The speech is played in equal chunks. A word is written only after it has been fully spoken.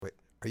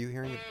Are you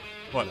hearing it?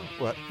 What? No.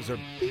 What? Is there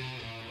beep?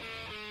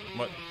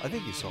 What? I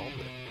think you solved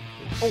it.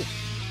 Oh,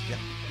 yeah.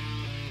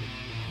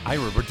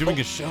 Ira, we're doing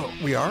a show.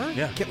 We are?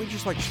 Yeah. Can't we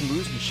just like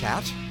schmooze and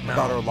chat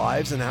about our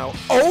lives and how...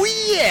 Oh,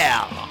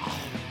 yeah!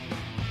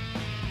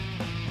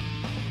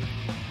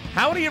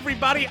 Howdy,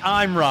 everybody.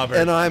 I'm Robert.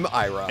 And I'm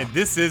Ira. And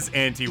this is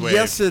Anti-Wave.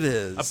 Yes, it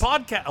is. A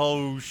podcast...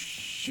 Oh,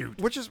 shoot.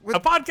 Which is... A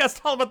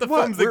podcast all about the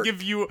What? films that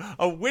give you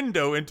a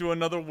window into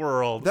another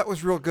world. That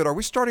was real good. Are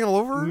we starting all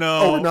over? No.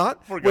 Oh, we're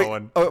not? We're Wait,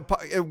 going.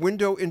 a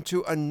window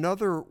into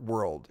another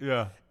world.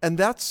 Yeah. And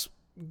that's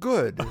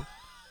good,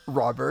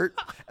 Robert.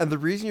 And the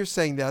reason you're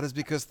saying that is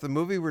because the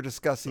movie we're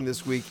discussing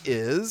this week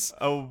is...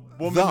 A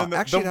woman in the...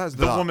 Actually, it has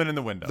the woman in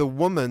the window. The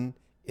woman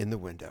in the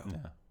window. Yeah.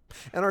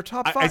 And our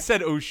top five... I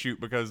said, oh,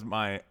 shoot, because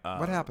my...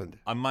 what happened?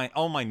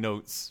 All my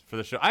notes for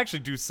the show. I actually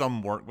do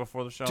some work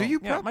before the show. Do you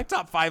Yeah, prep? my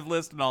top 5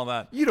 list and all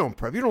that. You don't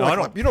prep. You don't, No, like, I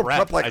don't you don't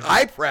prep, prep. like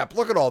I I prep.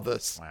 Look at all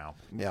this. Wow.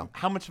 Yeah.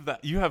 How much of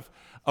that? You have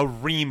a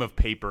ream of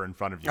paper in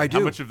front of you. I do.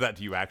 How much of that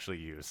do you actually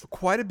use?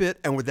 Quite a bit.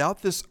 And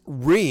without this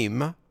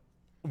ream,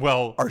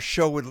 Well, our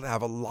show would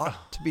have a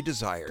lot to be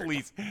desired.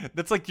 please.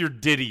 That's like your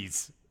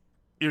ditties.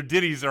 Your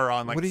ditties are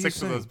on like What are you 6 of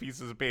saying? those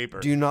pieces of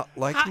paper. Do you not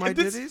like my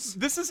this, ditties?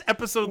 This is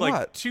episode like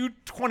What?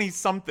 220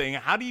 something.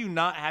 How do you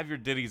not have your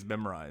ditties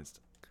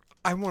memorized?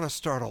 I want to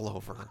start all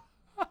over.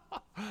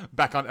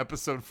 Back on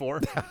episode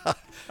 4?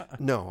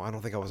 No, I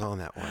don't think I was on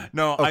that one.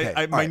 No, Okay,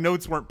 my all right.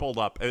 notes weren't pulled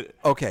up.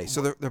 Okay,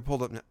 so they're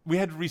pulled up now. We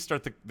had to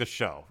restart the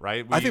show,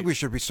 right? I think we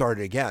should restart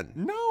it again.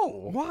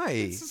 No. Why?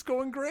 This is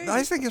going great.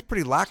 I think it's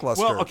pretty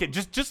lackluster. Well, okay,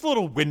 just a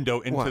little window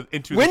into What?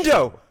 into Window! the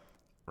show,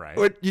 right?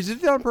 What, you did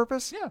that on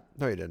purpose? Yeah.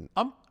 No, you didn't.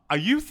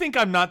 You think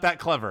I'm not that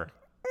clever?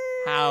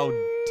 How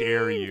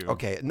dare you?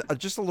 Okay,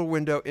 just a little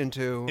window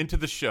into Into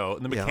the show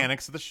and the Yeah.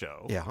 mechanics of the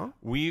show. Yeah.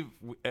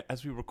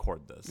 As we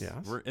record this,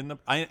 Yes. we're in the.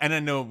 I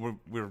know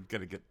we're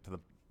gonna get to the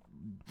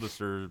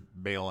listener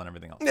mail and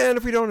everything else. And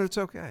if we don't, it's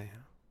okay.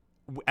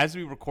 As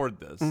we record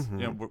this,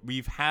 Mm-hmm.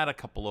 we've had a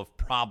couple of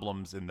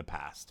problems in the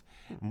past.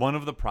 One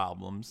of the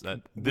problems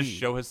that this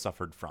show has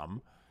suffered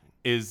from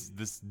is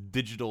this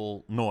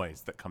digital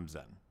noise that comes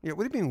in. Yeah,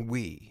 what do you mean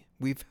we?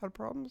 We've had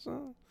problems?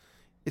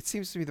 It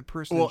seems to be the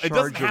person Well, in it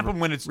charge doesn't happen of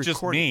when it's just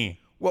recording. me.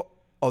 Well,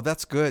 oh,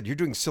 that's good. You're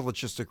doing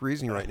syllogistic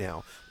reasoning right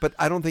now. But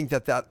I don't think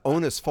that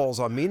onus falls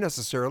on me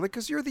necessarily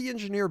because you're the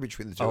engineer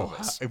between the two of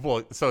us.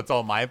 Well, so it's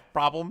all my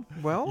problem?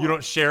 Well- you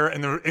don't share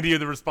any of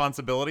the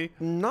responsibility?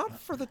 Not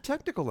for the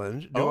technical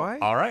end, do I?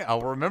 All right,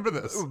 I'll remember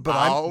this. But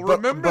I'll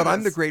remember But I'm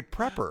the this. great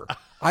prepper.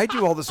 I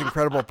do all this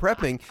incredible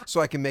prepping so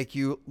I can make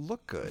you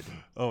look good.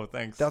 Oh,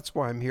 thanks. That's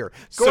why I'm here.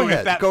 so Go ahead.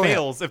 if that go ahead.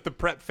 fails, if the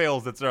prep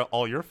fails, it's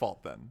all your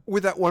fault then.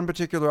 With that one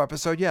particular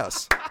episode,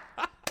 yes.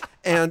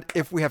 And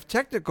if we have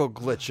technical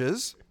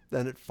glitches,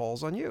 then it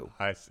falls on you.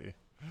 I see.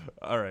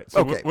 All right. So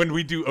Okay. when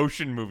we do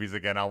ocean movies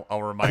again,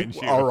 I'll remind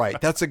you. All right,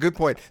 that's a good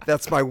point.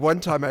 That's my one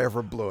time I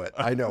ever blew it.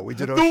 I know we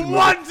did ocean movies.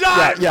 one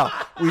time! Yeah,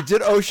 we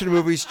did ocean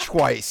movies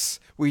twice.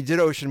 We did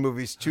ocean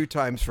movies 2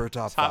 times for a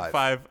top Top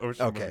 5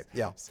 ocean Okay, movies.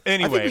 yeah.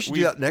 Anyway, I think we should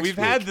do that next we've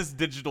week. had this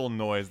digital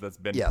noise that's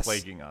been Yes.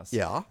 plaguing us.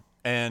 Yeah.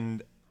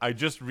 And I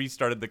just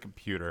restarted the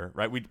computer,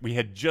 right? We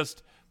had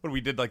just,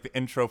 we did like the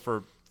intro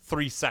for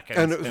 3 seconds.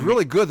 And it was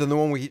really good than the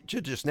one we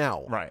did just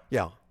now. Right.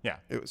 Yeah. Yeah.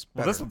 It was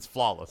Well, better. this one's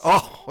flawless.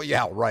 Oh,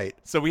 yeah, right.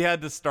 So we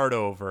had to start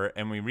over,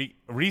 and we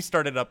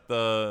restarted up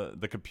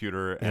the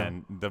computer,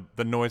 and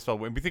the noise fell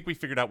away. We think we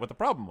figured out what the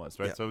problem was,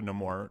 right? Yeah. So no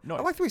more noise.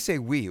 I like the way you say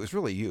we. It was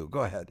really you. Go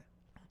ahead.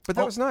 But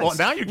that Oh, was nice. well,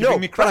 now you're giving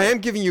me But I credit. am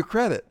giving you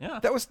credit.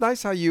 Yeah. That was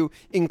nice how you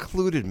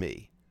included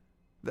me.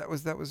 That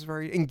was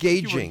very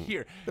engaging. You were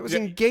here. That was Yeah,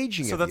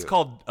 engaging. So of that's you.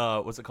 called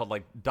what's it called?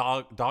 Like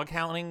dog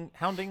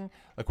hounding,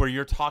 like where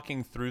you're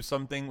talking through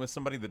something with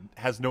somebody that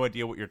has no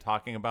idea what you're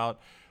talking about,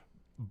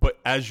 but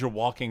as you're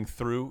walking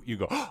through, you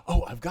go,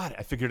 "Oh, I've got it!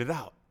 I figured it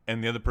out,"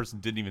 and the other person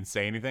didn't even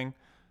say anything.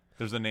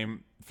 There's a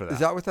name for that. Is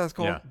that what that's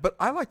called? Yeah. But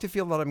I like to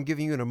feel that I'm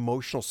giving you an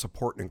emotional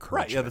support and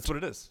encouragement. Right? Yeah, that's what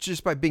it is.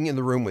 Just by being in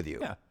the room with you.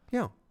 Yeah.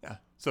 Yeah. Yeah.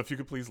 So if you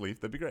could please leave,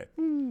 that'd be great.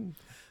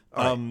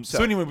 All right,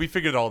 So anyway, we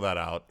figured all that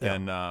out, Yeah.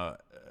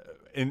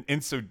 and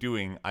in so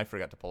doing, I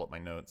forgot to pull up my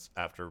notes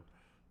after.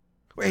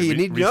 Hey, you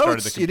need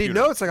restarted notes. the You need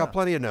computer. notes. I got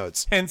plenty of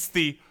notes. Hence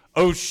the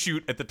oh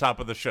shoot at the top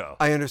of the show.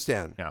 I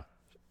understand. Yeah.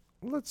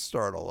 Let's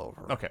start all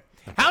over. Okay.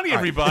 Howdy,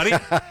 everybody.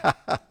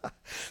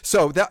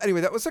 So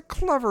that was a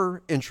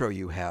clever intro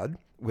you had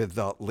with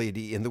the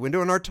lady in the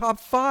window in our top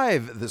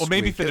 5 this Well,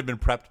 maybe week. if it had been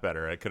prepped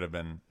better, it could have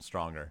been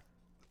stronger.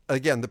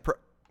 Again,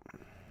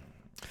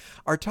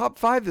 our top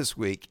 5 this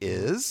week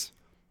is,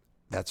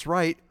 that's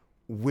right,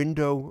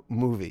 window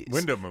movies.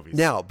 Window movies.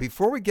 Now,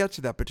 before we get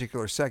to that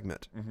particular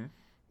segment,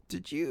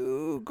 did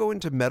you go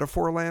into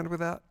metaphor land with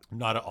that?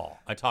 Not at all.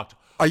 I talked.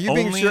 Are you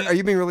being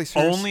really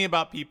serious? Only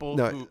about people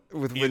No, who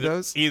with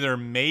windows? either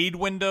made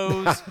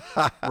windows,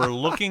 were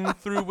looking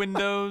through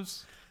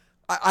windows.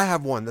 I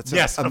have one that's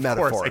Yes, a of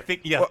metaphor. course. I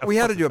think Well, we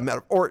had to of do a course.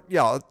 metaphor. Or,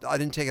 yeah, I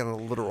didn't take it on a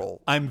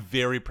literal. I'm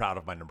very proud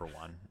of my number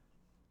one.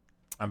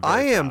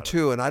 I am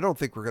too, and I don't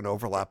think we're going to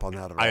overlap on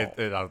that at all. I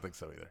don't think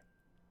so either.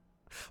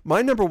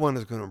 My number one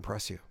is going to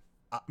impress you.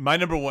 My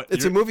number one.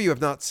 It's a movie you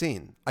have not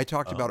seen. I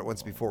talked about it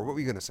once before. What were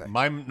you going to say?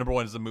 My number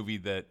one is a movie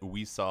that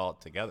we saw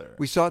together.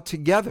 We saw it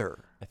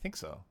together. I think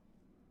so.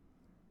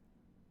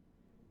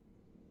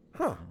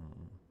 Huh.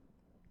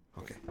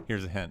 Okay.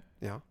 Here's a hint.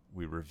 Yeah.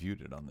 We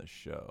reviewed it on this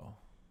show.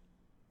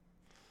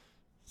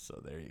 So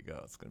there you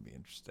go. It's going to be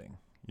interesting.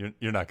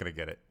 You're not going to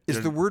get it.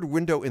 Is the word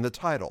window in the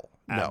title?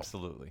 No.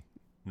 Absolutely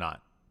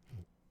not.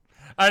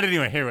 All right,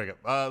 anyway, here we go.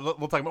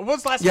 We'll talk about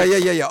what's last Yeah,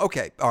 week? yeah.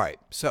 Okay. All right.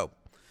 So,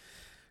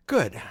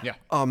 good. Yeah.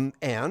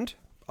 And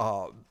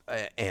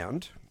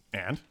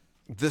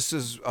this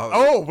is.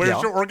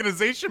 Where's your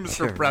organization,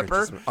 Mr.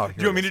 Prepper? Here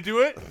do you it want me is. to do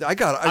it? I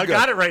got it. I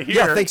got it right here.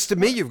 Yeah, thanks to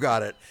me, you've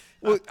got it.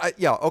 Well,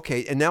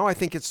 okay. And now I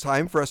think it's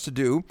time for us to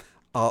do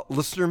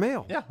listener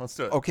mail. Yeah, let's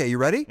do it. Okay, you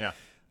ready? Yeah.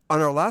 On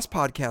our last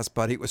podcast,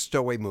 buddy, it was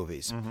Stowaway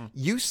Movies.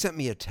 You sent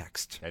me a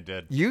text. I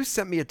did. You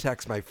sent me a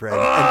text, my friend.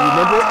 And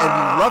remember,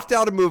 and you left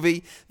out a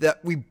movie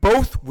that we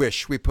both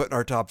wish we put in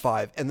our top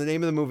 5. And the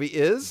name of the movie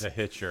is? The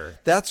Hitcher.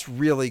 That's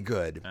really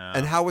good.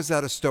 And how was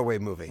that a Stowaway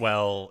movie?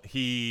 Well,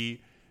 he's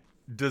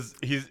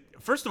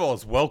first of all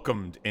is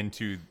welcomed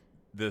into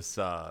this.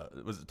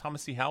 Was it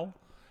Thomas C. Howell?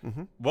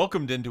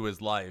 Welcomed into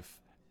his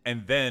life,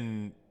 and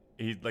then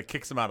he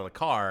kicks him out of the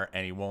car,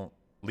 and he won't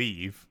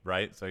leave.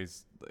 Right, so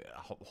he's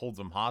holds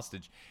him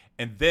hostage,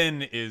 and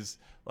then is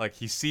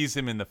he sees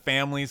him in the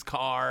family's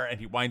car, and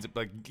he winds up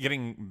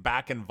getting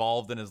back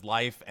involved in his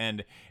life,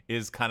 and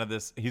is kind of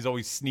this. He's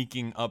always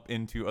sneaking up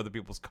into other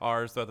people's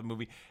cars throughout the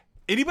movie.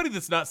 Anybody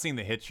that's not seen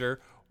The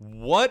Hitcher,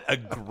 what a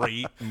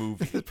great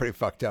movie! It's pretty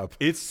fucked up.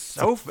 It's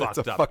so fucked up.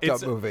 It's a fucked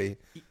up movie.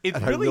 It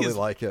and really I really is.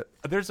 like it.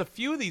 There's a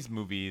few of these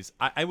movies.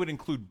 I would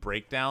include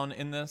Breakdown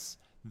in this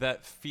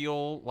that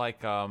feel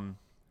like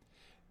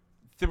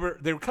they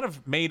were kind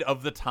of made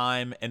of the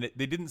time, and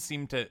they didn't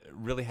seem to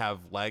really have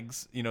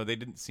legs. They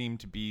didn't seem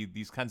to be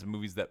these kinds of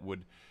movies that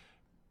would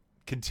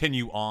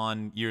continue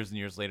on years and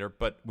years later.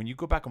 But when you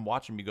go back and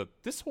watch them, you go,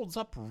 this holds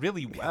up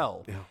really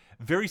well. Yeah.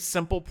 Very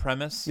simple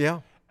premise.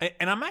 Yeah.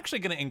 And I'm actually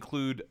going to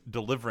include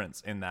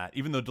Deliverance in that,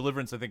 even though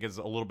Deliverance I think is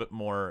a little bit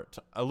more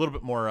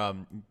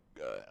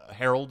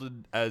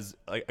heralded as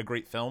a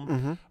great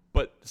film.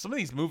 But some of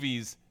these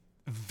movies,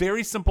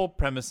 very simple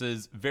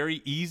premises,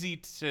 very easy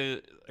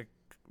to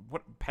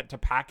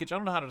package. I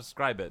don't know how to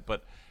describe it,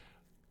 but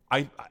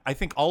I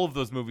think all of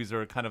those movies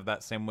are kind of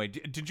that same way.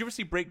 Did you ever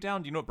see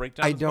Breakdown? Do you know what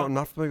Breakdown is? I'm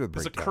not familiar with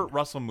Breakdown. It's a Kurt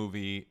Russell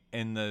movie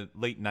in the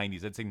late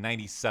 90s. I'd say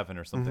 97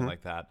 or something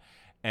like that.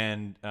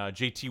 And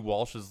J.T.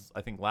 Walsh's,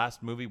 I think,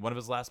 one of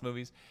his last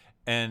movies.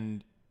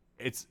 And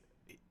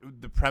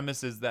the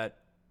premise is that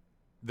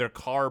their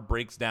car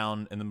breaks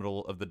down in the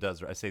middle of the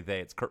desert. I say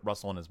they, it's Kurt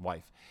Russell and his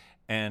wife.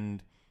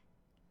 And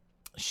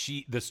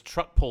this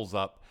truck pulls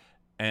up,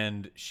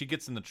 and she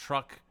gets in the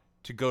truck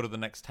to go to the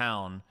next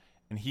town,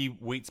 and he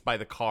waits by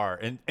the car.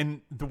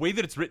 And the way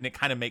that it's written, it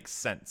kind of makes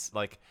sense.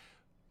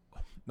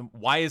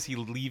 Why is he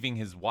leaving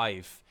his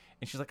wife?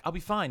 And she's like, I'll be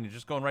fine. You're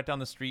just going right down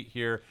the street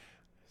here.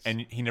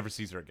 And he never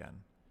sees her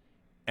again.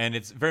 And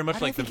it's very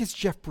much I think it's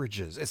Jeff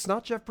Bridges. It's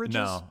not Jeff Bridges?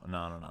 No.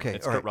 Okay,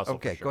 it's Kurt Russell.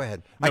 Okay, for sure. go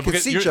ahead. No, I can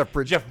see Jeff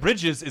Bridges. Jeff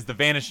Bridges is The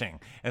Vanishing.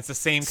 And it's the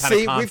same kind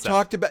of concept. We've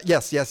talked about...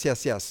 Yes. Yeah.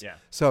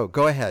 So,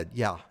 go ahead.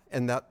 Yeah.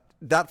 And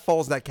that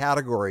falls in that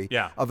category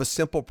of a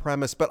simple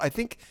premise. But I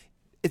think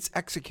it's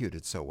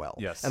executed so well.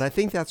 Yes. And I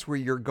think that's where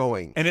you're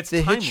going. And it's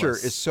The timeless. Hitcher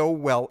is so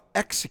well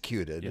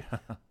executed.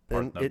 Yeah.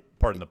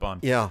 Pardon the pun.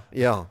 Yeah.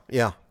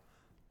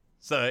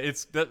 So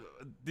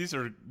these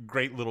are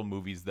great little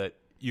movies that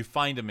you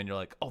find them and you're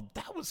like, oh,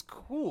 that was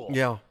cool.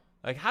 Yeah.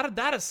 How did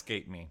that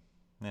escape me?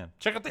 Yeah.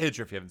 Check out The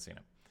Hitcher if you haven't seen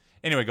it.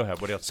 Anyway, go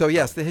ahead. What else? So,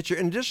 yes, The Hitcher.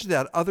 In addition to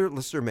that, other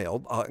listener mail,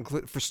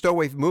 for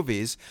Stowaway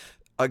Movies,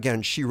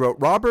 again, she wrote,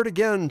 Robert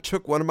again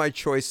took one of my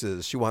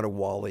choices. She wanted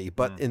Wall-E,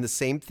 but in the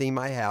same theme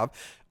I have.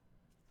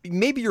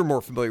 Maybe you're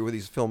more familiar with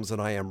these films than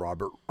I am,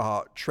 Robert.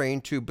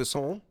 Train to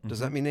Busan. Does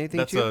that mean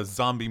anything to you? That's a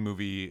zombie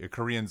movie, a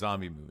Korean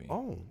zombie movie.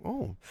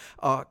 Oh.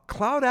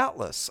 Cloud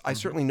Atlas. I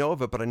certainly know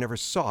of it, but I never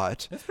saw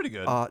it. That's pretty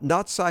good.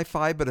 Not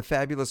sci-fi, but a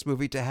fabulous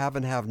movie to have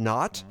and have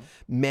not.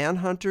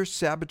 Manhunter,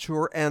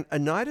 Saboteur, and A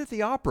Night at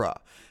the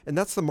Opera. And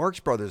that's the Marx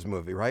Brothers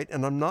movie, right?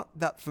 And I'm not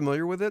that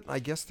familiar with it. I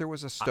guess there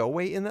was a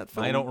stowaway in that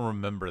film. I don't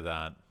remember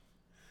that.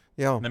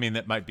 Yeah. I mean,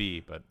 that might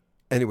be, but...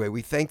 Anyway,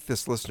 we thank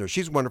this listener.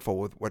 She's wonderful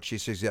with what she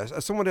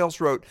suggests. Someone else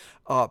wrote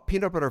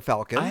Peanut Butter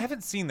Falcon. I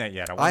haven't seen that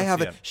yet. I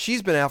haven't.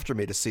 She's been after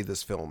me to see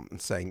this film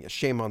and saying,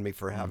 shame on me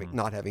for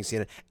not having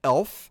seen it.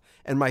 Elf,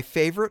 and my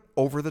favorite,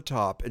 Over the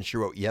Top. And she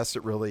wrote, yes,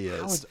 it really is.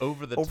 How is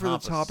Over the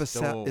Top is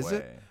it?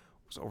 It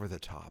was Over the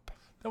Top.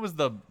 That was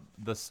the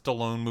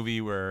Stallone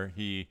movie where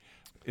he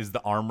is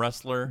the arm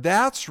wrestler.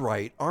 That's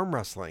right. Arm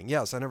wrestling.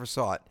 Yes, I never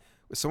saw it.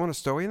 Was someone a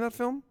stowaway in that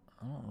film?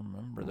 I don't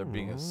remember there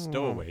being a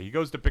stowaway. He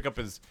goes to pick up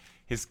his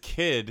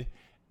kid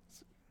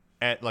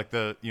at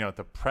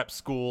the prep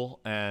school,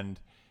 and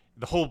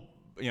the whole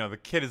the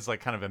kid is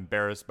kind of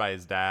embarrassed by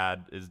his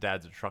dad. His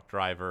dad's a truck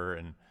driver,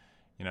 and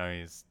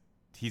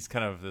he's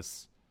kind of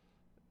this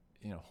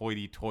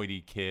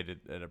hoity-toity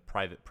kid at a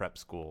private prep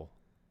school.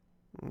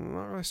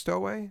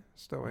 Stowaway?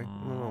 I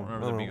don't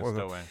remember there being a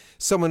stowaway.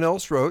 Someone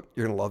else wrote,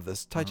 you're going to love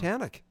this,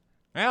 Titanic.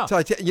 Yeah.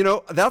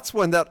 That's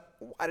one that,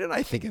 why didn't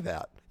I think of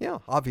that? Yeah,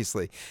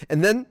 obviously.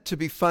 And then, to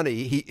be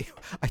funny,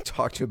 I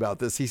talked to him about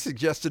this. He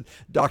suggested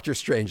Dr.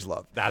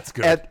 Strangelove. That's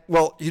good.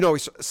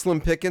 Slim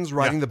Pickens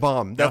riding the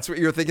bomb. That's what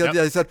you're thinking of.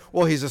 I said,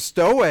 well, he's a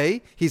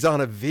stowaway. He's on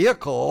a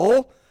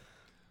vehicle.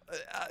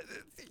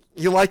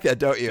 You like that,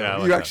 don't you?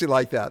 Yeah, you actually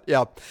like that.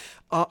 Yeah.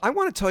 I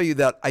want to tell you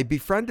that I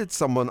befriended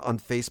someone on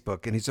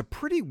Facebook, and he's a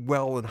pretty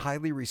well and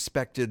highly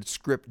respected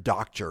script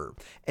doctor.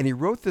 And he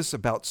wrote this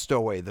about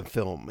Stowaway, the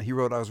film. He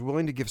wrote, I was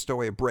willing to give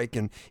Stowaway a break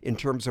in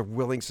terms of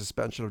willing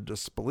suspension of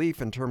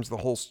disbelief, in terms of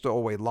the whole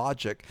Stowaway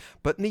logic.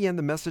 But in the end,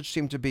 the message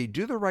seemed to be,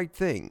 do the right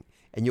thing,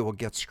 and you will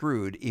get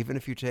screwed, even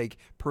if you take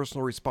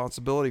personal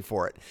responsibility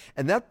for it.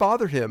 And that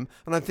bothered him.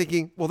 And I'm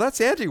thinking, well, that's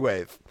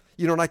anti-wave.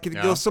 And I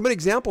could give so many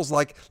examples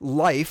like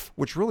Life,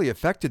 which really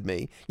affected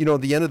me.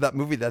 The end of that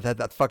movie that had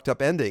that fucked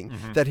up ending,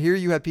 that here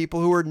you had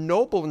people who are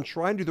noble and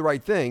trying to do the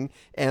right thing.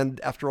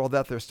 And after all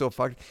that, they're still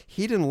fucked.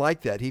 He didn't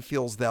like that. He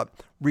feels that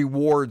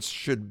rewards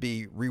should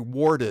be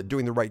rewarded.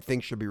 Doing the right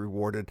thing should be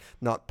rewarded,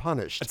 not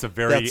punished. That's a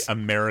very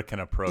American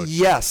approach.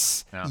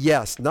 Yes. Yeah.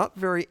 Yes. Not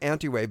very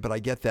anti-wave, but I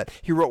get that.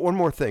 He wrote one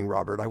more thing,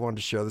 Robert. I wanted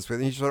to share this with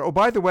you. He said, oh,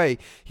 by the way,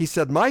 he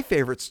said, my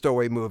favorite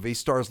Stowaway movie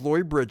stars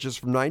Lloyd Bridges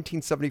from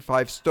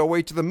 1975,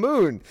 Stowaway to the Moon.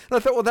 And I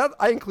thought, well,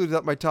 I included that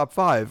in my top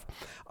 5.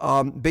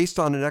 Based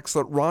on an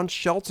excellent Ron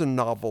Shelton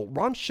novel.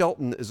 Ron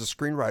Shelton is a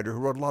screenwriter who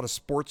wrote a lot of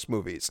sports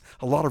movies.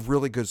 A lot of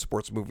really good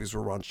sports movies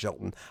were Ron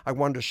Shelton. I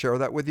wanted to share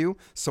that with you.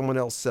 Someone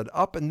else said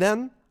up. And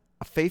then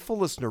a faithful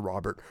listener,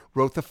 Robert,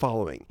 wrote the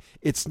following.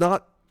 It's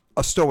not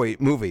a Stowaway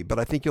movie, but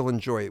I think you'll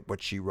enjoy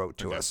what she wrote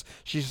to us.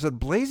 She said,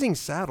 Blazing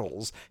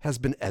Saddles has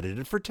been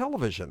edited for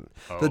television.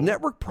 The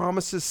network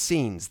promises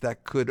scenes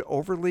that could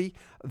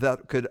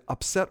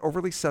upset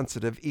overly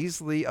sensitive,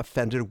 easily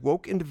offended,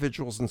 woke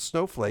individuals and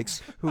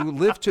snowflakes who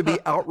live to be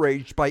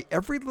outraged by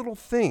every little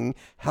thing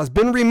has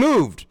been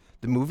removed.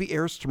 The movie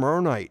airs tomorrow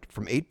night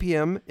from 8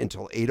 p.m.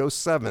 until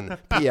 8:07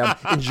 p.m.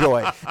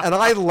 Enjoy. And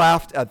I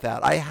laughed at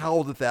that. I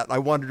howled at that. I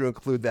wanted to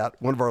include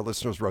that. One of our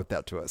listeners wrote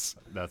that to us.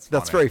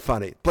 That's very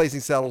funny.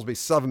 Blazing Saddles will be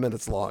 7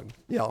 minutes long.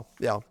 Yeah.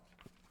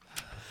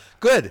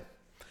 Good.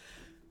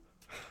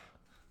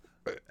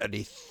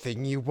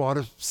 Anything you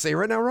want to say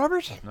right now,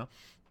 Robert? No.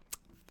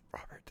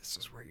 Robert, this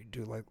is where you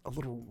do like a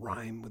little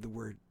rhyme with the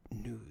word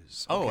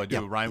news. Oh, okay. I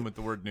do a rhyme with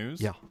the word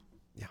news? Yeah.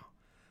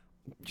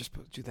 Just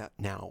do that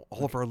now.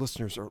 All of our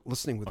listeners are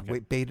listening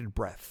with bated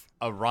breath.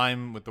 A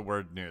rhyme with the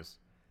word news.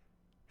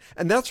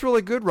 And that's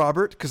really good,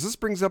 Robert, because this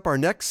brings up our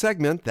next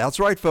segment. That's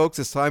right, folks.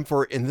 It's time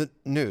for In the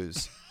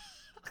News.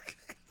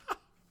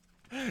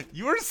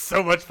 You are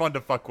so much fun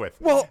to fuck with.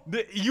 Well,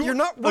 you're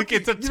not. Look,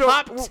 it's a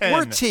top 10.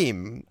 We're a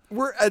team.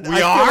 We I feel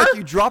like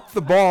you dropped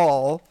the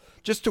ball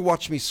just to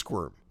watch me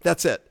squirm.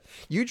 That's it.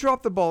 You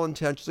dropped the ball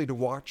intentionally to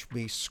watch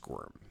me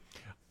squirm.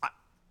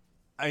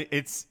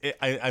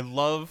 I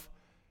love.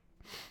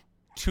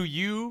 To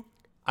you,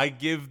 I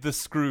give the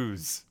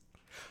screws.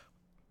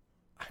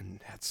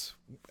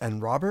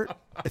 And Robert,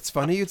 it's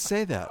funny you'd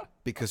say that,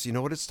 because you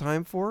know what it's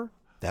time for?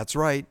 That's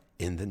right,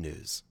 In the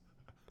News.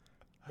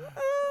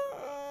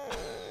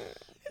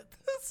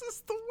 This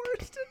is the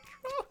worst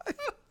intro ever.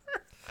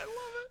 I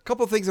love it. A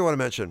couple of things I want to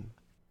mention.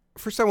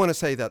 First, I want to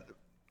say that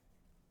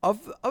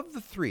of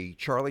the three,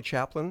 Charlie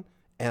Chaplin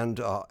and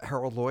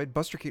Harold Lloyd,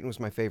 Buster Keaton was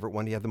my favorite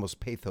one. He had the most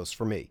pathos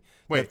for me.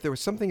 Wait, there was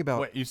something about...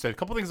 Wait, you said a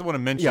couple things I want to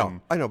mention. Yeah,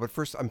 I know, but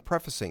first I'm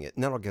prefacing it,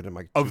 and then I'll get into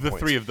my Of the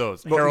points. Three of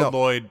those, Harold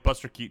Lloyd,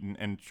 Buster Keaton,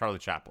 and Charlie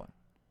Chaplin.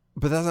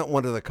 But that's not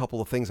one of the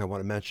couple of things I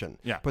want to mention.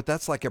 Yeah. But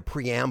that's like a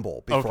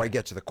preamble before I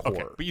get to the core.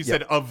 Okay. But you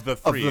said of the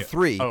three. Of the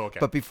three. Oh, okay.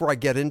 But before I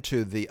get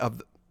into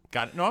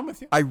Got it. No, I'm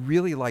with you. I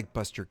really like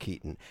Buster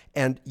Keaton.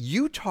 And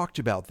you talked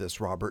about this,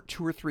 Robert,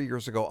 2 or 3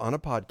 years ago on a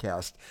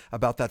podcast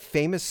about that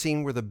famous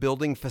scene where the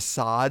building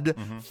facade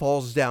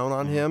falls down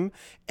on him.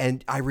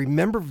 And I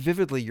remember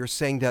vividly you're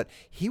saying that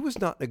he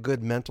was not in a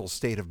good mental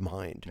state of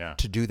mind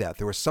to do that.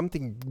 There was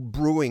something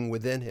brewing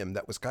within him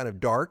that was kind of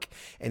dark.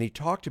 And he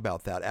talked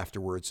about that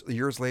afterwards,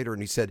 years later,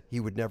 and he said he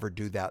would never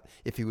do that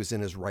if he was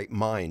in his right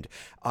mind.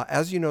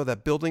 As you know,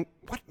 that building,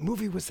 what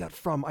movie was that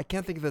from? I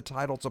can't think of the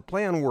title. It's a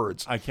play on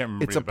words. I can't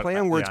remember. It's a play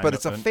on words, but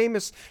it's a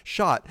famous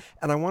shot.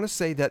 And I want to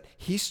say that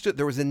he stood,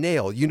 there was a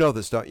nail. You know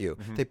this, don't you?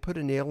 They put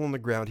a nail on the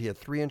ground. He had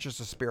 3 inches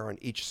to spare on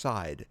each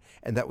side.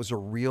 And that was a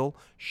real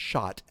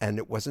shot. And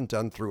it wasn't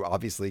done through,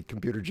 obviously,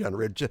 computer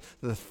generated.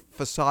 The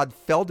facade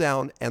fell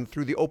down, and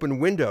through the open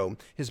window,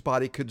 his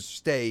body could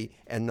stay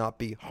and not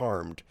be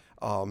harmed.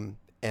 And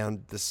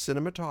the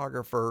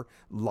cinematographer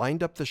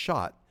lined up the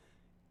shot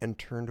and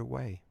turned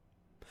away.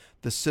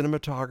 The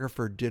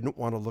cinematographer didn't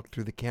want to look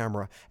through the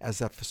camera as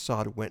that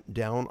facade went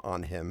down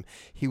on him.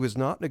 He was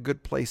not in a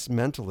good place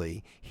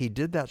mentally. He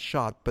did that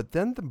shot, but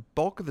then the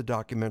bulk of the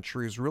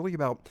documentary is really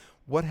about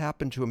what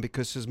happened to him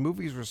because his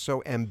movies were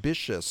so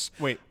ambitious.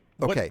 Wait,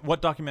 okay.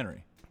 What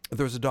documentary?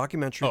 There was a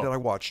documentary that I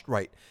watched,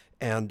 right,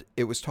 and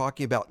it was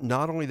talking about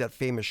not only that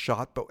famous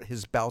shot, but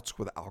his bouts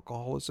with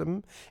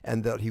alcoholism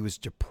and that he was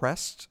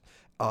depressed.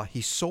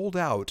 he sold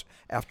out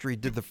after he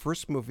did the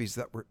first movies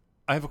that were.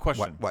 I have a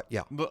question. What?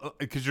 Yeah.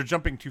 Because you're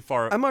jumping too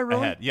far Am I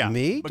wrong? ahead. Yeah.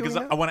 Me? Because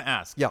doing I want to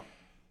ask. Yeah.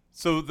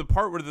 So the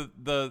part where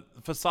the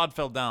facade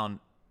fell down,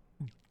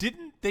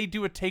 didn't they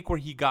do a take where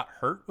he got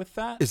hurt with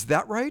that? Is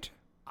that right?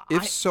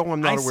 If so,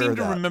 I'm not aware of that. I seem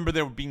to remember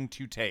there being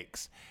 2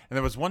 takes. And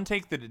there was one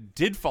take that it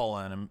did fall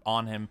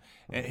on him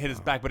and it hit his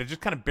back, but it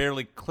just kind of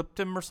barely clipped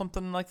him or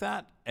something like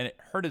that. And it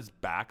hurt his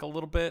back a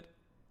little bit.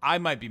 I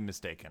might be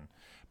mistaken.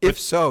 If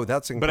so,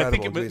 that's incredible. But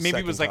I think maybe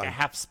it was like a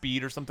half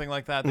speed or something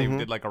like that. They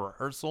did like a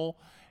rehearsal.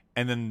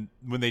 And then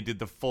when they did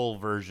the full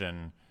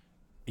version,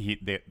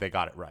 they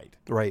got it right.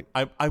 Right.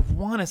 I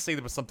want to say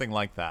there was something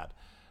like that.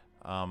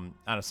 I don't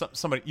know,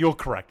 somebody, you'll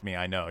correct me.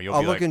 I know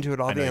I'll look into it.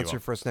 I'll have the answer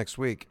for us next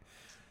week.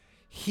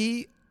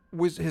 His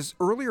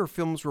earlier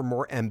films were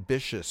more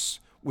ambitious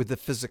with the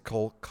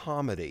physical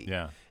comedy.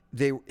 Yeah.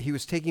 He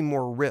was taking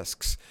more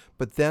risks,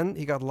 but then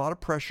he got a lot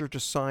of pressure to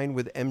sign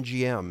with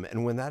MGM,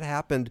 and when that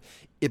happened,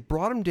 it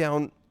brought him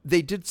down.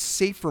 They did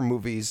safer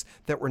movies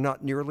that were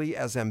not nearly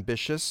as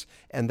ambitious,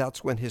 and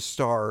that's when his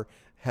star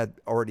had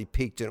already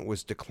peaked and it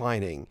was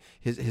declining.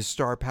 His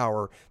star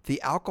power,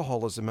 the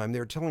alcoholism. They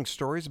were telling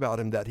stories about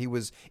him that he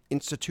was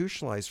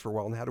institutionalized for a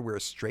while and had to wear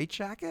a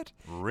straitjacket.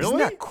 Really? Isn't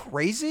that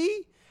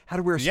crazy? How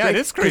to wear a Yeah, it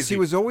is crazy. Because he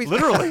was always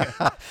literally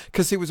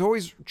because he was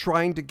always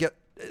trying to get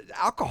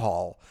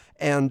alcohol,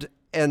 and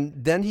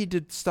then he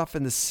did stuff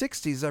in the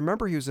 60s. I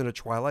remember he was in a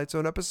Twilight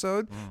Zone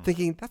episode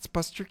thinking, that's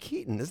Buster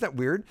Keaton. Isn't that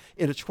weird?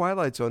 In a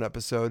Twilight Zone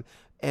episode.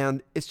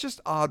 And it's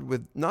just odd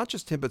with not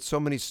just him, but so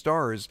many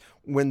stars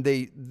when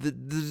the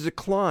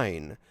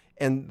decline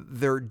and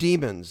their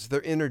demons,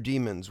 their inner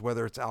demons,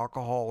 whether it's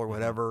alcohol or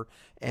whatever.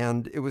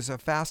 And it was a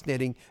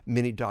fascinating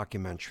mini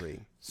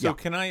documentary. So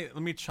let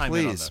me chime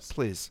in on this.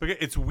 Please. Because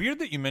it's weird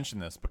that you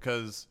mentioned this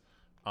because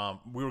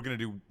we were going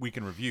to do Week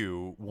in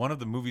Review. One of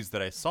the movies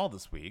that I saw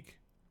this week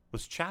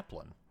was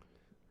Chaplin.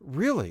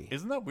 Really?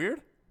 Isn't that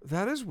weird?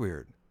 That is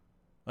weird.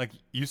 Like,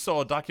 you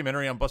saw a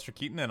documentary on Buster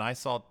Keaton and I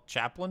saw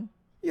Chaplin?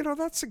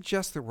 That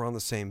suggests that we're on the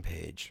same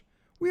page.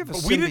 We have a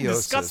symbiosis. We didn't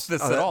discuss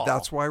this at all.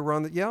 That's why we're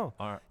on the, All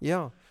right.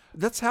 Yeah.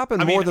 That's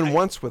happened more than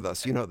once with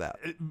us. You know that.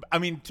 I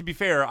mean, to be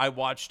fair, I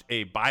watched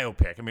a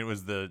biopic. I mean, it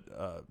was the,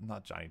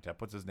 not Johnny Depp,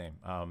 what's his name?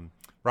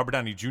 Robert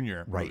Downey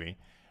Jr. movie.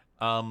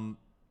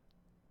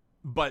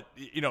 But,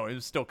 it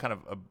was still kind of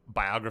a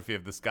biography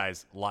of this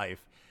guy's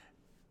life.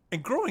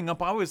 And growing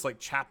up, I always liked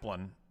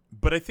Chaplin,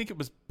 but I think it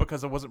was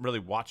because I wasn't really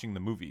watching the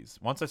movies.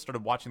 Once I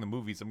started watching the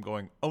movies, I'm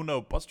going, oh no,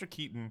 Buster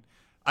Keaton,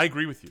 I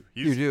agree with you.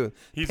 You do.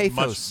 He's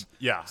Pathos.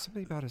 Yeah.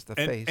 Something about the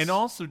face. And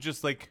also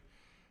just like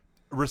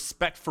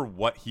respect for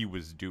what he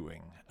was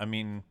doing. I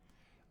mean,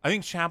 I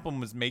think Chaplin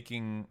was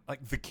making,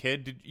 like, The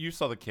Kid. You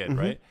saw The Kid,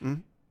 right?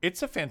 Mm-hmm.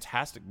 It's a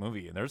fantastic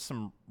movie, and there's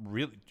some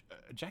really...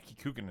 Jackie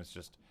Coogan is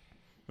just...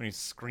 When he's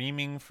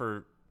screaming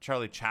for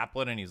Charlie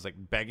Chaplin and he's, like,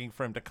 begging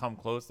for him to come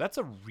close, that's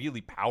a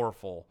really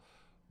powerful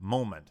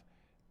moment.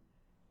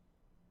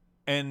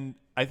 And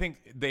I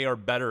think they are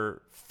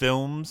better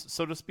films,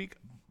 so to speak,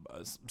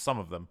 some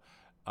of them.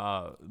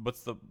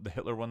 What's the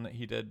Hitler one that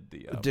he did?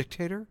 The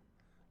Dictator?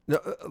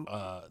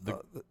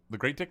 The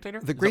Great Dictator?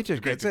 The Great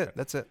Dictator.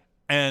 That's it.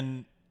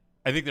 And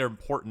I think they're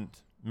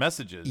important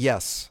messages.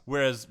 Yes.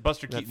 Whereas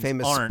Buster that Keaton's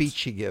famous aren't.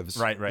 Speech he gives.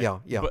 Right. Yeah.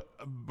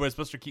 Whereas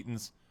Buster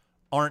Keaton's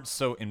aren't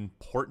so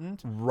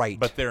important. Right.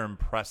 But they're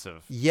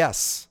impressive.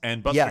 Yes.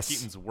 And Buster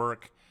Keaton's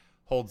work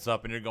holds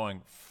up, and you're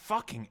going,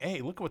 fucking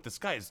A, look at what this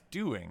guy is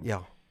doing.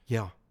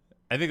 Yeah.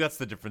 I think that's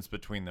the difference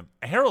between them.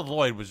 Harold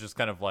Lloyd was just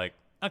kind of like,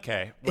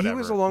 okay, whatever. He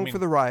was along for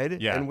the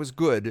ride and was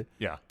good,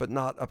 but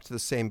not up to the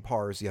same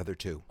par as the other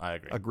two. I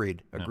agree.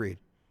 Agreed.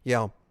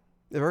 Yeah.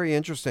 Very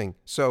interesting.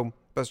 So,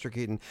 Buster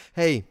Keaton.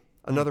 Hey,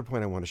 another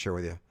point I want to share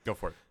with you. Go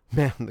for it.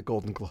 Man, the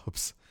Golden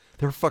Globes.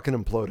 They're fucking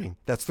imploding.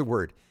 That's the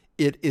word.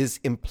 It is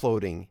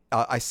imploding.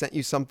 I sent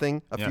you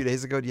something a few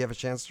days ago. Do you have a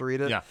chance to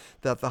read it? Yeah.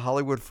 That the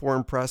Hollywood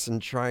Foreign Press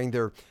and trying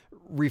their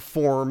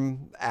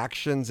reform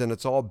actions, and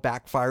it's all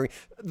backfiring.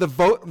 The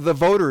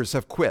voters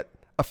have quit.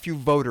 A few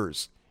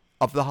voters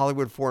of the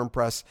Hollywood Foreign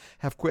Press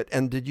have quit.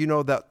 And did you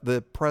know that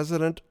the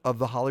president of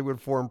the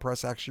Hollywood Foreign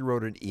Press actually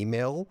wrote an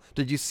email?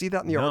 Did you see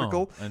that in the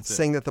article?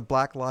 Saying that the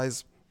Black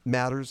Lives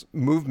Matters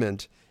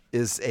movement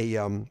is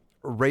a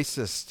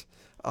racist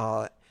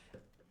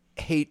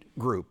hate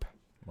group.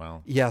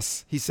 Well,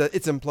 yes, he said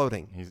it's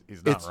imploding.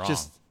 He's not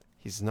wrong.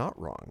 He's not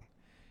wrong.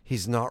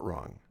 He's not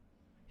wrong.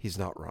 He's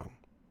not wrong.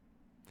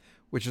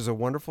 Which is a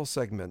wonderful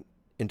segment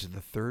into the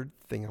third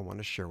thing I want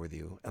to share with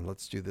you. And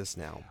let's do this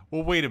now.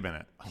 Well, wait a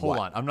minute. Hold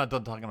on. I'm not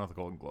done talking about the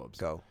Golden Globes.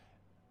 Go.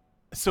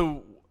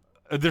 So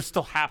they're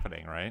still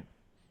happening, right?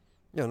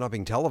 Not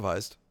being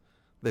televised.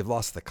 They've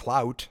lost the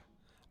clout.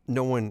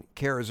 No one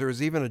cares. There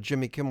was even a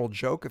Jimmy Kimmel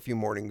joke a few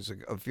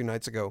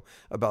nights ago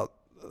about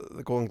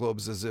the Golden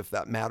Globes as if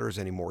that matters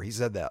anymore. He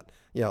said that.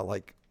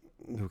 Like,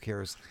 who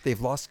cares?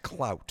 They've lost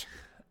clout.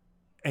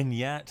 And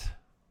yet,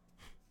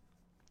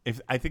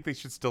 I think they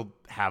should still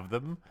have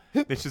them.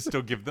 They should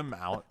still give them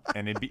out,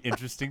 and it'd be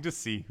interesting to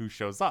see who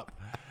shows up.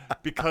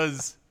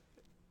 Because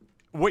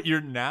what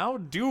you're now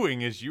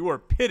doing is you are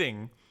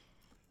pitting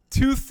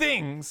two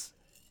things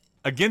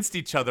against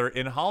each other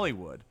in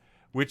Hollywood,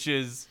 which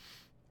is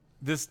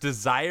this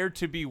desire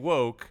to be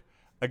woke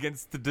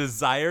against the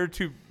desire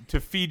to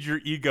feed your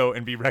ego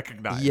and be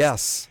recognized.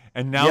 Yes.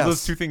 And now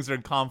those two things are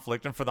in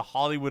conflict, and for the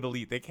Hollywood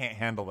elite, they can't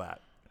handle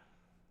that.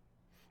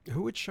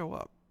 Who would show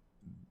up?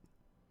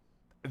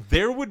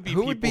 There would be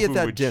people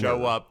who would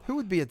show up. Who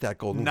would be at that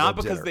Golden Not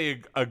Globe because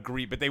dinner? they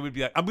agree, but they would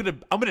be like, I'm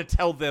gonna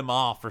tell them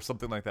off or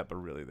something like that, but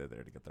really they're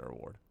there to get their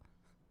award.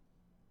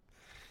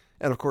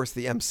 And of course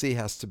the MC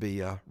has to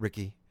be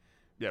Ricky.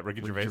 Yeah,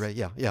 Ricky Gervais.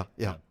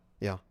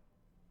 Yeah.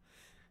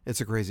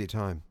 It's a crazy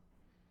time.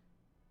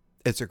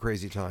 It's a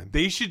crazy time.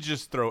 They should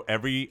just throw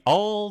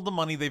all the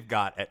money they've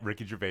got at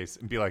Ricky Gervais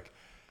and be like,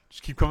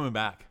 just keep coming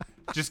back.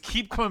 Just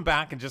keep coming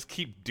back and just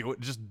keep doing it.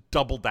 Just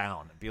double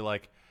down and be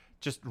like,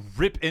 just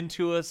rip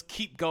into us,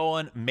 keep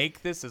going,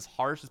 make this as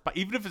harsh as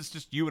possible. Even if it's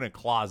just you in a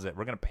closet,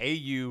 we're going to pay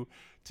you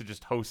to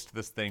just host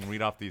this thing,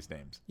 read off these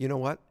names. You know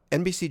what?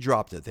 NBC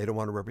dropped it. They don't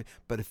want to represent.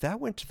 But if that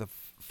went to the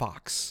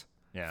Fox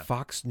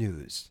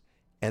News,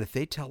 and if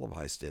they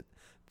televised it,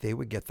 they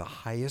would get the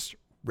highest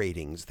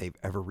ratings they've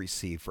ever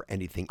received for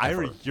anything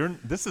ever.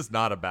 This is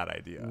not a bad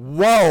idea.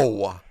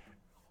 Whoa.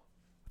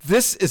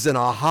 This is an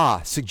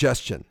aha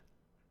suggestion.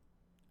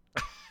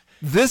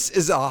 This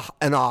is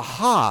an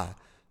aha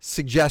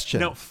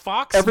suggestion. No,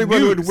 Fox Everyone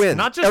News, would win.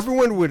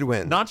 Everyone would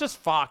win. Not just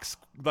Fox,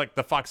 like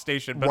the Fox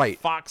station, but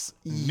Fox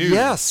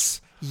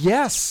News.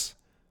 Yes.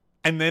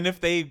 And then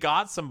if they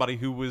got somebody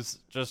who was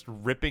just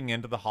ripping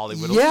into the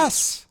Hollywood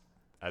elite,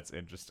 that's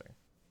interesting.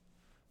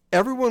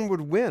 Everyone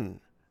would win.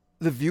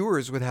 The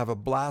viewers would have a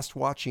blast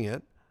watching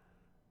it.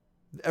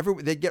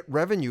 They'd get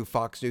revenue.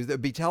 Fox News.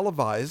 That'd be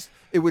televised.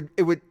 It would.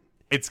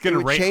 It's going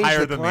to rate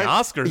higher than the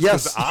Oscars.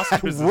 Yes, the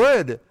Oscars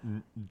would. Is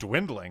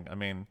dwindling. I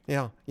mean,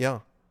 yeah.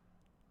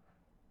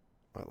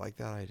 I like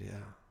that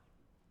idea.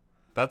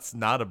 That's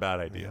not a bad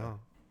idea.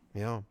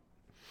 Yeah.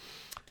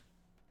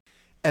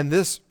 And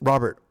this,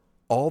 Robert,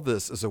 all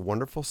this is a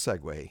wonderful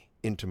segue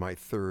into my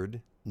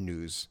third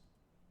news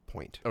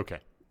point. Okay.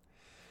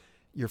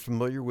 You're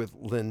familiar with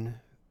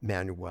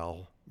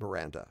Lin-Manuel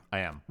Miranda. I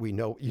am. You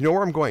know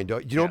where I'm going.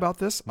 Do you know about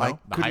this? No?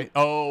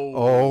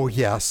 Oh,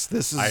 yes.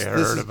 This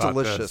is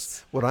delicious.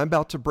 This. What I'm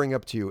about to bring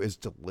up to you is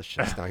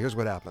delicious. Now, here's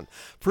what happened.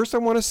 First, I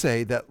want to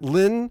say that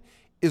Lin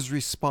is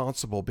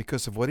responsible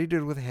because of what he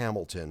did with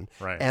Hamilton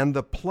and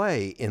the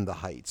play In the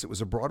Heights. It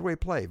was a Broadway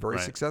play, very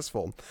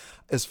successful,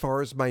 as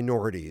far as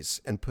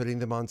minorities and putting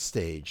them on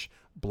stage,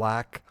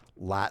 Black,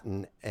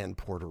 Latin, and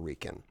Puerto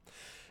Rican.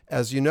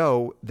 As you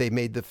know, they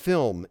made the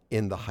film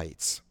In the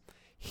Heights.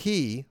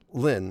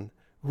 Lin,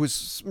 who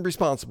was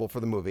responsible for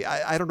the movie.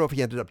 I don't know if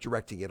he ended up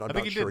directing it. I'm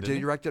not sure. Did he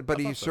direct it?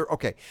 But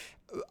okay.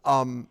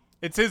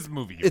 It's his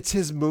movie. It's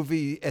his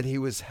movie, and he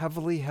was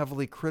heavily,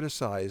 heavily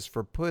criticized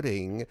for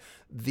putting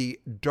the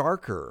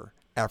darker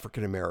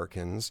African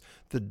Americans,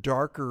 the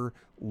darker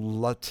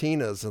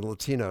Latinas and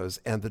Latinos,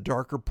 and the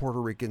darker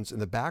Puerto Ricans in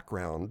the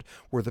background,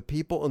 where the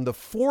people in the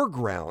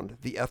foreground,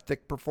 the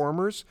ethnic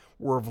performers,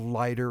 were of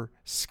lighter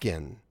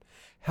skin.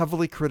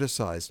 Heavily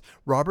criticized.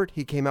 Robert,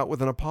 he came out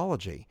with an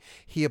apology.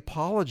 He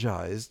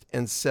apologized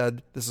and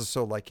said, this is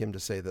so like him to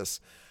say this,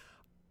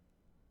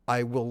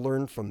 I will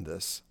learn from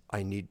this.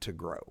 I need to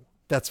grow.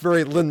 That's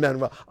very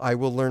Lin-Manuel. I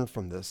will learn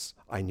from this.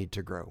 I need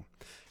to grow.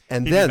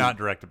 And he did not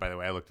direct it, by the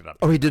way. I looked it up.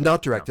 Oh, he did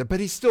not direct it, but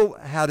he still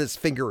had his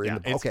finger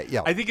in the... Okay,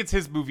 yeah. I think it's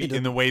his movie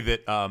in the way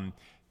that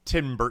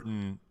Tim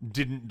Burton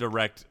didn't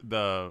direct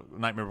the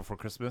Nightmare Before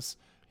Christmas.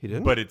 He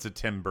didn't? But it's a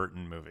Tim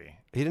Burton movie.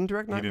 He didn't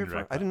direct Nightmare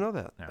Before? I didn't know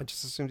that. Yeah. I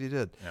just assumed he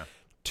did. Yeah.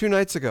 2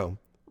 nights ago,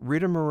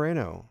 Rita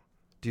Moreno.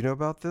 Do you know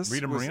about this?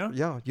 Rita Moreno?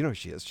 Yeah, you know who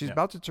she is. She's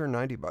about to turn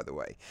 90, by the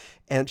way.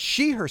 And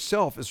she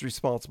herself is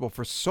responsible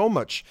for so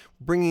much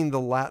bringing the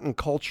Latin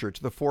culture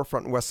to the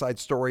forefront in West Side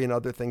Story and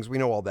other things. We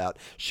know all that.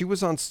 She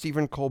was on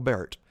Stephen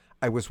Colbert.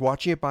 I was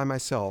watching it by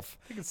myself.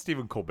 I think it's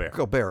Stephen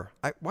Colbert.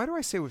 Why do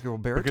I say with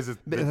Colbert? Because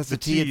the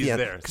T at the end.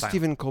 there.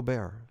 Stephen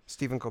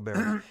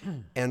Colbert.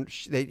 And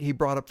he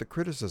brought up the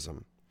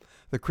criticism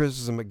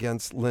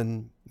against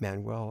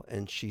Lin-Manuel,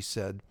 and she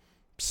said,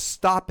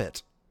 "Stop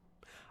it.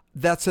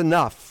 That's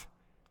enough.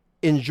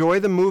 Enjoy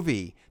the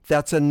movie.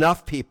 That's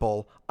enough,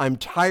 people. I'm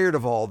tired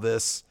of all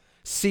this.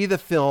 See the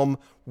film.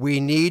 We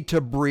need to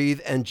breathe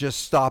and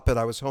just stop it."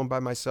 I was home by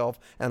myself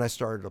and I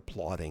started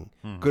applauding.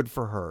 Good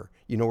for her.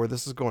 You know where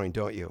this is going,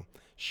 don't you?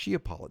 She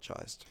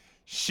apologized.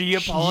 She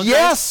apologized?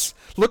 Yes.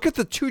 Look at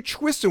the two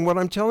twists in what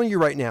I'm telling you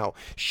right now.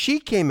 She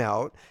came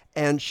out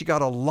and she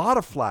got a lot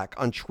of flack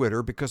on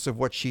Twitter because of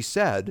what she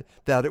said,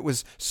 that it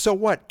was, so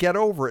what? Get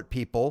over it,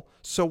 people.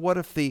 So what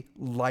if the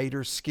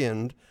lighter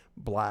skinned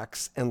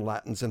Blacks and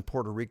Latins and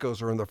Puerto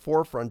Ricos are in the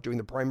forefront doing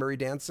the primary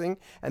dancing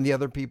and the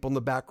other people in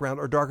the background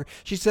are darker?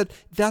 She said,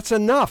 that's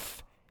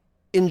enough.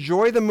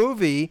 Enjoy the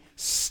movie.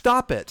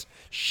 Stop it.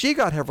 She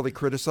got heavily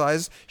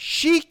criticized.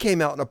 She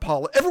came out and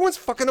apologized. Everyone's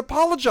fucking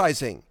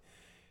apologizing.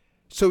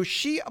 So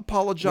she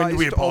apologized. When do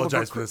we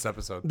apologize for this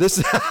episode?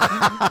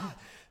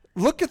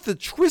 Look at the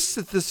twist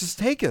that this has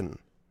taken.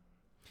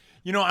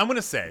 You know, I'm going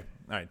to say,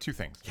 all right, 2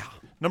 things. Yeah.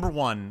 Number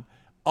one,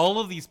 all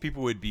of these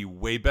people would be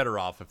way better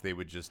off if they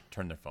would just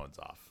turn their phones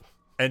off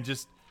and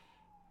just.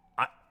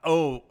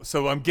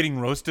 So I'm getting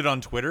roasted on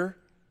Twitter.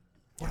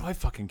 What do I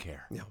fucking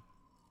care? Yeah.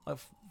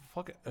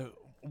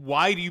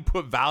 Why do you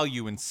put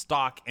value and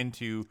stock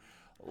into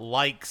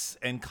likes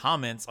and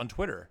comments on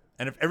Twitter?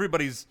 And if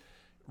everybody's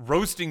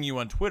roasting you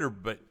on Twitter,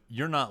 but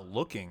you're not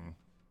looking,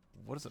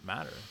 what does it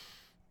matter?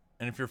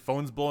 And if your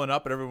phone's blowing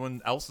up and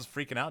everyone else is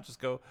freaking out, just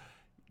go,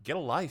 get a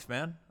life,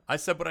 man. I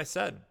said what I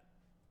said.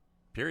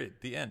 Period.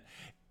 The end.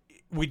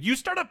 When you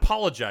start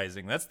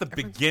apologizing, that's the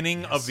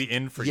beginning of the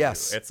end for you.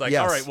 It's like,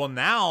 all right, well,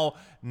 now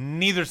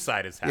neither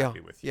side is happy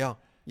with you.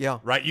 Yeah.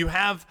 Right? You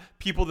have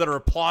people that are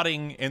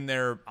applauding in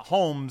their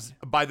homes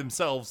by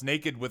themselves,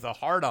 naked with a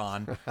heart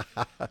on.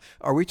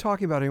 Are we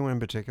talking about anyone in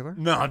particular?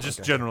 No,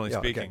 just generally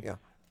speaking. Okay,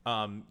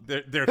 yeah.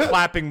 They're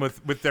clapping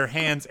with their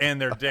hands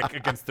and their dick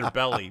against their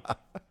belly.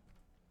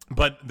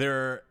 But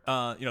they're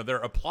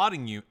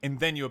applauding you, and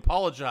then you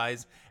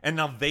apologize, and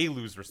now they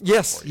lose respect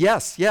for you.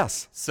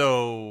 Yes.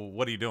 So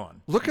what are you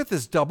doing? Look at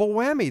this double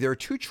whammy. There are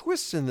two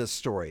twists in this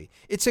story.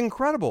 It's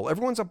incredible.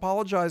 Everyone's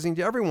apologizing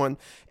to everyone,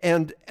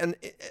 and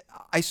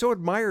I so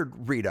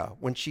admired Rita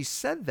when she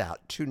said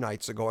that 2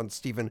 nights ago on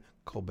Stephen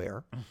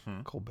Colbert.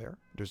 Mm-hmm. Colbert.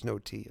 There's no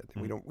T.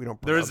 We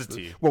don't. There is a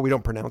T. Well, we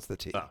don't pronounce the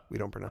T. We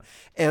don't pronounce.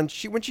 And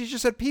when she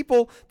just said,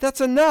 "People, that's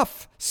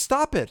enough.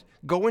 Stop it.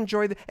 Go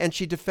enjoy the." And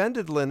she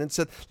defended Lynn and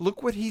said,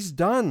 "Look what he's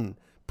done."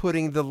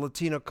 Putting the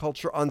Latino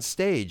culture on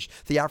stage,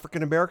 the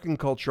African American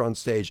culture on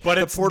stage, but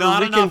the it's Puerto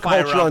not Rican enough,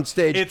 culture Ira. on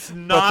stage. It's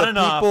not but the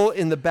enough. people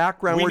in the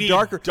background were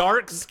darker,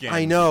 dark skin.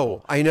 I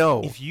know.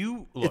 If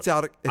you look, it's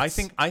out. I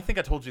think I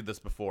told you this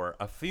before.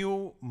 A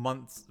few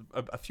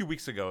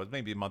weeks ago,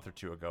 maybe a month or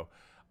two ago,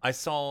 I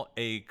saw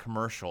a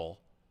commercial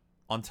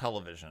on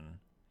television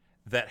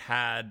that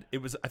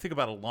it was I think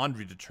about a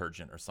laundry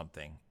detergent or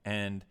something,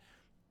 and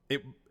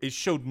it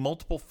showed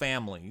multiple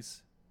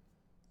families,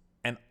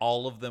 and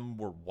all of them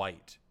were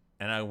white.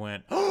 And I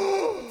went,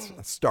 oh,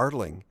 that's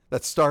startling.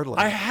 That's startling.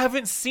 I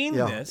haven't seen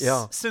this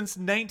since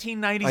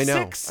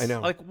 1996. I know.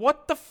 Like,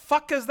 what the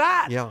fuck is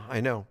that? Yeah, I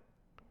know.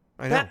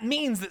 That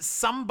means that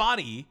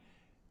somebody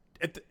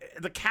at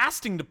the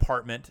casting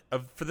department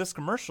for this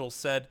commercial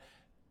said,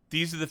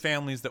 these are the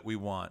families that we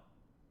want,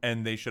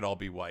 and they should all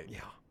be white.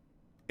 Yeah.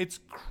 It's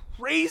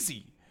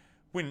crazy.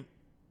 When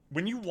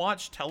you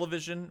watch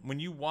television, when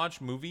you watch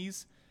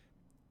movies,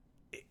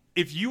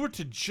 if you were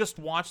to just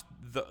watch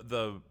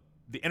the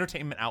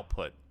entertainment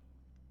output,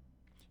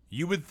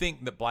 you would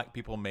think that black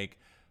people make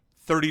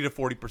 30 to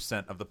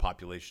 40% of the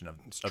population of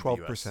it's 12%,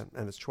 the US.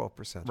 And it's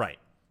 12%. Right.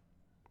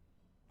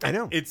 I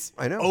know. It's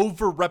I know.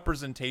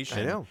 Overrepresentation.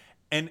 I know.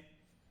 And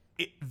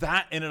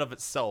that in and of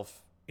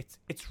itself, it's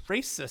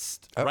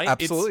racist, right?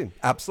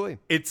 Absolutely.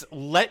 It's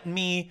let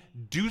me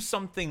do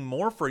something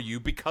more for you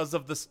because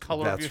of this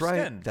color of your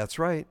skin. That's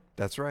right.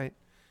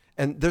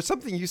 And there's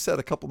something you said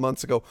a couple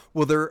months ago.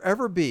 Will there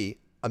ever be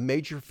a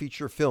major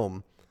feature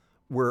film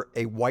where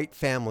a white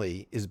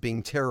family is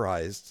being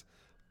terrorized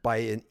by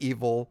an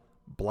evil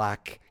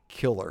black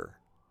killer?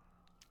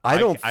 I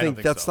don't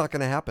think that's so. Not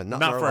going to happen.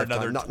 Not for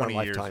another 20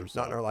 years or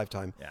so. Not in our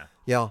lifetime.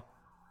 Yeah.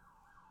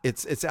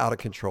 It's out of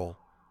control.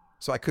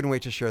 So I couldn't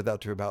wait to share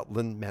that to you about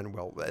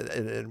Lin-Manuel.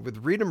 And with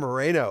Rita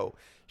Moreno,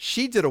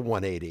 she did a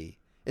 180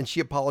 and she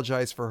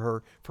apologized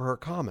for her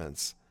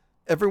comments.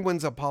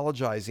 Everyone's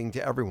apologizing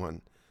to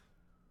everyone.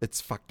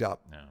 It's fucked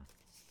up.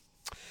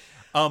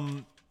 Yeah.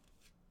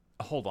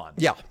 Hold on.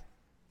 Yeah.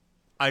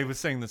 I was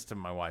saying this to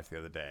my wife the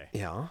other day.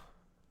 Yeah.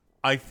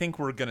 I think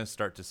we're going to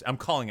start to see, I'm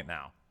calling it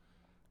now.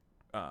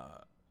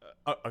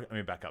 Let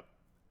me back up.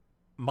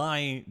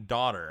 My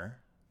daughter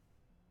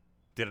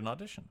did an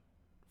audition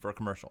for a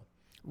commercial.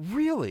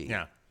 Really?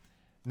 Yeah.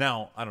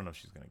 Now, I don't know if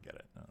she's going to get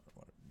it.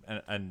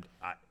 And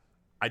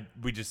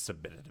we just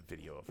submitted a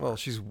video of her. Well,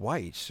 she's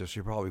white, so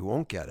she probably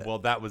won't get it. Well,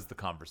 that was the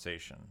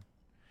conversation.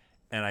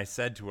 And I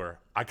said to her,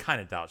 I kind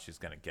of doubt she's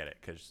going to get it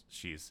because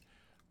she's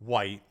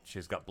white.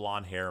 She's got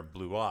blonde hair and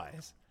blue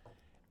eyes.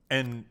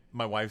 And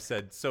my wife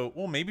said,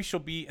 well, maybe she'll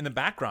be in the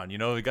background. You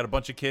know, we got a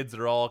bunch of kids that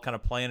are all kind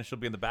of playing and she'll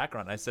be in the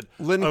background. And I said,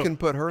 Lynn can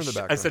put her in the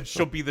background. I said,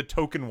 she'll be the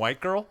token white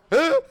girl?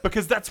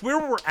 Because that's where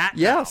we're at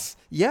Yes.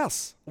 now.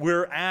 Yes.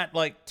 We're at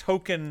like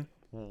token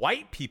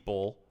white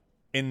people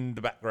in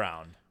the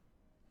background.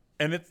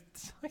 And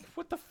it's like,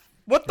 what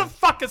the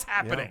fuck is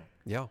happening?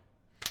 Yeah.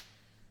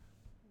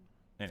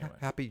 Anyway.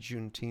 Happy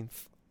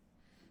Juneteenth.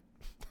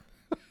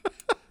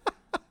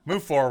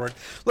 Move forward.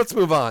 Let's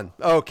move on.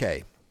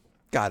 Okay.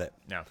 Got it.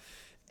 Yeah.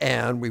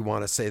 And we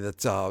want to say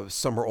that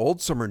some are old,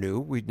 some are new.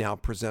 We now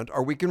present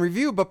our week in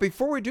review. But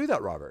before we do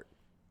that, Robert,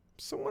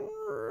 someone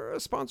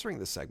sponsoring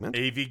this segment.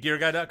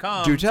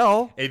 avgearguy.com. Do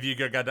tell.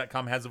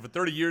 avgearguy.com has over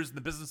 30 years in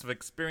the business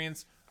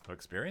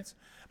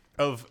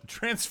of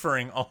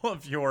transferring all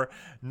of your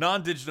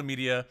non-digital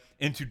media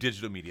into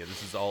digital media.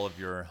 This is all of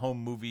your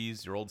home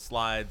movies, your old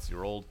slides,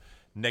 your old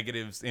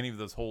negatives, any of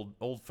those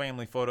old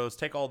family photos.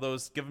 Take all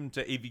those, give them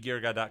to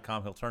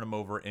avgearguy.com. He'll turn them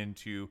over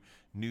into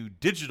new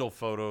digital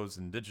photos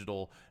and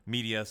digital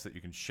media so that you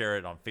can share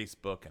it on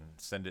Facebook and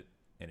send it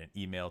in an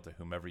email to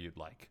whomever you'd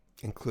like,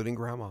 Including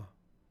Grandma.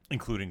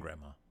 including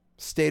Grandma.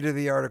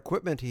 State-of-the-art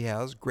equipment he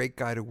has. Great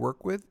guy to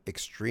work with.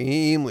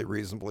 Extremely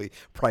reasonably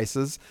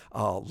prices.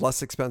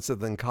 Less expensive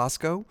than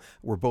Costco.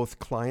 We're both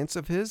clients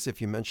of his. If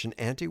you mention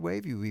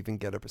Anti-Wave, you even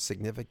get a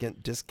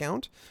significant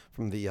discount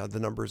from the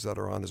numbers that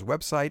are on his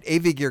website,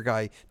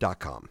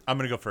 avgearguy.com. I'm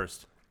going to go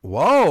first.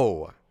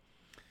 Whoa.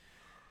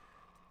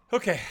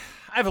 Okay.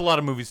 I have a lot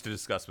of movies to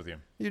discuss with you.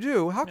 You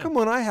do? How come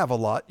when I have a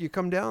lot, you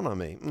come down on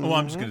me? Well,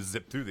 I'm just going to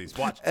zip through these.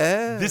 Watch.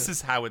 This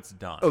is how it's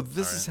done. Oh,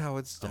 this is how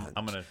it's done.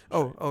 I'm going to...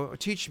 Oh,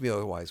 teach me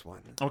a wise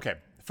one. Okay.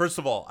 First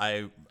of all,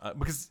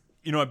 because,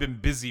 I've been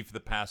busy for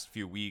the past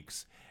few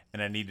weeks,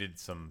 and I needed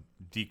some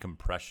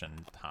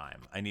decompression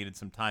time. I needed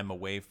some time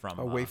away from...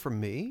 Away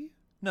from me?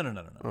 No.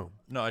 Oh.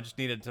 No, I just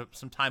needed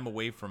some time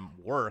away from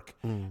work,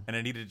 and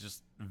I needed to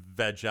just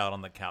veg out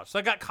on the couch. So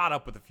I got caught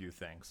up with a few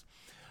things.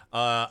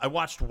 I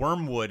watched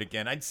Wormwood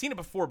again. I'd seen it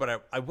before,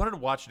 but I wanted to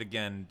watch it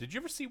again. Did you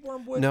ever see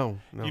Wormwood? No.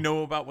 You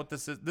know about what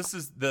this is? This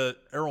is the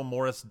Errol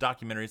Morris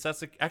documentary. It's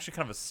actually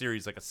kind of a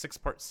series, like a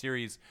 6-part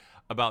series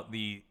about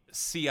the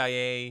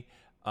CIA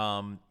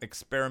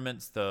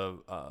experiments, the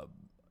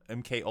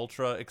MK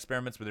Ultra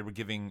experiments, where they were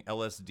giving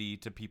LSD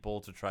to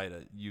people to try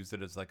to use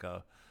it as like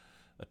a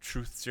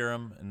truth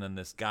serum. And then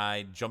this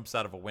guy jumps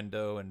out of a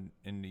window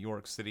in New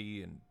York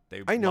City, and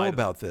I know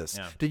about this.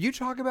 Yeah. Did you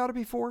talk about it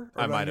before?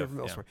 I might have.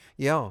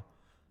 Yeah.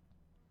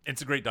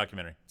 It's a great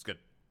documentary. It's good.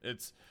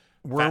 It's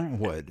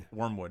Wormwood.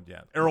 Wormwood,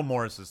 yeah. Errol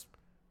Morris is,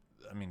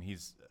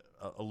 he's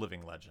a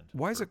living legend.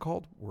 Why is it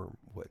called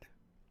Wormwood?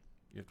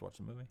 You have to watch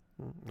the movie?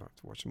 I have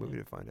to watch the movie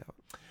to find out.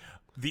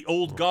 The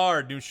Old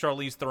Guard, new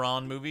Charlize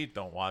Theron movie.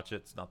 Don't watch it.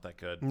 It's not that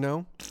good.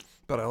 No,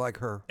 but I like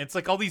her. It's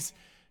like all these...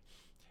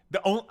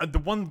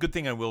 The one good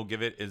thing I will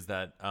give it is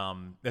that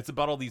it's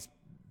about all these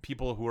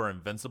people who are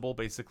invincible.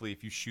 Basically,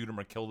 if you shoot them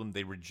or kill them,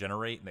 they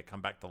regenerate and they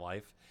come back to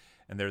life.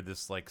 And they're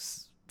this like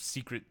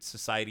secret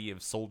society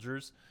of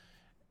soldiers.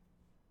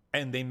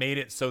 And they made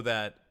it so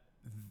that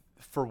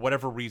for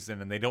whatever reason,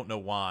 and they don't know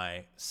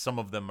why, some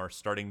of them are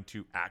starting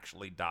to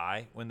actually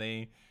die when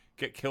they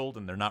get killed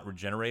and they're not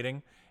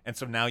regenerating. And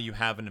so now you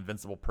have an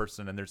invincible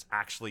person, and there's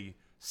actually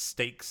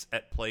stakes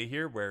at play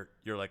here where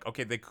you're like,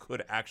 okay, they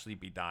could actually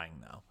be dying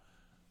now.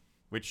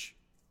 Which,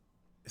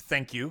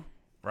 thank you,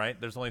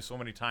 right? There's only so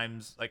many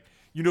times, like,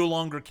 you no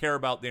longer care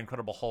about the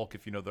Incredible Hulk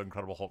if you know the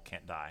Incredible Hulk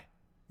can't die.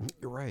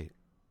 You're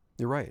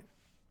right.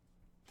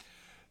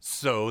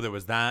 So there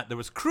was that. There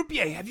was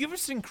Croupier. Have you ever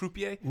seen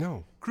Croupier?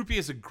 No. Croupier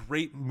is a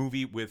great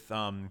movie with,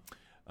 not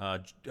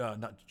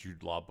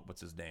Jude Law, but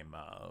what's his name?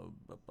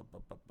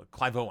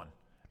 Clive Owen.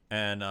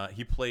 And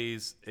he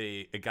plays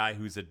a guy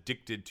who's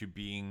addicted to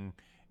being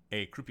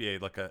a croupier,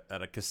 like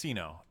at a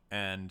casino.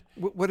 And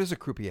what is a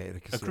croupier at a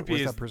casino? A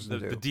croupier is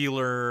the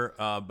dealer.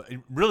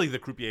 Really, the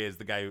croupier is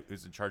the guy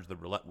who's in charge of the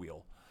roulette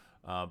wheel.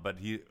 But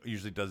he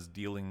usually does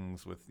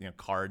dealings with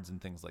cards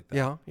and things like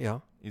that. Yeah.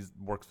 He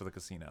works for the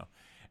casino.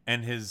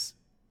 And his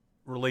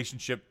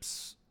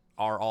relationships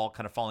are all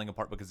kind of falling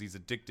apart because he's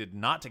addicted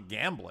not to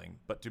gambling,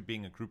 but to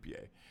being a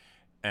croupier.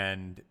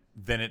 And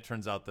then it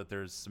turns out that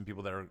there's some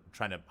people that are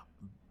trying to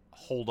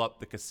hold up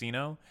the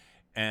casino,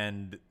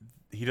 and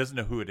he doesn't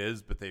know who it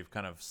is, but they've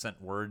kind of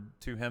sent word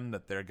to him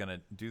that they're going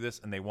to do this,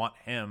 and they want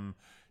him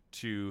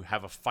to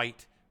have a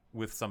fight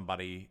with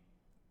somebody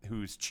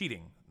who's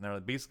cheating. And they're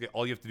like, basically,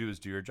 all you have to do is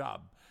do your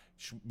job.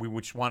 We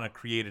want to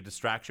create a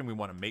distraction. We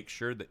want to make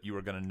sure that you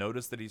are going to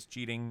notice that he's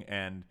cheating,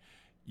 and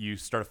you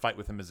start a fight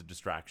with him as a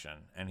distraction.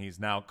 And he's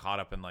now caught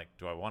up in like,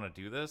 do I want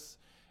to do this?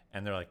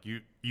 And they're like,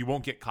 you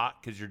won't get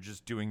caught because you're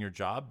just doing your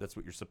job. That's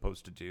what you're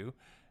supposed to do.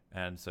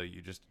 And so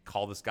you just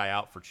call this guy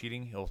out for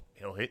cheating.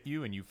 He'll hit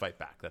you, and you fight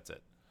back. That's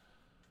it.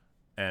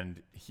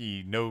 And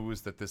he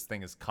knows that this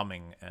thing is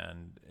coming,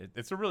 and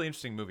it's a really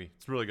interesting movie.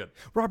 It's really good.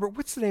 Robert,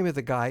 what's the name of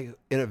the guy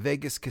in a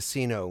Vegas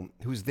casino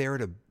who's there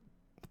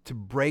to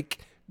break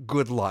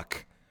good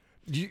luck?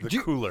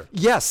 Cooler.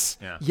 Yes.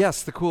 Yeah.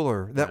 Yes, The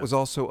Cooler. That was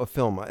also a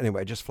film.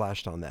 Anyway, I just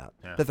flashed on that.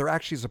 Yeah. That there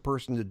actually is a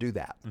person to do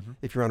that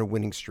if you're on a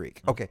winning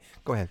streak. Okay,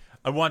 go ahead.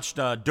 I watched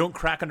Don't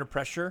Crack Under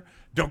Pressure,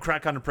 Don't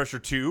Crack Under Pressure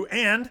 2,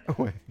 and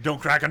Don't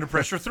Crack Under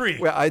Pressure 3.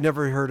 Well, I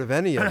never heard of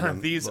any of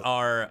them. These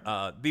are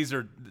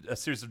a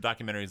series of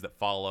documentaries that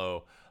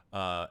follow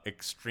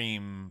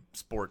extreme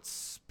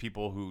sports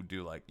people who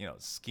do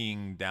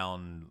skiing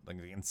down like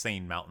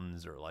insane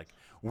mountains or like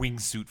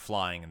wingsuit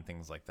flying and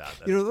things like that.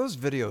 Those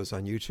videos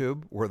on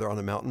YouTube where they're on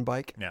a mountain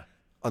bike? Yeah.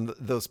 On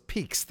those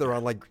peaks,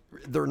 they're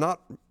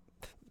not.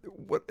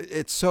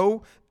 It's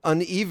so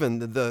uneven,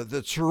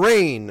 the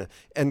terrain,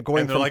 and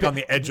going. And they're like on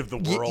the edge of the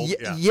world.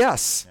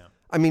 Yes. Yeah.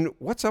 I mean,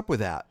 what's up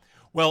with that?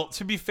 Well,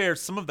 to be fair,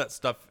 some of that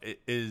stuff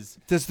is...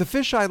 Does the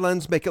fisheye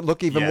lens make it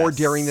look even more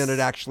daring than it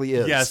actually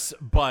is? Yes,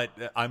 but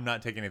I'm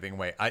not taking anything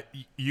away.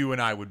 You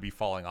and I would be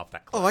falling off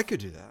that cliff. Oh, I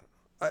could do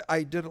that.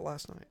 I did it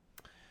last night.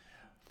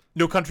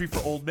 No Country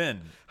for Old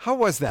Men. How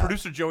was that?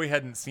 Producer Joey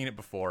hadn't seen it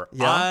before.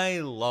 Yeah? I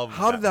love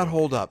How did that movie.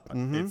 hold up?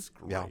 Mm-hmm. It's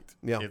great.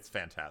 Yeah. It's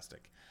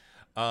fantastic.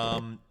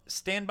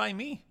 Stand By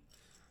Me.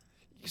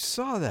 You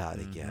saw that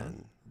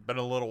again. Been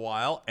a little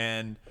while,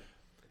 and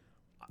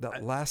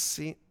That last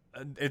scene.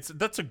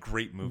 That's a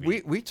great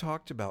movie. We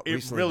talked about it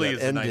recently. really that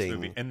is ending. a nice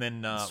movie. And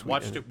then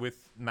watched it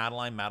with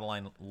Madeline.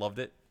 Madeline loved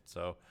it.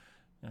 So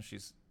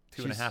she's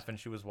 2.5 and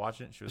she was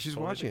watching it. She's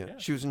totally watching it. Yeah.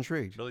 She was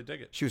intrigued. Really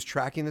dig it. She was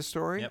tracking the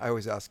story. Yep. I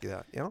always ask you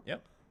that.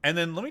 Yep. And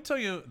then let me tell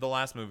you the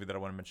last movie that I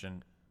want to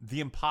mention,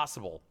 The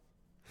Impossible.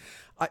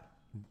 I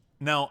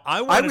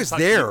was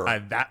there.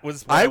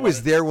 I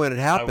was there when it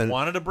happened. I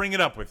wanted to bring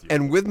it up with you.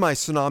 And with my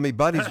tsunami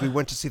buddies, we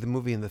went to see the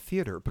movie in the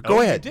theater. But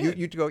go ahead.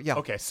 You go. Yeah.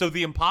 Okay. So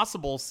The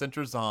Impossible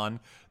centers on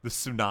the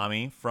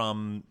tsunami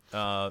from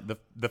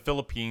the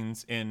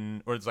Philippines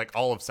or it's like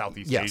all of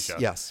Southeast Asia.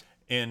 Yes.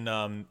 In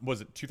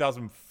was it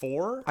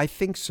 2004? I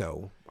think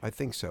so.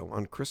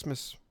 On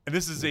Christmas. And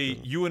this is a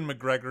Ewan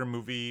McGregor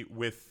movie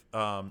with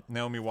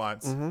Naomi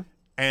Watts,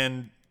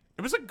 and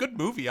it was a good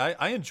movie.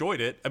 I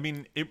enjoyed it. I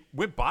mean, it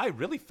went by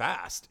really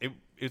fast.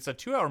 It's a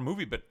 2-hour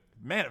movie, but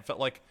man, it felt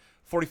like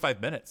 45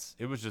 minutes.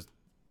 It was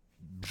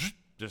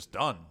just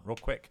done real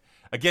quick.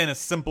 Again, a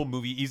simple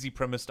movie, easy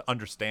premise to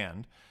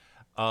understand.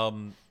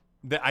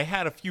 That I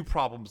had a few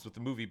problems with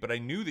the movie, but I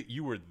knew that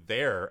you were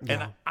there,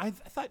 and I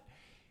thought,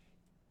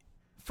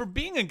 for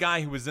being a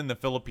guy who was in the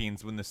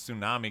Philippines when the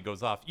tsunami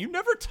goes off, you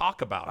never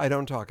talk about it. I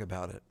don't talk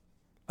about it,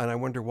 and I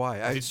wonder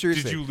why.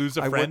 Seriously, did you lose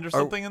a friend or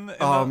something in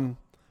the?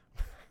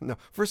 No.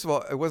 First of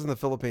all, it wasn't the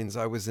Philippines.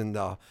 I was in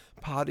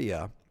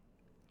Pattaya,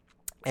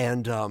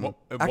 and what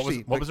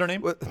was her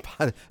name?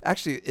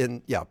 Actually,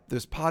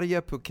 there's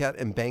Pattaya,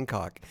 Phuket, and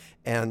Bangkok.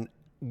 And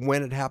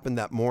when it happened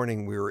that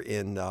morning, we were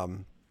in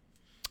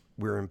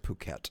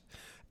Phuket,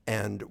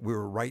 and we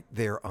were right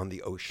there on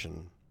the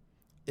ocean,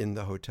 in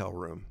the hotel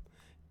room.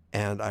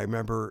 And I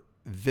remember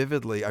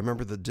vividly. I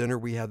remember the dinner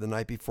we had the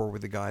night before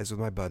with the guys, with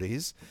my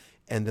buddies.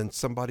 And then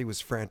somebody was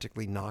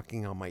frantically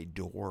knocking on my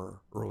door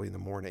early in the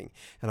morning.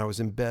 And I was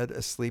in bed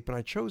asleep, and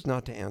I chose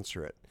not to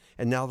answer it.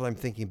 And now that I'm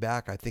thinking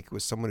back, I think it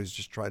was someone who's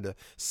just trying to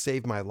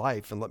save my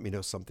life and let me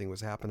know something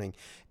was happening.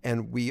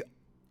 And we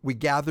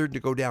gathered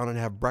to go down and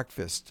have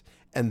breakfast.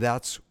 And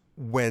that's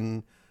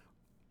when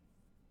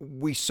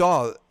we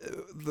saw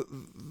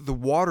the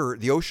water,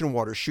 the ocean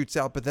water shoots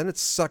out, but then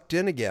it's sucked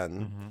in again.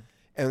 Mm-hmm.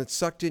 And it's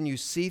sucked in, you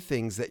see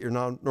things that you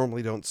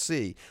normally don't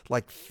see,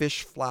 like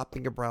fish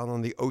flapping around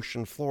on the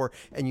ocean floor.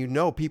 And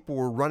people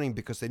were running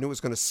because they knew it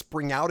was going to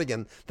spring out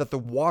again, that the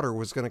water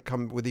was going to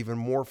come with even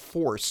more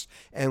force.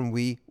 And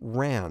we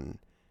ran.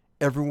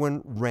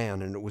 Everyone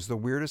ran. And it was the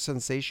weirdest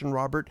sensation,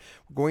 Robert.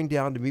 We're going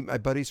down to meet my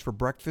buddies for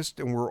breakfast,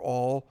 and we're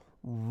all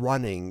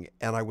running.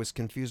 And I was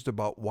confused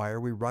about, why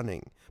are we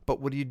running? But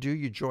what do?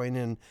 You join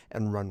in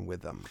and run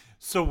with them.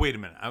 So wait a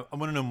minute. I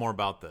want to know more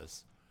about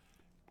this.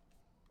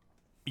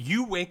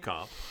 You wake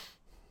up.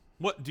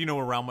 What do you know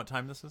around what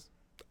time this is?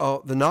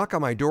 Oh, the knock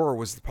on my door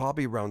was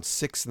probably around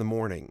 6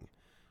 a.m,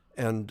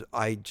 and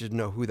I didn't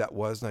know who that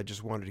was, and I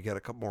just wanted to get a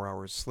couple more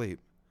hours sleep.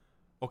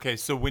 Okay,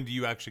 so when do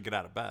you actually get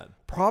out of bed?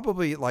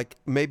 Probably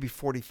maybe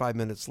 45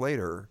 minutes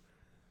later,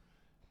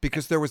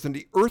 because there was an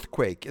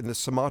earthquake in the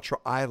Sumatra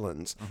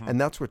Islands,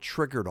 and that's what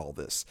triggered all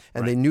this.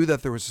 And They knew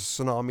that there was a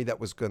tsunami that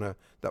was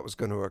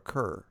gonna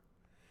occur.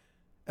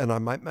 And I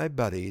met my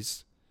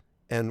buddies.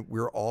 And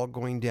we're all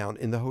going down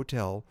in the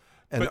hotel.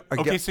 And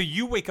so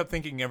you wake up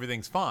thinking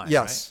everything's fine.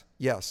 Yes,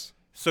 right? yes.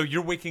 So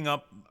you're waking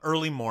up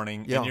early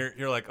morning, and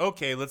you're like,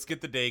 okay, let's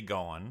get the day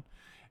going.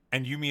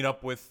 And you meet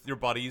up with your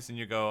buddies, and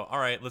you go, all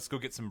right, let's go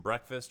get some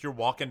breakfast. You're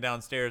walking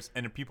downstairs,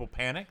 and are people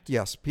panicked?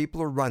 Yes,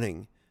 people are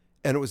running,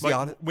 and it was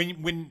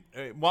when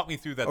walk me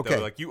through that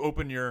though. Like you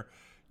open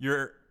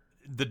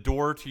the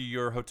door to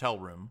your hotel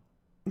room,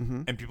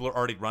 and people are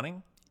already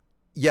running.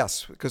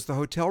 Yes, because the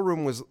hotel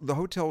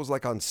was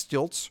like on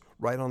stilts,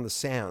 right on the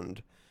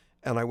sand,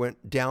 and I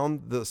went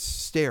down the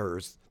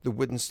stairs, the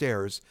wooden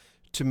stairs,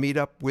 to meet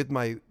up with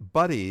my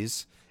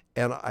buddies,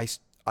 and I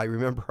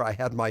remember I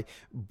had my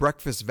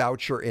breakfast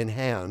voucher in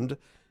hand,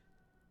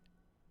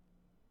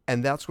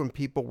 and that's when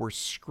people were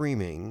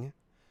screaming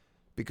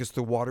because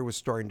the water was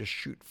starting to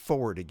shoot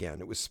forward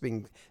again. It was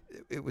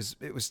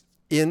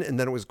in, and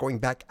then it was going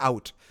back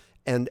out,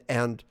 and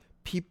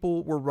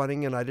people were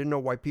running, and I didn't know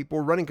why people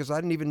were running because I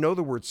didn't even know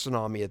the word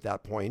tsunami at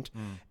that point.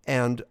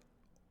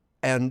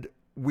 And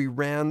we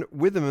ran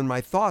with them, and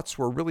my thoughts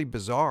were really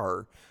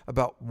bizarre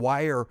about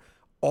why are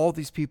all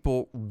these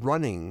people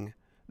running,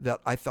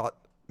 that I thought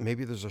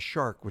maybe there's a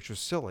shark, which was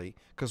silly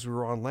because we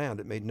were on land.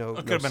 It made no sense.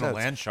 It could have been a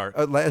land shark.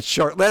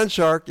 Land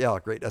shark. Yeah,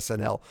 great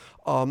SNL.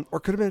 Or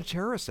could have been a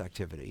terrorist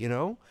activity,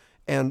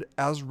 And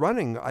as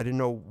running, I didn't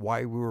know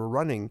why we were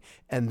running.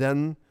 And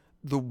then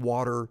the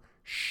water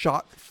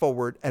shot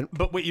forward.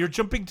 But wait, you're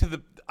jumping to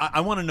the...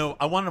 I want to know...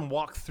 I want to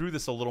walk through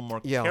this a little more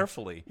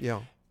carefully.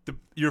 Yeah.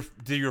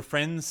 Did your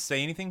friends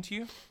say anything to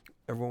you?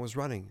 Everyone was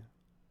running.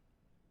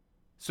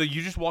 So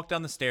you just walk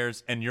down the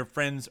stairs and your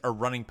friends are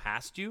running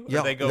past you? Yeah,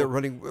 or they go, they're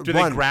running. Do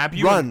they grab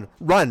you?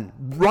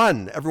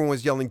 Run. Everyone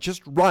was yelling,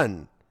 just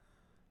run.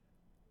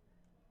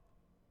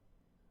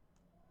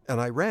 And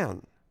I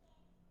ran.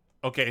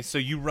 Okay, so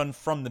you run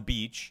from the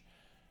beach.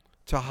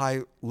 To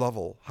higher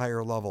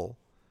level.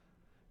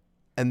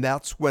 And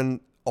that's when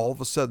all of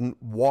a sudden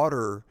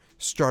water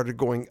started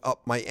going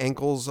up my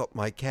ankles, up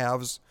my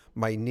calves,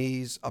 my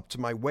knees, up to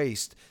my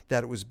waist,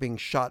 that it was being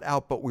shot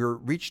out. But we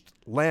reached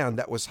land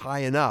that was high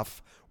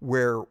enough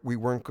where we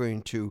weren't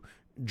going to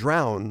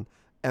drown,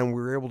 and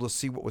we were able to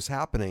see what was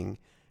happening.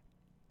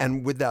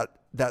 And with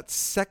that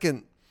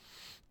second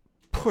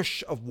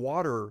push of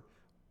water,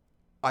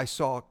 I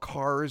saw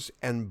cars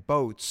and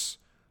boats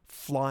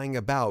flying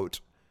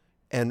about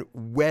and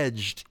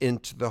wedged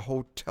into the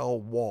hotel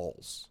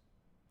walls.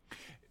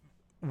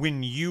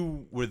 When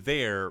you were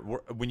there,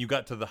 when you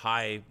got to the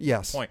high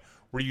point,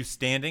 were you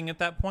standing at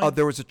that point?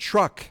 There was a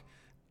truck,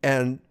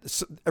 and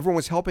everyone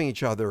was helping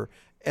each other,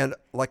 and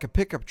like a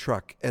pickup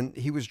truck, and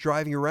he was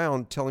driving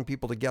around telling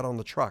people to get on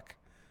the truck.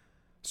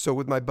 So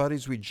with my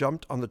buddies, we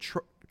jumped on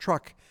the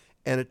truck,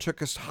 and it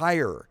took us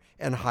higher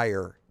and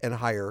higher and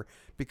higher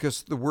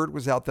because the word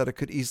was out that it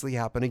could easily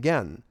happen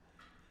again.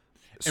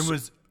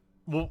 And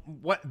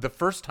what the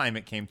first time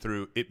it came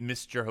through, it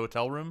missed your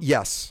hotel room?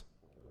 Yes.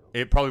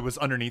 It probably was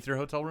underneath your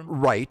hotel room?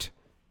 Right.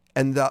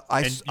 And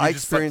I just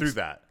experienced slept through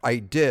that. I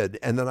did,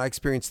 and then I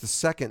experienced the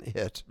second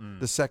hit,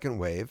 the second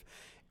wave,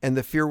 and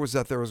the fear was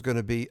that there was going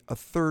to be a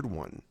third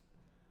one.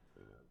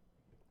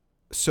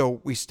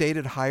 So we stayed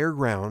at higher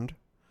ground.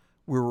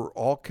 We were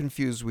all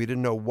confused. We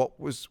didn't know what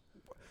was,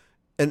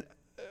 and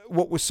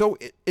what was so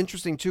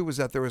interesting too was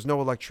that there was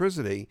no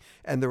electricity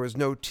and there was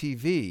no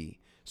TV,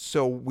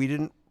 so we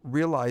didn't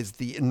realize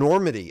the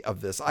enormity of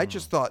this. I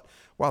just thought,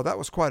 wow, that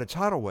was quite a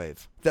tidal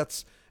wave.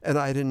 And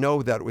I didn't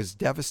know that it was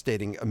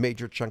devastating a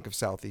major chunk of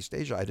Southeast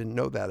Asia. I didn't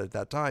know that at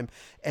that time.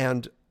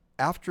 And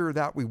after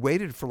that, we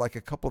waited for like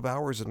a couple of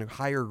hours in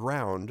higher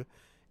ground,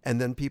 and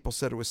then people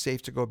said it was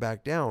safe to go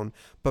back down.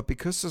 But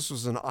because this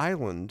was an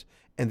island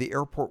and the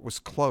airport was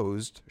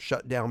closed,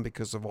 shut down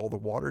because of all the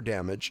water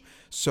damage,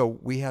 so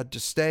we had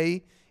to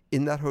stay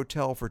in that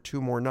hotel for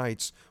 2 more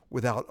nights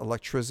without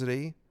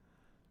electricity.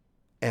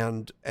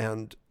 And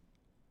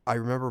I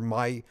remember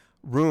my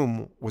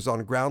room was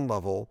on ground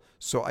level,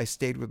 so I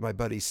stayed with my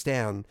buddy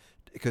Stan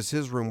because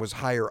his room was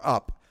higher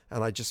up,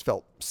 and I just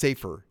felt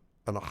safer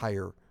in a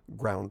higher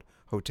ground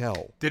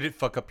hotel. Did it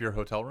fuck up your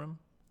hotel room?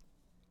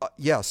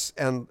 Yes,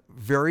 and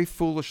very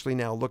foolishly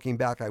now, looking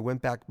back, I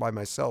went back by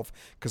myself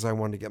because I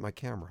wanted to get my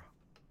camera.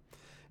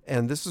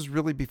 And this is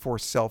really before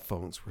cell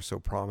phones were so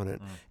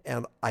prominent.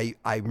 And I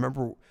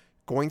remember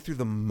going through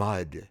the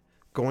mud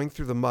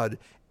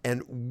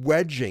and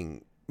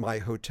wedging my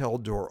hotel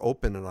door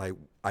open, and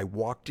I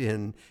walked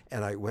in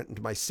and I went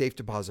into my safe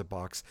deposit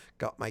box,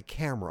 got my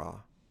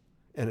camera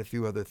and a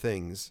few other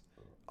things,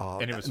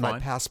 and it was my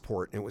fine?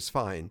 passport, and it was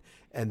fine,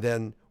 and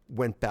then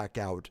went back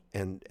out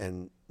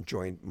and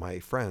joined my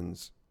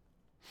friends.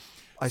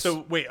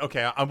 Wait,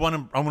 okay, I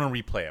want to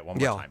replay it one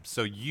more time.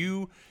 So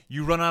you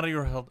run out of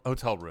your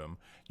hotel room,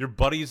 your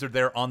buddies are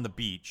there on the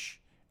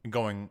beach and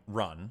going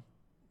run,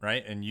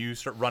 right? And you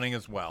start running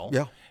as well.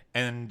 Yeah.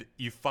 And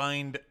you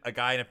find a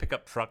guy in a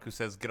pickup truck who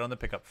says, get on the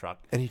pickup truck.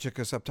 And he took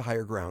us up to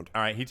higher ground.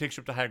 All right, he takes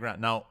you up to higher ground.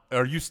 Now,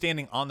 are you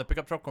standing on the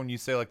pickup truck when you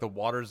say like the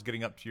water's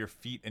getting up to your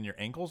feet and your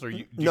ankles? Or do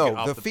you No, get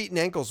off the feet and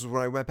ankles was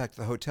when I went back to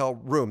the hotel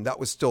room. That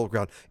was still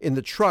ground. In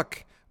the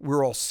truck, we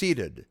were all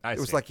seated. It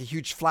was like a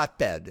huge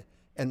flatbed.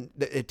 And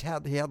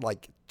he had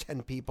like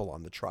 10 people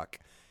on the truck.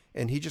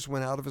 And he just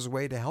went out of his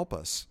way to help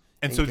us.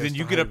 And so then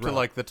you get up to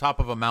like the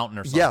top of a mountain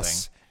or something.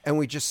 Yes. And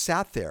we just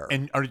sat there.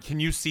 And can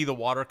you see the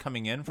water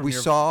coming in from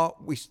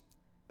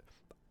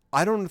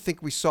I don't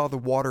think we saw the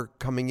water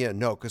coming in,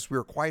 no, because we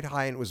were quite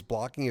high and it was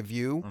blocking a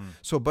view.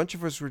 So a bunch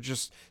of us were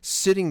just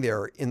sitting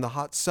there in the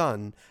hot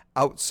sun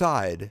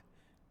outside.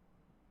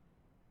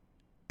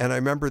 And I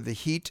remember the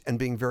heat and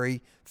being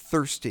very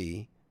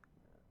thirsty.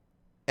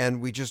 And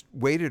we just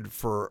waited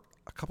for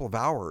a couple of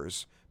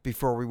hours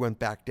before we went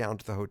back down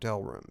to the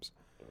hotel rooms.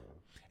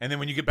 And then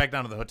when you get back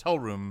down to the hotel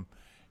room,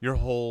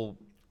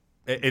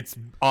 it's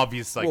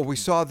obvious. Like, well, we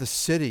saw the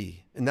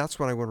city, and that's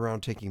when I went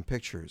around taking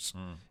pictures.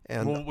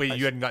 And wait,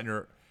 you hadn't gotten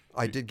your...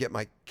 I did get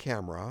my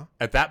camera.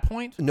 At that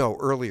point? No,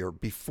 earlier,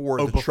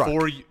 before the truck.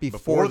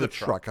 Before the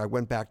truck, I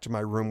went back to my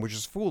room, which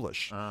is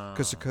foolish,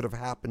 because it could have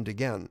happened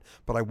again.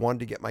 But I wanted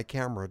to get my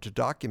camera to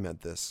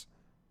document this.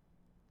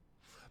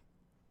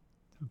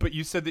 But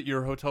you said that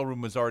your hotel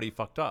room was already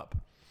fucked up.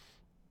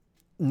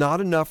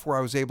 Not enough where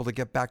I was able to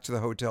get back to the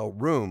hotel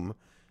room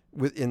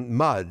in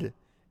mud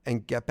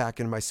and get back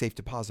in my safe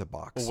deposit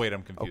box. Well, wait,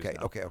 I'm confused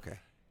now. Okay.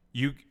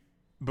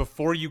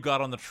 Before you got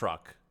on the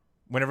truck,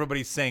 when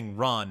everybody's saying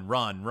run,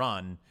 run,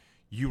 run,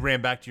 you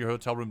ran back to your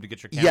hotel room to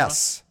get your camera?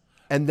 Yes,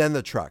 and then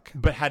the truck.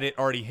 But had it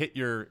already hit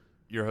your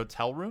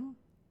hotel room?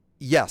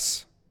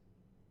 Yes.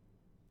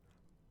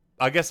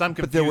 I guess I'm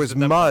confused. But there was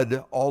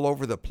mud all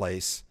over the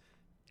place.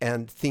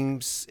 And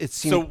things, it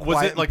seemed so was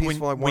quiet it like and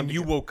peaceful. when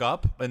you woke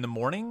up in the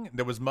morning,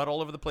 there was mud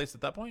all over the place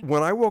at that point?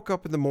 When I woke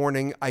up in the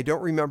morning, I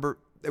don't remember.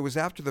 It was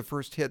after the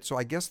first hit, so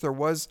I guess there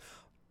was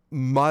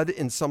mud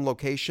in some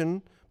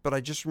location, but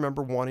I just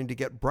remember wanting to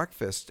get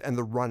breakfast and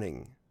the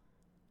running.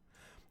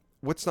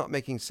 What's not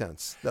making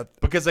sense?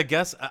 Because I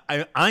guess,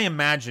 I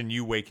imagine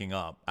you waking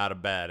up out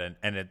of bed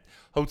and a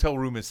hotel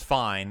room is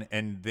fine,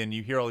 and then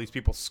you hear all these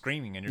people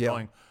screaming, and you're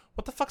going,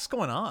 what the fuck's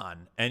going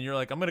on? And you're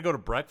like, I'm going to go to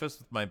breakfast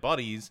with my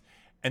buddies.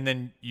 And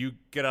then you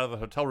get out of the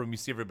hotel room, you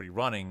see everybody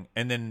running.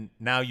 And then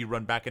now you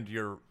run back into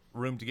your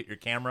room to get your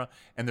camera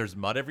and there's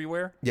mud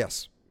everywhere.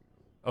 Yes.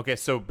 Okay.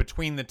 So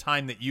between the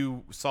time that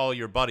you saw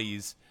your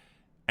buddies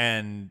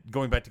and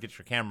going back to get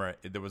your camera,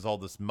 there was all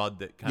this mud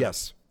that kind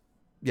Yes.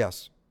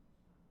 Yes.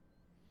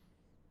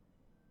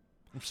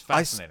 It's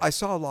fascinating. I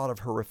saw a lot of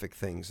horrific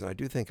things, and I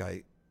do think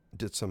I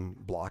did some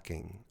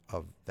blocking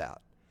of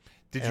that.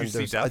 Did you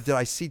see death? Did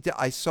I see?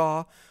 I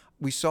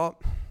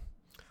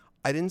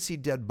didn't see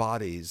dead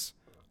bodies.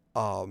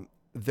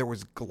 There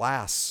was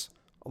glass,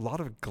 a lot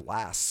of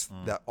glass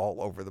that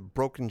all over the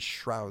broken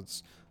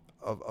shrouds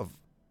of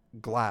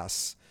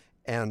glass,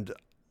 and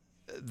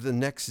the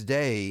next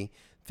day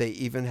they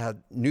even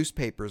had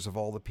newspapers of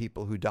all the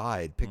people who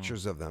died,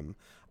 pictures of them,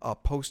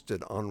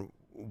 posted on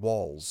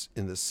walls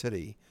in the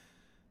city.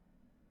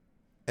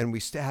 And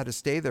we had to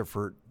stay there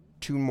for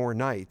 2 more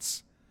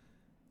nights.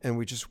 And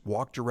we just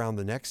walked around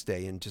the next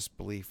day in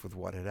disbelief with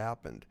what had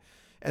happened.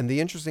 And the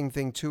interesting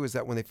thing, too, is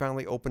that when they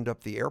finally opened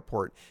up the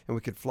airport and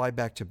we could fly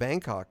back to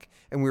Bangkok,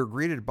 and we were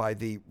greeted by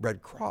the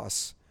Red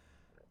Cross.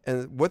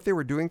 And what they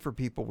were doing for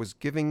people was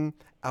giving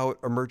out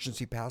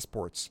emergency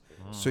passports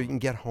so you can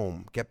get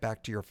home, get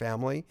back to your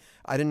family.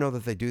 I didn't know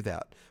that they do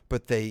that,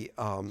 but they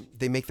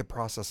make the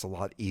process a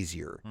lot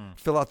easier.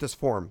 Fill out this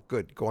form.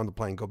 Good. Go on the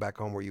plane. Go back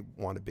home where you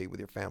want to be with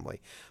your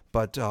family.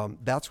 But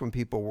that's when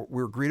we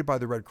were greeted by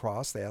the Red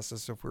Cross. They asked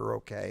us if we were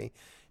okay.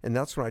 And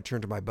that's when I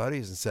turned to my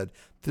buddies and said,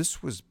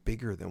 this was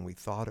bigger than we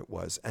thought it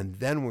was. And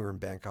then we were in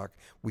Bangkok.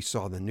 We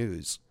saw the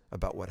news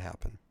about what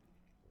happened.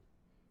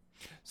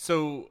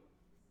 So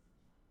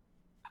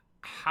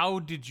how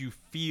did you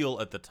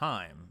feel at the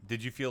time?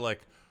 Did you feel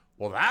like,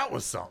 well, that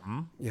was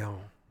something? Yeah.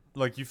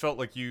 Like you felt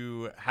like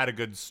you had a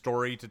good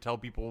story to tell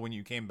people when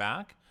you came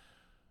back?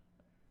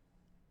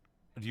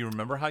 Do you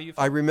remember how you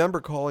felt? I remember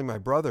calling my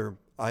brother.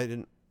 I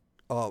didn't.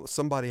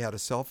 Somebody had a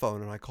cell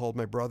phone, and I called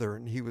my brother,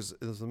 and it was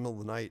the middle of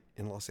the night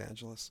in Los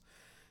Angeles,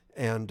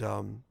 and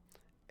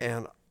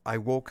I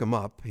woke him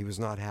up. He was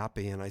not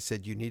happy, and I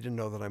said, "You need to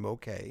know that I'm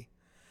okay.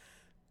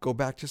 Go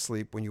back to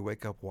sleep. When you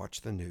wake up,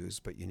 watch the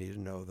news, but you need to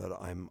know that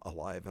I'm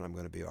alive and I'm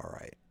going to be all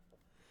right."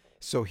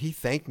 So he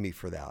thanked me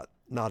for that.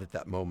 Not at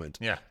that moment,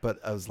 but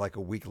it was like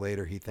a week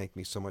later. He thanked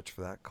me so much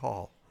for that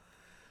call.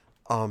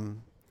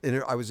 And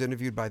I was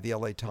interviewed by the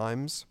LA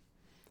Times,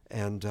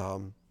 and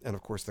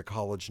of course the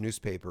college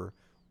newspaper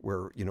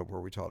where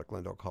we taught at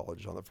Glendale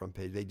College on the front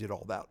page. They did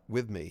all that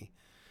with me.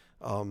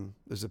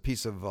 There's a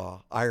piece of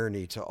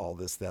irony to all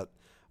this, that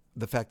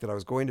the fact that I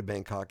was going to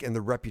Bangkok and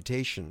the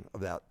reputation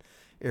of that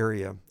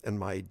area, and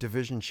my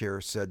division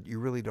chair said, "You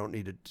really don't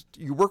need to.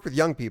 You work with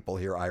young people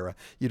here, Ira.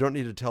 You don't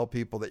need to tell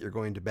people that you're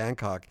going to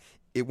Bangkok.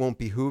 It won't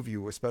behoove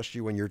you, especially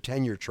when you're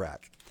tenure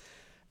track."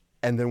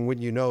 And then when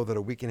you know that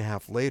a week and a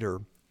half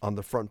later, on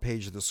the front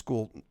page of the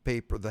school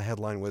paper, the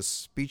headline was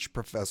 "Speech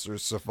Professor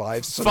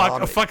Survives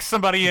Tsunami." Fuck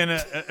somebody in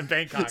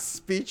Bangkok.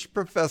 Speech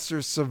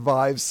Professor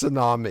Survives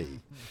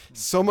Tsunami.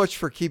 So much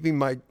for keeping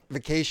my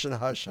vacation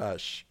hush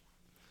hush.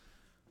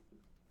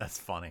 That's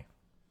funny.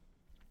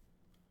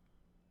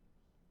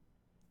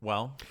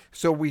 Well,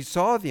 so we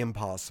saw the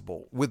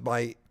impossible with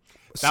my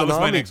that was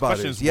my next buddies.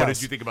 question. Is Yes. What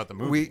did you think about the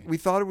movie? We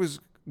thought it was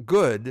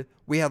good.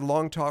 We had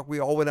long talk. We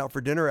all went out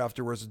for dinner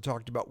afterwards and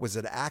talked about, was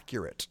it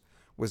accurate?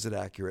 Was it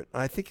accurate?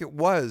 And I think it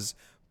was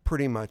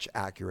pretty much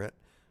accurate.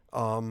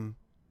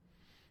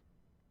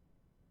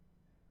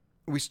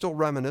 We still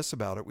reminisce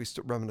about it.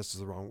 Reminisce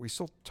is wrong. We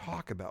still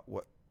talk about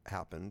what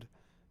happened,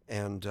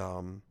 and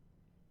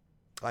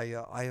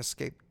I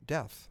escaped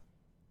death.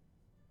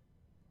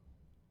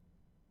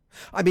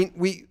 I mean,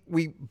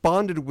 we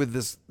bonded with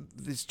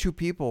these 2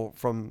 people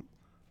from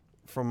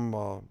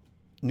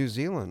New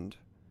Zealand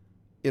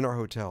in our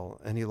hotel,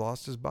 and he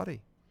lost his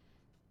buddy.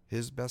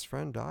 His best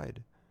friend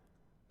died.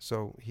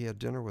 So he had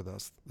dinner with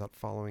us that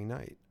following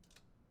night.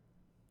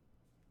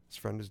 His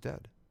friend is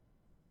dead.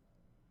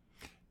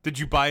 Did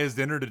you buy his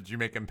dinner or did you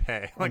make him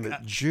pay? I'm a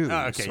Jew.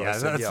 Oh, okay, so yeah,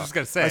 I was just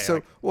going to say. I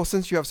said, well,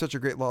 since you have such a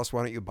great loss,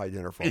 why don't you buy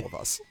dinner for all of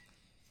us?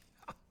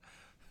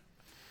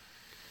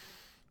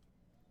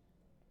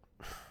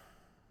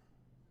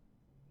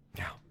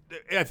 Yeah.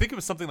 I think it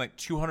was something like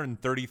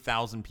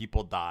 230,000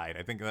 people died.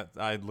 I think that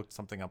I looked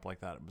something up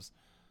like that. It was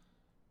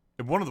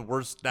one of the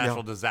worst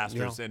natural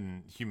disasters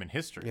in human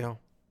history. Yeah.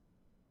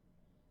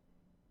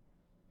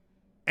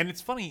 And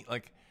it's funny,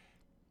 like,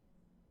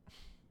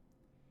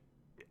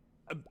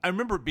 I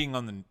remember it being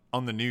on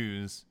the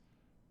news,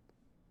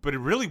 but it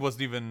really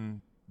wasn't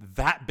even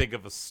that big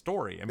of a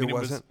story. I mean,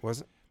 was it?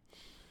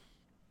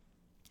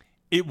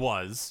 It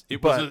was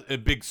a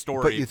big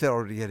story. But you thought it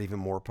already had even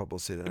more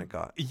publicity than it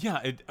got.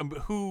 Yeah,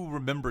 who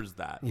remembers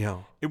that? Yeah.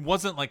 It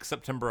wasn't like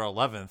September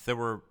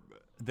 11th.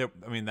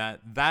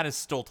 That is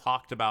still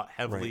talked about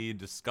heavily,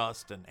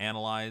 discussed and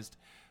analyzed,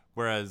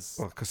 whereas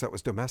because that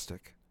was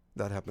domestic.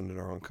 That happened in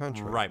our own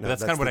country. Right, but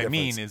that's kind of what I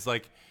mean is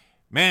like,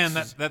 man,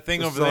 that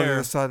thing over on there. the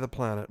other side of the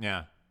planet.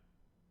 Yeah.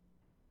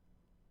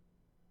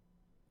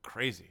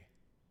 Crazy.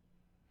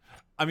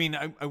 I mean,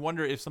 I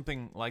wonder if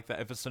something like that,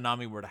 if a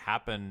tsunami were to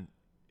happen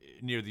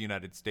near the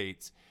United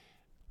States,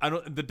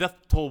 the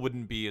death toll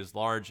wouldn't be as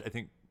large. I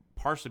think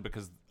partially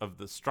because of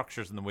the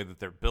structures and the way that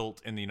they're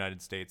built in the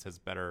United States has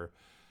better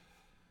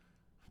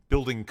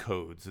building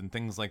codes and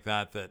things like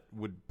that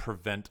would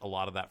prevent a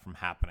lot of that from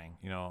happening,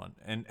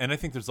 and I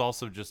think there's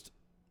also just,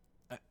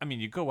 I mean,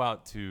 you go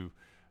out to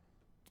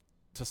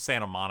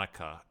Santa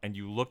Monica and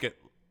you look at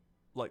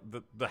like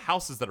the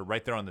houses that are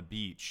right there on the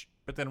beach,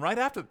 but then right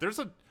after there's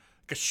a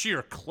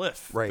sheer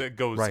cliff that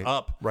goes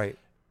up. Right.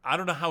 I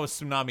don't know how a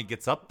tsunami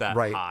gets up that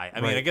high. I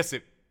mean, I guess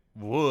it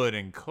would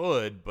and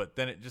could, but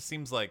then it just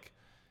seems like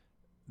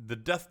the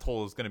death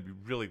toll is going to be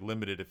really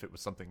limited if it was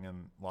something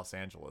in Los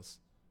Angeles.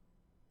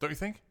 Don't you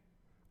think?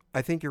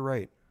 I think you're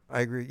right.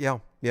 I agree. Yeah.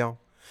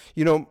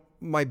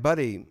 My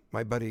buddy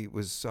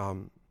was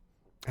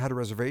had a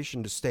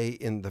reservation to stay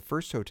in the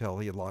first hotel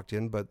he had locked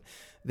in, but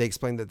they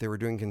explained that they were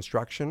doing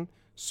construction,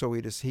 so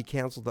he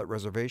canceled that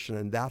reservation,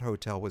 and that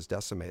hotel was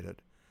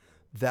decimated.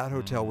 That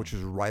hotel, which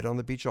was right on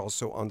the beach,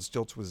 also on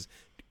stilts, was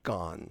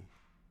gone,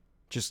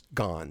 just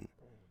gone.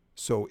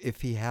 So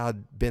if he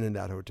had been in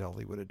that hotel,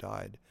 he would have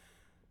died.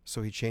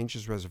 So he changed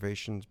his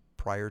reservations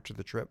prior to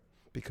the trip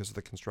because of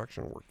the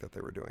construction work that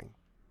they were doing.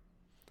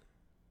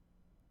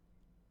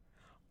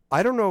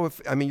 I don't know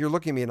you're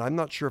looking at me and I'm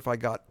not sure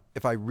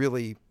if I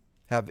really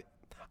have,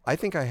 I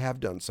think I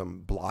have done some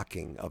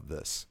blocking of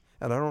this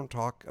and I don't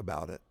talk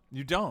about it.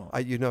 You don't?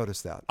 You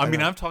notice that. I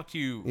mean, I've talked to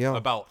you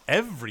about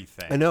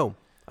everything. I know.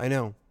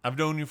 I've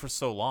known you for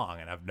so long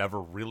and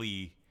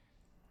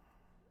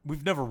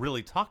we've never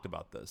really talked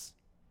about this.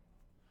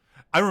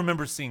 I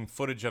remember seeing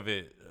footage of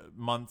it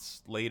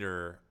months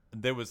later.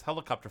 There was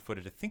helicopter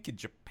footage, I think in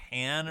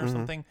Japan or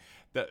something,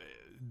 that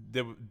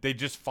they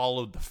just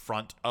followed the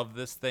front of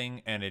this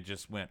thing and it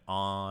just went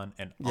on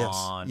and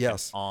on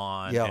and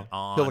on and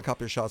on.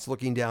 Helicopter shots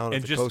looking down and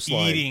at the just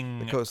coastline. eating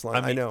the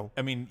coastline. I know.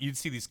 I mean, you'd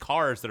see these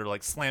cars that are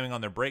like slamming on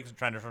their brakes and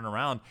trying to turn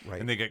around,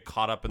 and they get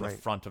caught up in the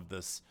front of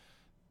this.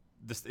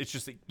 It's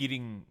just like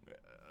eating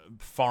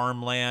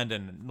farmland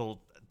and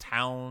little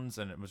towns,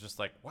 and it was just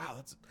like, wow,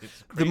 it's crazy.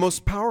 The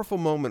most powerful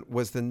moment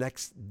was the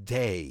next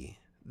day,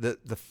 the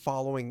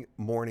following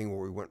morning, where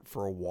we went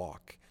for a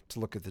walk to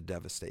look at the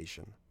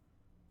devastation,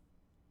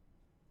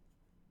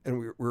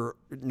 and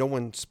no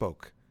one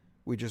spoke.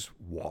 We just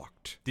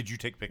walked. Did you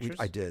take pictures?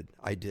 I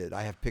did.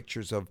 I have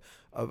pictures of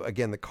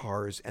again the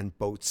cars and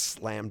boats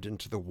slammed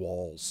into the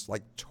walls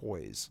like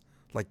toys.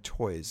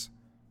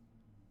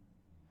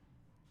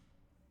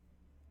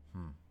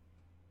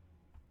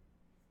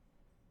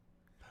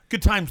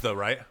 Good times, though,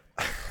 right?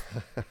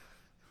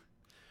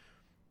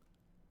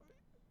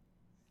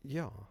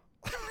 Yeah.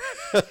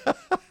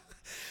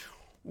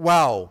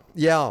 Wow.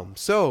 Yeah.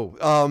 So,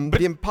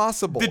 The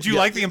Impossible. Did you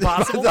like The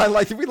Impossible?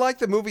 We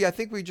liked the movie. I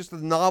think the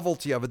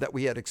novelty of it, that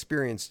we had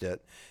experienced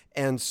it.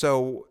 And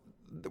so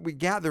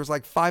there was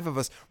like 5 of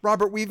us.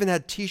 Robert, we even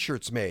had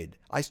T-shirts made.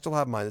 I still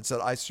have mine that said,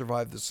 "I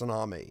survived the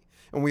tsunami."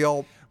 And we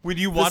all... When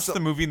you watched the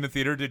movie in the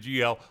theater, did you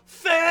yell,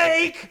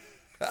 "Fake!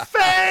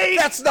 Fake!"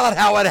 That's not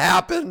how it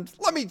happened.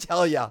 Let me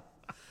tell you.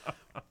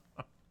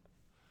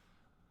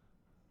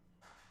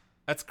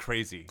 That's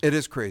crazy. It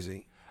is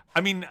crazy.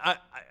 I mean,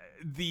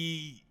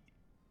 the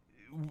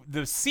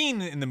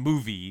scene in the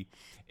movie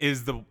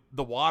is the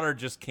water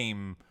just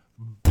came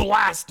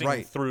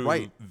blasting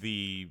through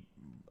the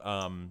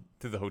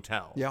to the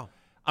hotel. Yeah.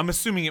 I'm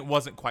assuming it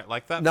wasn't quite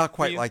like that. Not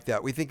quite like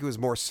that. We think it was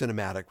more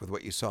cinematic with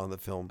what you saw in the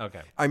film.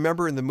 Okay. I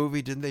remember in the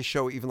movie, didn't they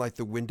show even like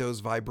the windows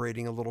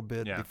vibrating a little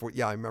bit before?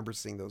 Yeah, I remember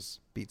seeing those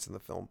beats in the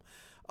film.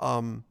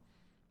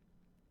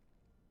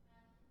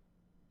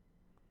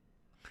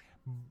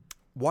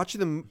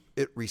 Watching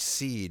it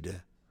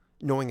recede,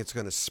 knowing it's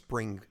going to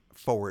spring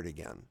forward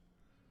again,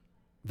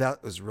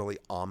 that was really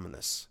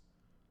ominous.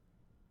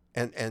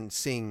 And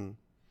seeing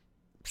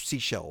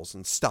seashells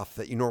and stuff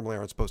that you normally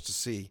aren't supposed to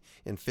see,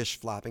 and fish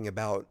flapping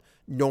about,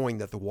 knowing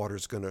that the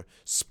water's going to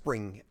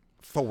spring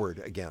forward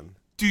again.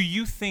 Do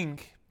you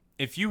think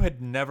if you had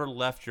never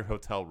left your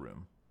hotel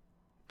room,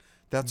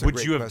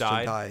 would you have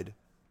died?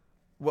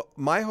 Well,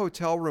 my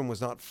hotel room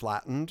was not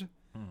flattened.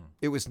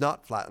 It was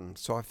not flattened.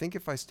 So I think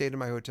if I stayed in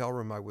my hotel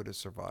room, I would have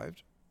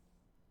survived.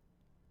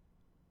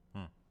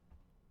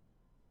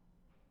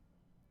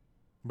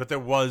 But there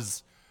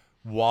was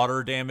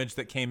water damage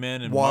that came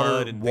in, and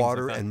mud and things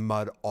like that. And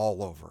mud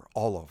all over.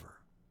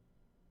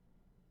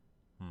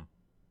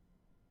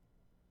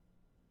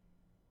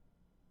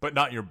 But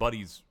not your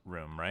buddy's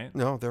room, right?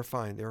 No, they're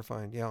fine.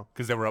 Yeah,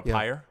 because they were up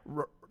higher.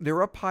 They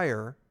were up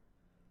higher.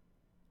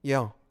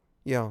 Yeah.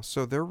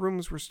 So their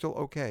rooms were still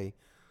okay,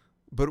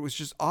 but it was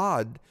just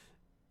odd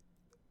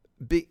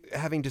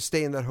having to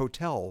stay in that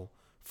hotel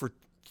for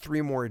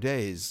 3 more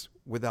days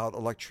without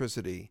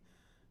electricity,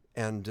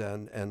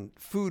 and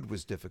food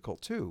was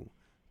difficult too.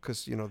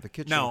 Because, the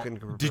kitchen couldn't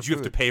prepare did you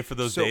have to pay for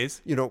those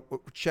days?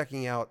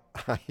 Checking out,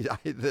 I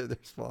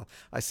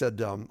said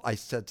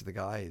to the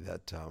guy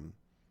that,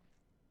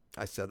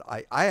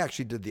 I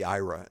actually did the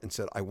IRA and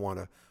said, I want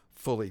to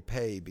fully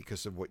pay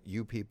because of what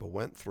you people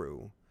went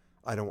through.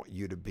 I don't want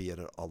you to be at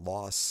a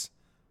loss.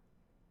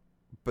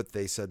 But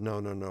they said, no,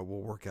 we'll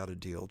work out a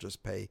deal.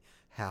 Just pay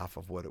half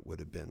of what it would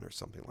have been or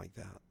something like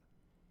that.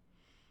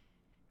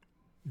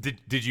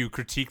 Did you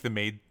critique the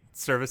maid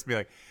service? Be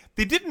like,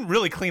 they didn't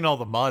really clean all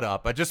the mud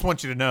up. I just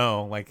want you to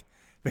know, like,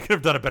 they could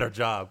have done a better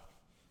job.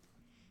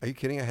 Are you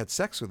kidding? I had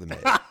sex with the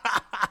maid.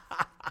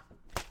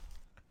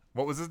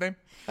 What was his name?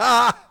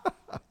 All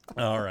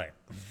right.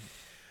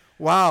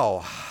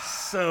 Wow.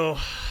 So,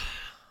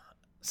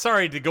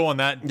 sorry to go on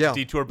that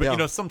detour,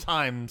 but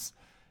sometimes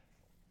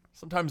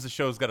the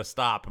show's got to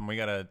stop and we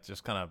got to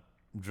just kind of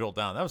drill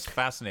down. That was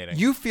fascinating.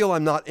 You feel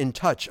I'm not in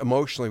touch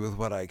emotionally with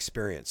what I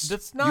experienced.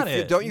 That's not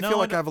it. Don't you feel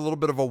like I have a little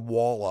bit of a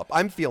wall up?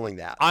 I'm feeling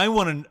that. I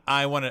want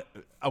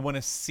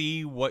to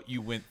see what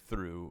you went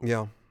through.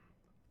 Yeah.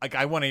 Like,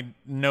 I want to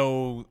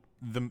know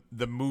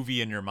the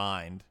movie in your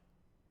mind.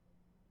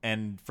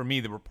 And for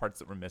me, there were parts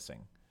that were missing.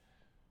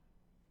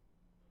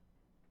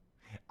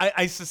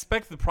 I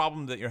suspect the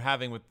problem that you're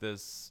having with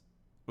this,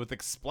 with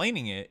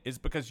explaining it, is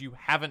because you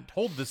haven't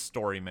told this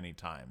story many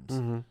times.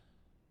 Mm-hmm.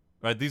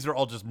 Right? These are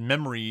all just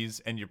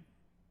memories, and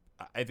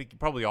I think you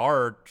probably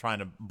are trying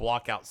to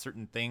block out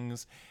certain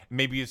things.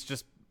 Maybe it's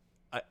just,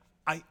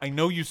 I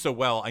know you so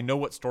well. I know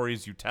what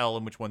stories you tell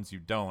and which ones you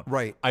don't.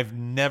 Right. I've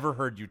never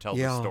heard you tell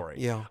this story.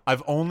 Yeah.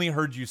 I've only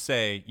heard you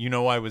say,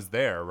 I was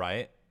there,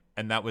 right?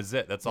 And that was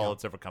it. That's all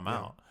that's ever come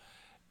out.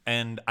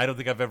 And I don't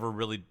think I've ever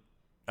really,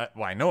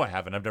 I know I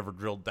haven't. I've never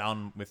drilled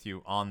down with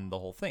you on the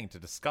whole thing to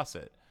discuss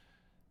it.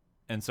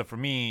 And so for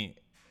me,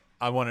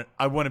 I want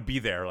to be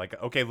there.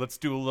 Like, okay, let's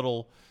do a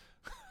little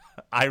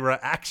Ira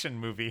action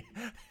movie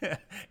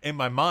in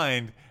my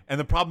mind. And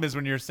the problem is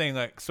when you're saying,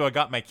 like, so I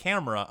got my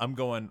camera, I'm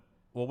going,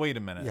 well, wait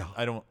a minute. Yeah.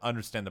 I don't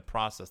understand the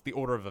process, the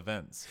order of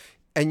events.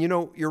 And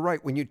you're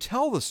right. When you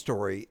tell the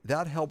story,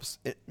 that helps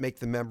it make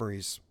the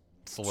memories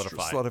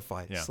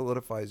solidify. Yeah.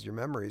 Solidifies your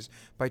memories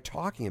by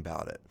talking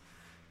about it.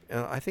 And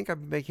I think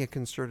I'm making a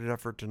concerted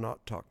effort to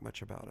not talk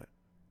much about it.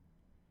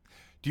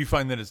 Do you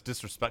find that it's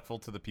disrespectful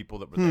to the people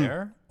that were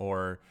there,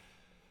 or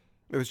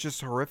it was just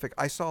horrific?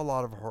 I saw a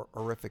lot of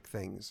horrific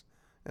things,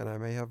 and I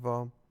may have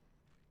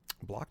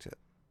blocked it.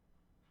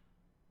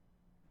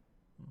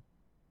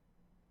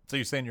 So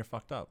you're saying you're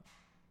fucked up?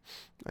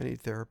 I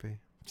need therapy.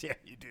 Yeah,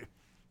 you do.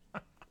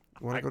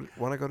 Want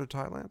to go to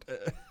Thailand?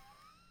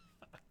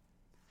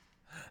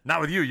 Not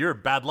with you. You're a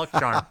bad luck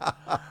charm.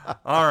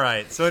 All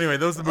right. So anyway,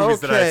 those are the movies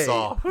that I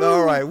saw. Woo.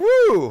 All right.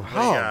 Woo.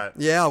 What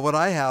yeah. What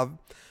I have, a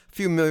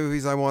few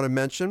movies I want to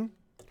mention.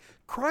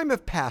 Crime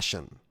of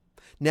Passion.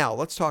 Now,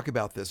 let's talk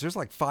about this. There's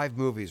like 5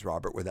 movies,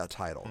 Robert, with that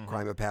title,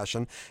 Crime of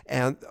Passion.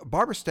 And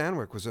Barbara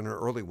Stanwyck was in an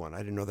early one. I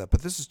didn't know that.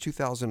 But this is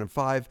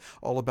 2005,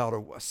 all about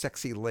a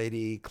sexy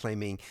lady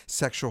claiming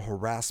sexual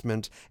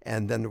harassment.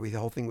 And then the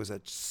whole thing was a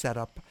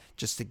setup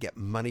just to get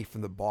money from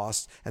the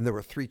boss. And there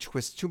were 3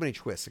 twists, too many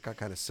twists. It got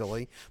kind of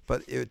silly,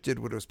 but it did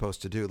what it was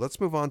supposed to do.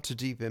 Let's move on to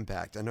Deep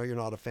Impact. I know you're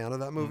not a fan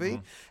of that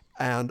movie.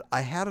 And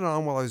I had it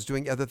on while I was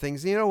doing other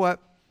things. And you know what?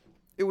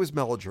 It was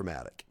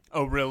melodramatic.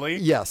 Oh, really?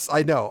 Yes,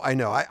 I know.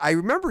 I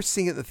remember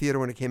seeing it in the theater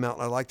when it came out,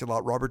 and I liked it a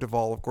lot. Robert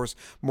Duvall, of course,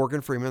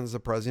 Morgan Freeman is the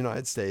President of the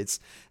United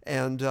States,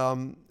 and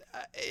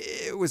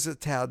it was a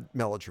tad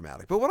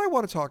melodramatic. But what I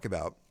want to talk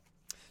about,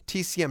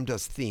 TCM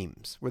does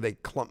themes, where they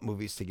clump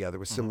movies together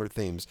with similar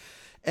themes.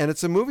 And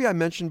it's a movie I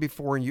mentioned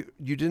before, and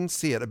you didn't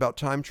see it, about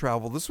time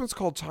travel. This one's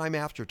called Time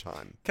After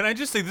Time. Can I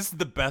just say this is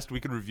the best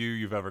weekend review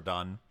you've ever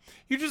done?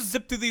 You just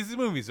zip through these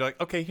movies. You're like,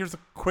 okay, here's a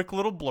quick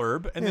little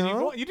blurb, and then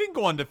you didn't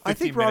go on to 15 minutes. I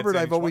think, Robert,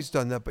 I've always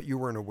done that, but you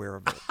weren't aware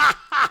of it.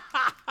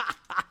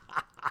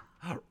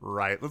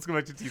 Right. Let's go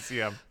back to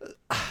TCM.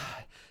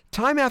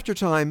 Time After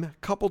Time,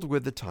 coupled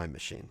with The Time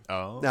Machine.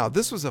 Oh. Now,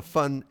 this was a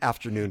fun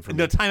afternoon for me.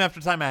 No, Time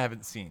After Time I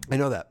haven't seen. I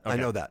know that. Okay. I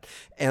know that.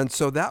 And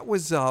so that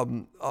was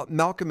Malcolm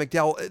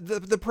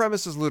McDowell. The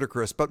premise is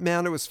ludicrous, but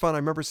man, it was fun. I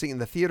remember seeing it in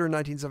the theater in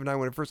 1979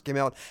 when it first came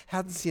out.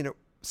 Hadn't seen it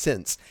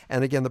since.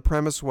 And again, the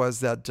premise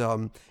was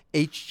that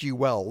H.G.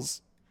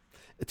 Wells,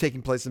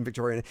 taking place in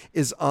Victoria,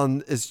 is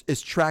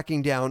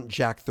tracking down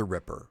Jack the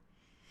Ripper.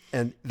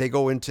 And they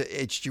go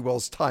into H.G.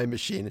 Wells' time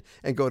machine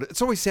and go to...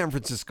 It's always San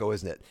Francisco,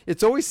 isn't it?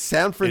 It's always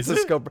San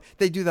Francisco.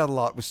 They do that a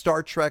lot. With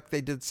Star Trek,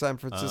 they did San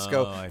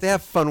Francisco. They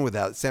have fun with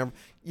that.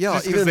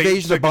 Even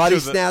Invasion of Body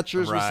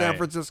Snatchers was San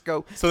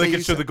Francisco. So they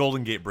could show the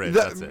Golden Gate Bridge.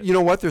 That's it. You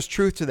know what? There's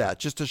truth to that,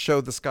 just to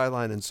show the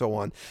skyline and so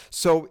on.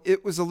 So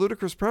it was a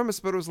ludicrous premise,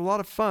 but it was a lot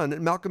of fun.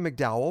 And Malcolm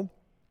McDowell...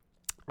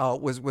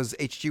 was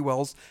H.G.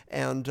 Wells,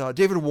 and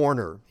David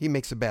Warner. He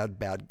makes a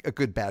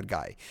good bad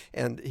guy,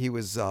 and he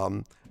was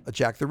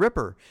Jack the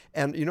Ripper.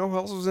 And you know who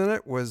else was in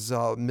it? Was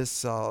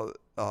Miss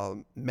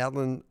Mary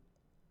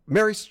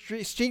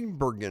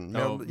Steenburgen.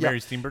 Mary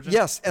Steenburgen?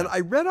 Yes, and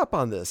I read up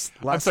on this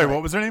last I'm sorry, night.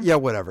 what was her name? Yeah,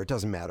 whatever. It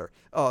doesn't matter.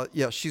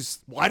 She's...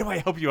 Why do I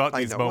help you out in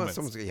these moments?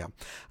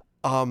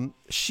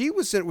 She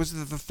was in... Was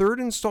it the third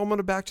installment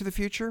of Back to the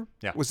Future?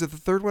 Yeah. Was it the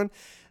third one?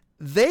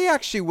 They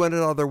actually went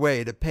out of their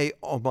way to pay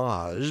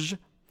homage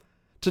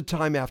to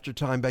Time After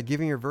Time by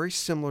giving her very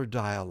similar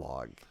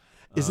dialogue.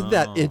 Isn't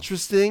that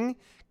interesting?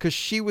 because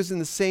she was in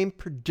the same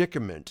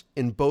predicament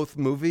in both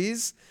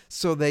movies.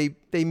 So they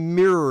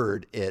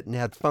mirrored it and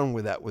had fun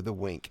with that with a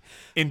wink.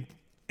 In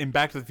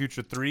Back to the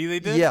Future 3, they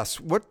did? Yes.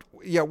 What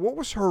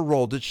was her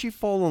role? Did she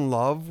fall in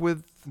love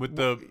with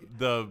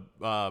the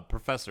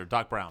professor,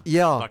 Doc Brown?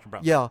 Yeah. Dr.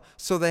 Brown. Yeah.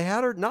 So they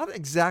had her not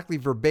exactly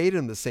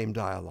verbatim the same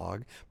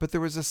dialogue, but there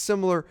was a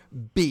similar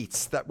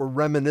beats that were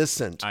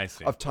reminiscent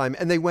of time.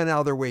 And they went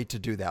out of their way to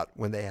do that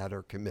when they had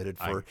her committed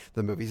for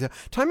the movies.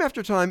 Time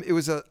after time, it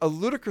was a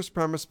ludicrous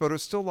premise, but it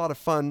was still a lot of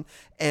fun.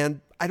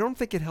 And I don't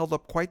think it held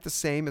up quite the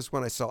same as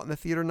when I saw it in the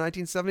theater in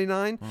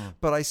 1979,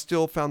 but I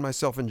still found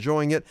myself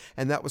enjoying it.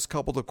 And that was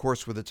coupled, of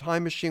course, with A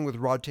Time Machine with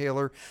Rod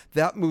Taylor.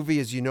 That movie,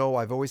 as you know,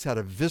 I've always had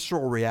a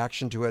visceral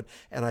reaction to it.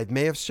 And I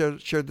may have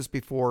shared this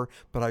before,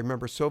 but I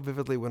remember so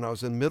vividly when I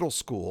was in middle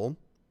school,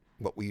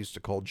 what we used to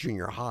call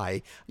junior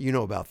high, you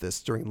know about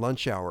this, during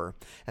lunch hour,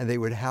 and they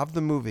would have the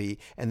movie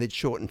and they'd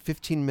show it in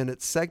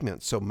 15-minute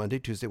segments. So Monday,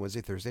 Tuesday,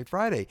 Wednesday, Thursday,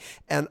 Friday.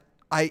 And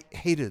I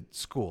hated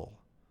school.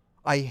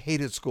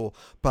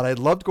 But I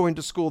loved going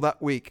to school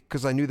that week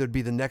because I knew there'd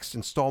be the next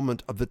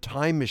installment of The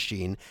Time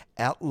Machine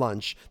at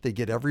lunch. They'd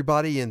get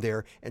everybody in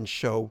there and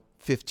show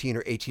 15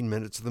 or 18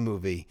 minutes of the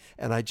movie.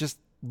 And I just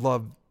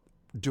loved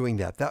doing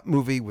that. That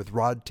movie with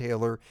Rod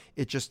Taylor,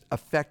 it just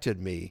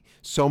affected me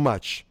so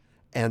much.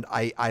 And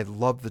I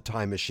love The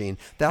Time Machine.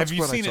 That's Have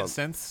you what seen I saw. it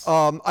since?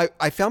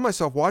 I found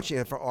myself watching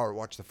it for,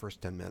 watch the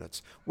first 10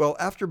 minutes. Well,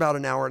 after about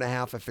an hour and a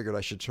half, I figured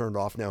I should turn it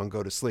off now and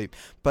go to sleep.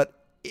 But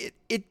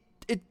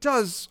it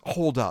does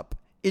hold up.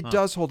 It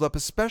does hold up,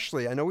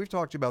 especially, I know we've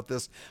talked about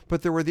this,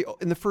 but there were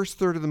in the first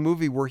third of the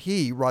movie where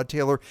Rod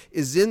Taylor,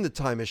 is in the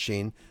time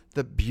machine,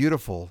 the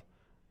beautiful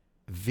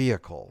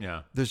vehicle.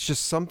 Yeah. There's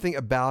just something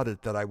about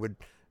it that I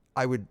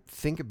would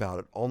think about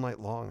it all night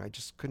long. I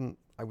just couldn't,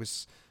 I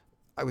was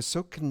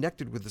so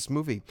connected with this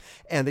movie.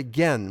 And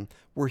again,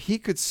 where he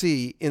could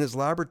see in his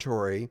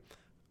laboratory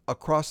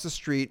across the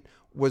street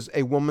was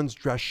a woman's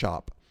dress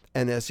shop.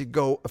 And as he'd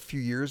go a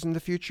few years in the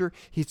future,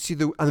 he'd see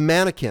a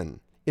mannequin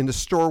in the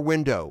store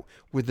window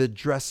with the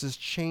dresses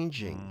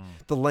changing,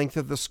 the length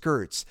of the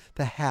skirts,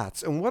 the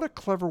hats. And what a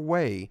clever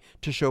way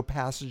to show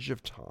passage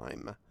of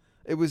time.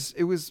 It was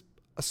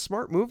a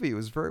smart movie. It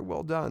was very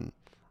well done.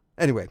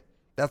 Anyway,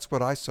 that's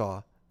what I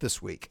saw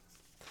this week.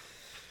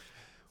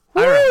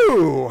 Ira, Woo!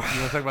 you want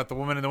to talk about The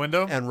Woman in the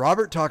Window? And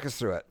Robert, talk us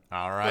through it.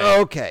 All right.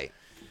 Okay.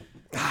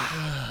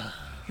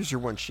 Here's your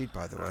one sheet,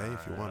 by the way,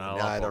 if you want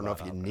it. I don't know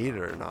if you need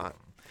it or not.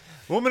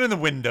 Woman in the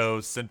Window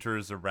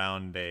centers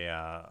around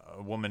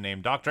a woman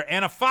named Dr.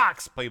 Anna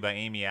Fox, played by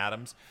Amy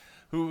Adams,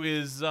 who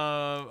is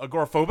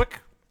agoraphobic,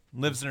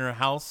 lives in her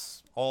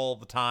house all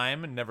the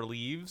time and never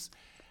leaves.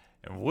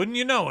 And wouldn't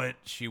you know it,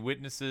 she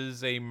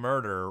witnesses a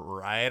murder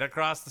right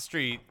across the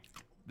street.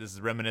 This is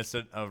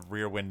reminiscent of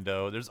Rear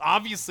Window. There's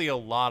obviously a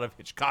lot of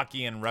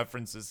Hitchcockian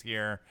references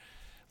here.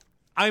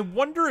 I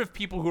wonder if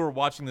people who are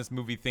watching this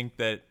movie think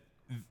that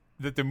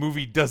the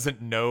movie doesn't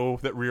know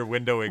that Rear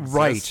Window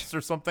exists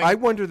or something. I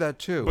wonder that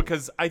too.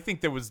 Because I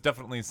think there was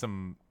definitely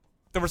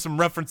there were some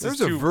references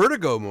to... There's a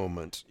Vertigo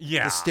moment.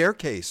 Yeah. The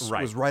staircase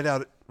was right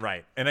out...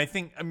 Right. And I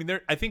think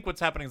what's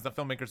happening is the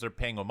filmmakers are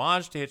paying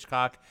homage to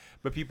Hitchcock,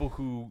 but people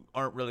who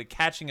aren't really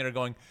catching it are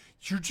going,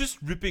 you're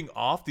just ripping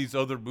off these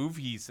other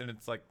movies. And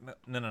it's like,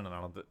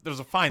 no.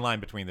 There's a fine line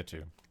between the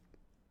two.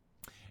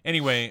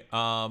 Anyway,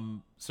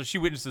 so she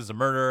witnesses a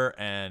murder,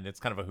 and it's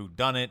kind of a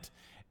whodunit.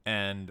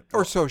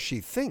 Or so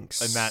she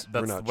thinks. And that's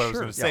what sure. I was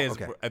going to say.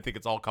 Okay. I think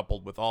it's all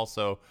coupled with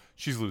also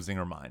she's losing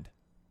her mind.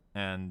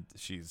 And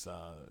she's...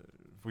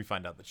 we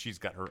find out that she's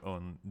got her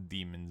own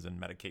demons and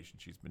medication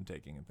she's been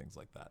taking and things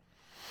like that.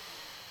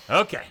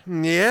 Okay.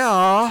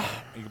 Yeah.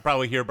 You can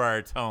probably hear by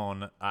our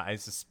tone. I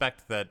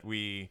suspect that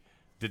we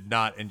did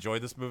not enjoy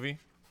this movie.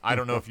 I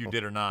don't know if you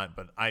did or not,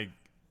 but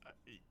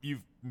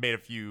you've made a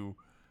few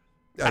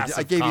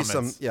I gave comments. you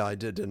some. Yeah, I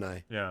did, didn't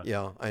I? Yeah.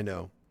 Yeah, I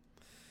know.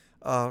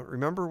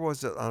 Remember,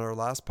 was it on our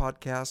last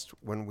podcast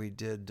when we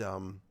did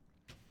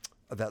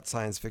that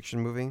science fiction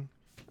movie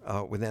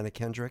with Anna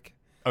Kendrick?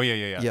 Oh,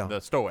 yeah. The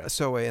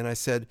Stowaway. And I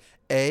said,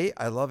 A,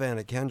 I love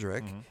Anna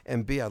Kendrick,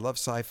 and B, I love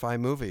sci-fi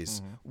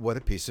movies. What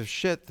a piece of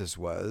shit this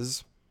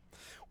was.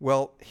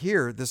 Well,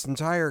 here, this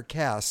entire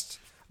cast,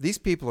 these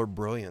people are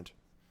brilliant.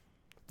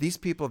 These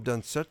people have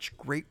done such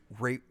great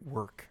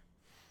work.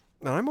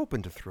 And I'm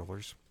open to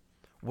thrillers.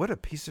 What a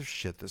piece of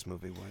shit this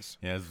movie was.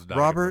 Yeah, this was not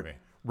a good movie.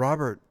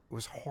 Robert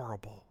was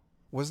horrible.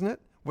 Wasn't it?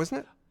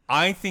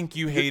 I think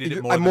you hated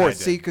it more than I did.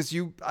 See, because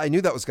I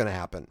knew that was going to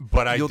happen.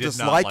 But You'll did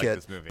dislike not like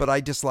this movie. But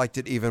I disliked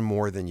it even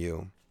more than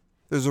you.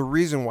 There's a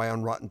reason why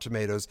on Rotten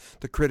Tomatoes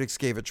the critics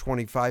gave it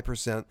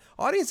 25%,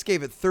 audience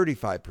gave it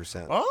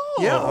 35%. Oh,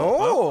 yeah.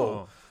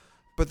 Oh.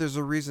 But there's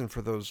a reason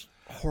for those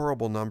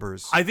horrible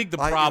numbers. I think the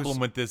problem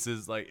with this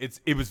is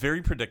it was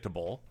very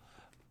predictable.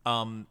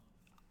 It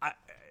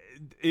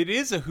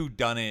is a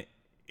whodunit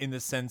in the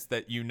sense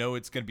that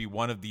it's going to be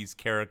one of these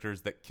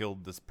characters that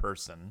killed this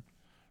person.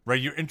 Right,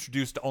 you're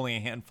introduced to only a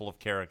handful of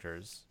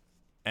characters,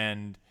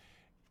 and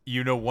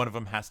one of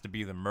them has to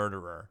be the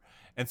murderer.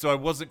 And so I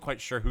wasn't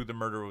quite sure who the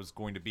murderer was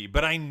going to be,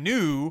 but I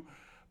knew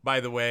by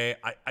the way,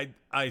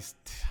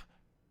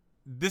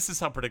 this is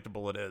how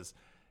predictable it is.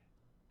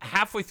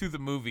 Halfway through the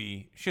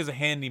movie, she has a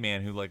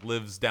handyman who like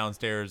lives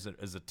downstairs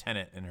as a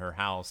tenant in her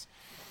house,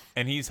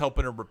 and he's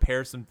helping her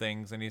repair some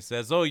things. And he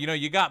says, "Oh,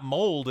 you got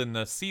mold in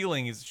the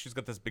ceiling." She's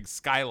got this big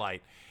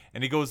skylight,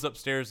 and he goes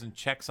upstairs and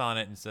checks on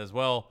it and says,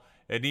 "Well,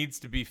 it needs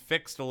to be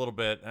fixed a little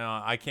bit.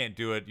 I can't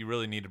do it. You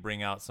really need to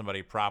bring out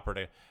somebody proper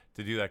to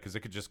do that because it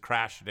could just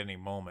crash at any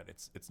moment.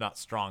 It's not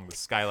strong. The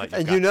skylight."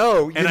 And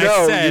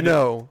I said,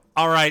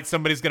 all right,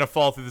 somebody's gonna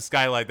fall through the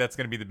skylight. That's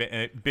gonna be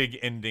the big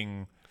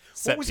ending.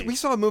 We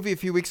saw a movie a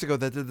few weeks ago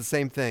that did the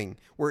same thing,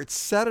 where it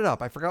set it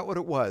up. I forgot what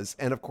it was,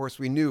 and of course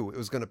we knew it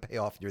was going to pay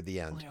off near the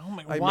end. Oh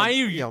my! Why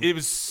it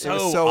was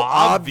so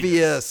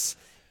obvious.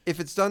 If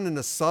it's done in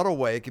a subtle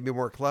way, it can be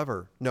more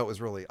clever. No, it was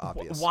really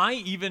obvious. Why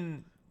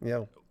even?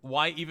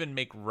 Why even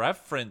make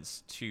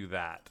reference to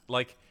that?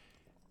 Like,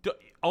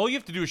 all you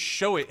have to do is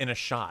show it in a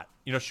shot.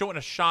 Show it in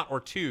a shot or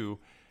two,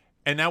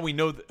 and now we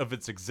know of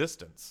its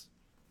existence.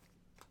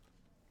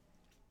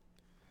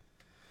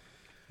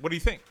 What do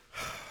you think?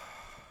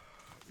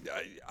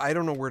 I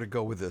don't know where to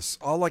go with this.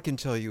 All I can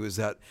tell you is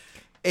that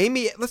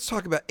let's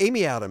talk about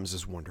Amy Adams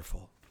is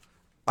wonderful.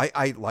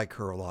 I like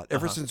her a lot.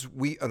 Ever since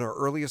in our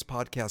earliest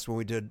podcast when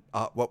we did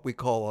what we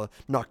call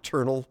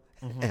nocturnal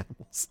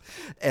animals.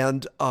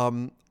 And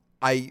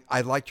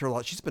I liked her a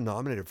lot. She's been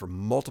nominated for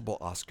multiple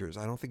Oscars.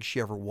 I don't think she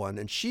ever won.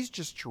 And she's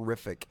just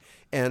terrific.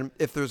 And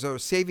if there's a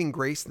saving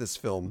grace in this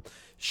film,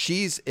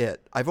 she's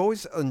it. I've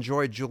always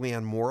enjoyed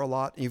Julianne Moore a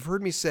lot. You've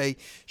heard me say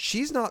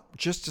she's not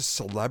just a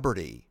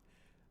celebrity.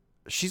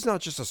 She's not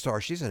just a star.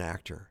 She's an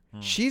actor.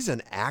 She's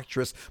an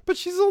actress, but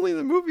she's only in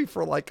the movie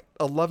for like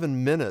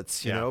 11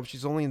 minutes. You know,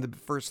 she's only in the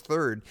first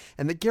third.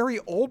 And the Gary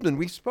Oldman,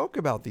 we spoke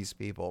about these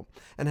people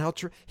and how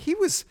he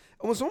was.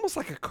 It was almost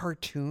like a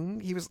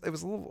cartoon. It was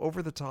a little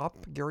over the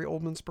top. Gary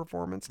Oldman's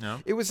performance. No.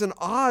 It was an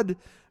odd.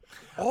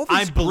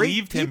 I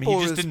believed him.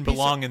 He just didn't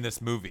belong in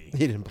this movie.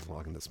 He didn't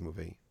belong in this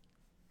movie.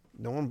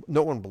 No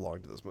one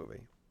belonged to this movie.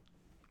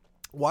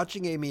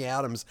 Watching Amy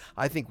Adams,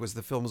 I think, was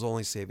the film's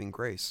only saving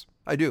grace.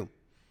 I do.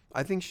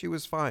 I think she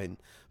was fine,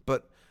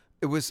 but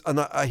it was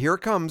here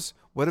it comes.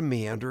 What a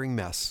meandering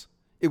mess.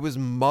 It was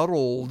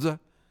muddled.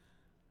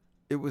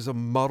 It was a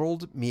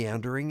muddled,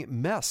 meandering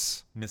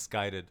mess.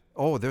 Misguided.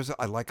 Oh,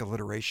 I like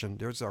alliteration.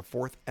 There's our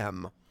fourth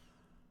M.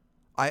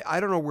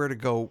 I don't know where to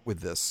go with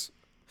this.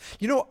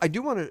 I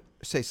do want to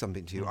say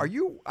something to you.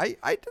 I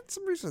did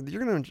some research.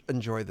 You're going to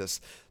enjoy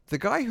this. The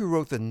guy who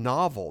wrote the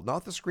novel,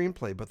 not the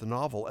screenplay, but the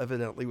novel,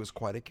 evidently was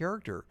quite a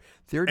character.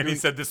 He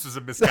said this was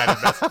a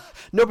misguided mess.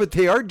 No, but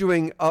they are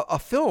doing a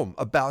film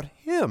about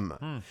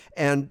him.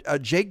 And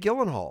Jake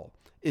Gyllenhaal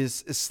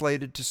is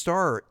slated to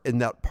star in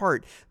that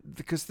part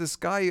because this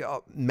guy,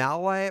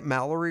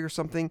 Mallory or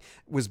something,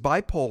 was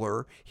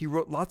bipolar. He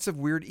wrote lots of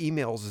weird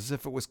emails as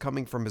if it was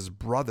coming from his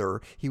brother.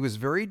 He was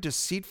very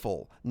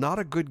deceitful, not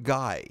a good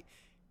guy.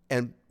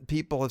 And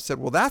people have said,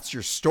 well, that's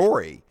your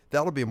story.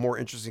 That'll be a more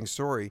interesting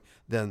story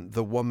than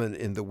The Woman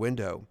in the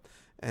Window.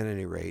 At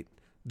any rate,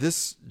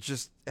 this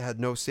just had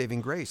no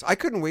saving grace. I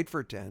couldn't wait for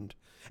it to end.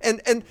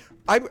 And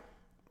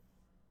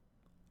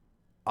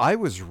I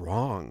was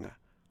wrong.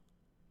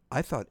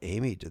 I thought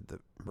Amy did the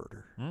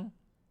murder.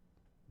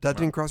 That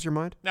didn't cross your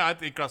mind? No,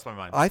 it crossed my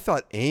mind. I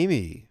thought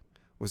Amy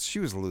was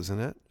losing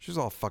it. She was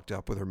all fucked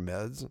up with her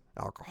meds,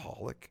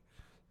 alcoholic.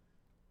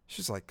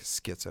 She's like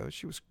schizo.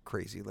 She was a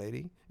crazy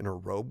lady in her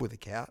robe with a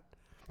cat.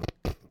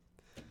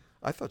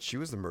 I thought she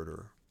was the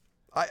murderer.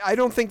 I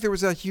don't think there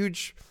was a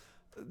huge.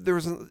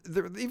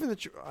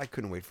 I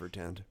couldn't wait for it to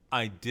end.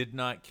 I did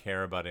not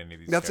care about any of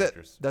these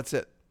characters. That's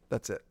it.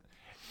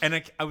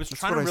 And I was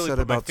trying to really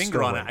put my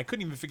finger on it. I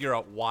couldn't even figure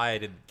out why I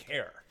didn't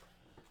care.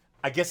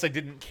 I guess I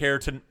didn't care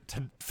to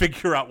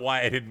figure out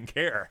why I didn't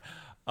care.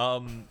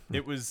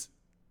 It was.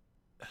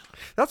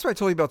 That's what I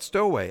told you about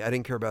Stowaway. I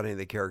didn't care about any of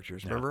the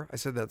characters. Remember? I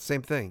said that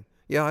same thing.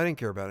 Yeah, I didn't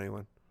care about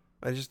anyone.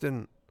 I just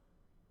didn't.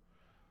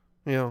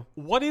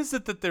 What is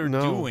it that they're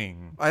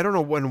doing? I don't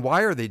know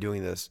why are they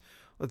doing this?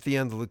 At the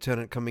end, the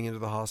lieutenant coming into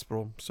the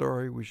hospital.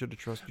 Sorry, we should have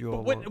trusted you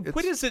all.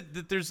 What is it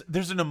that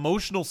there's an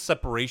emotional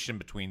separation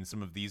between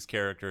some of these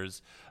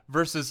characters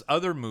versus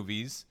other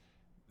movies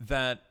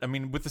that,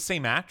 with the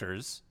same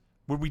actors,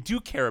 where we do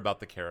care about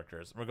the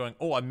characters. We're going,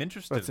 oh, I'm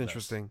interested. That's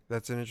interesting.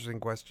 That's an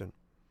interesting question.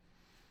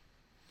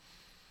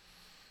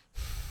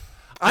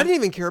 I didn't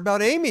even care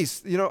about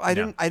Amy's. I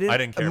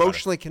didn't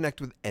emotionally connect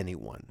with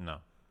anyone. No.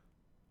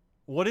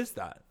 What is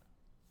that?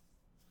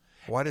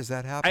 Why does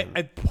that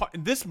happen?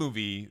 This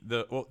movie,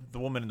 the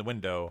Woman in the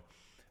Window,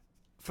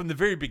 from the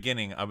very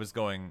beginning, I was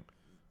going,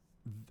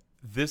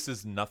 this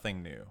is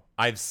nothing new.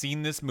 I've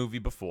seen this movie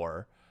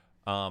before.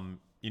 I've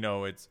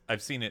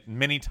seen it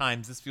many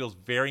times. This feels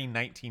very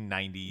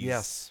 1990s.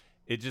 Yes.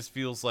 It just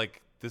feels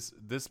like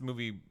this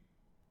movie.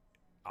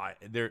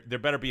 There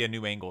better be a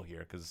new angle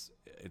here because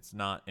it's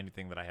not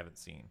anything that I haven't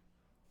seen.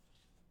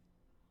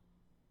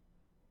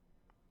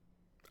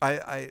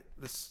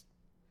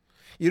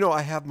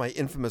 I have my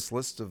infamous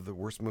list of the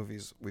worst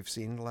movies we've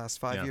seen in the last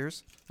 5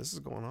 years. This is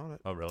going on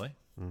it. Oh, really?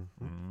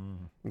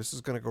 This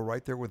is going to go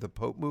right there with the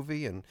Pope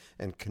movie and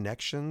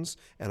Connections,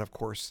 and of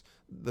course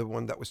the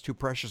one that was too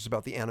precious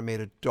about the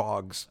animated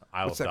dogs.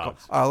 Isle of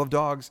Dogs. Isle of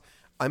Dogs.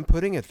 I'm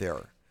putting it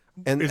there.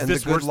 And Is and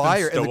this the Good worse than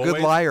Liar. And the Good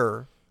Stowaways?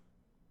 Liar.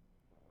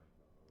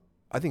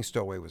 I think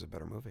Stowaway was a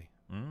better movie.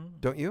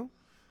 Don't you?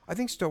 I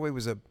think Stowaway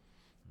was a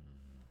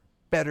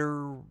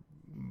better.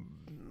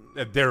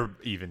 They're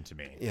even to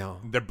me. Yeah.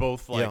 They're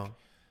both like.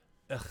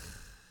 Ugh,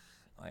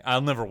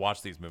 I'll never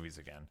watch these movies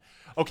again.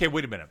 Okay,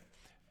 wait a minute.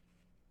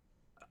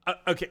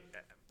 Okay,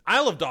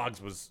 Isle of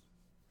Dogs was.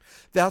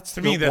 That's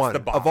To me, that's one the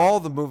bottom. of all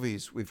the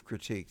movies we've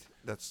critiqued.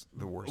 That's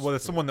the worst. Well,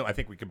 it's the one that I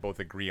think we can both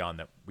agree on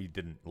that we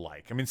didn't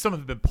like. I mean, some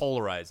have been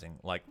polarizing,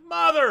 like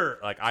Mother,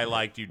 like I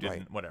liked, you didn't,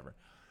 Right. whatever.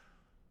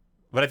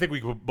 But I think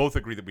we could both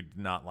agree that we did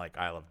not like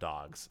Isle of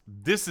Dogs.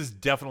 This is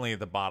definitely at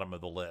the bottom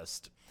of the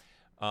list,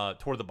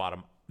 toward the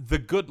bottom. The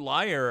Good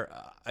Liar,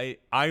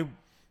 I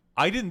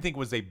didn't think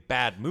was a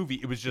bad movie.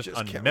 It was just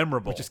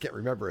unmemorable. We just can't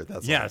remember it.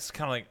 That's Yeah, all. it's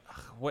kind of like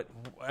what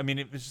I mean.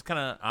 It was just kind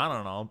of I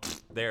don't know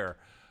there.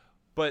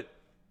 But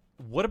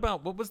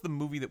what was the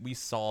movie that we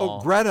saw?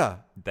 Oh,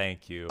 Greta.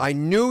 Thank you. I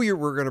knew you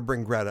were going to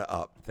bring Greta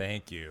up.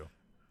 Thank you.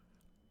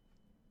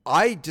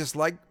 I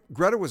dislike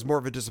Greta was more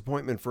of a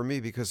disappointment for me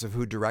because of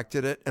who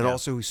directed it and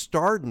also who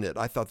starred in it.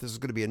 I thought this was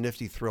going to be a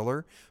nifty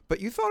thriller, but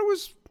you thought it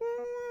was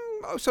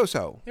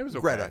so-so. It was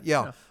okay. Greta,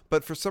 yeah.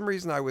 But for some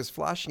reason, I was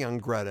flashing on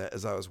Greta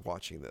as I was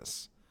watching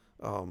this.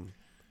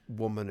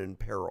 Woman in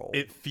Peril.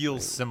 It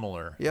feels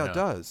similar. Yeah, it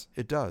does.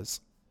 It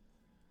does.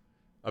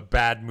 A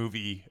bad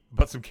movie,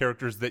 but some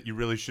characters that you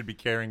really should be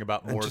caring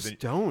about more just than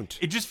don't.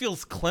 It just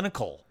feels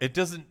clinical. It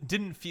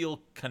didn't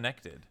feel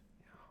connected.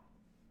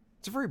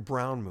 It's a very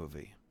brown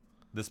movie.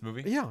 This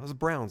movie? Yeah, it was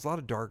browns. A lot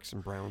of darks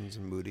and browns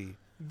and moody.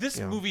 This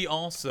movie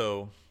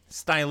also,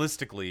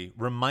 stylistically,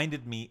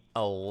 reminded me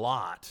a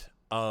lot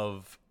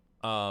of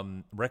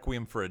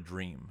Requiem for a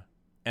Dream.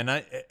 And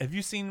have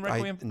you seen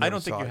Requiem? I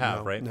don't think you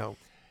have, right? No.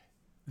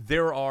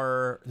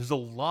 There's a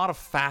lot of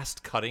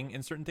fast cutting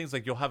in certain things.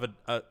 Like you'll have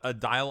a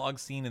dialogue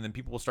scene, and then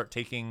people will start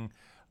taking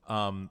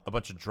a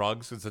bunch of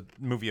drugs. It's a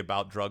movie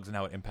about drugs and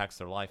how it impacts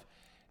their life.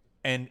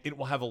 And it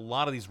will have a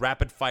lot of these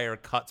rapid fire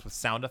cuts with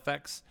sound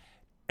effects.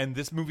 And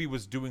this movie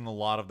was doing a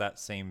lot of that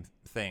same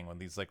thing with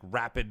these like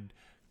rapid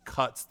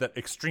cuts, that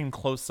extreme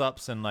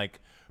close-ups, and like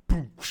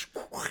boom,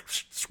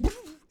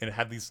 and it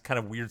had these kind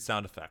of weird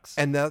sound effects.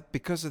 And that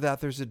because of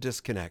that, there's a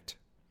disconnect.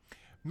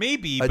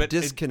 Maybe A but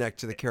disconnect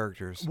to the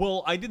characters.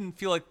 Well, I didn't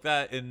feel like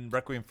that in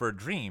Requiem for a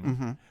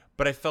Dream,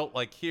 but I felt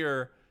like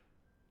here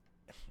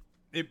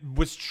it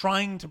was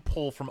trying to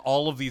pull from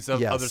all of these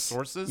other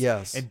sources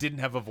and didn't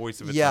have a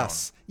voice of its own.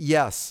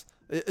 Yes.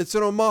 It's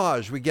an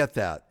homage. We get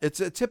that.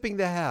 It's a tipping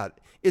the hat.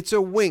 It's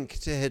a wink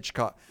to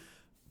Hitchcock.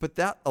 But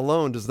that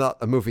alone does not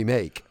a movie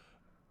make.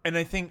 And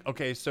I think,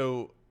 okay,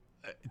 so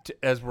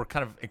as we're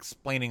kind of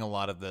explaining a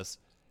lot of this,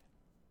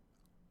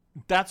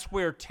 that's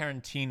where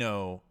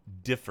Tarantino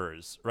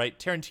differs, right?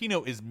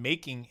 Tarantino is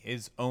making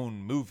his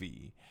own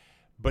movie,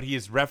 but he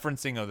is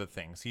referencing other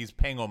things. He's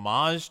paying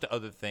homage to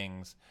other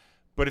things,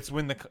 but it's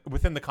within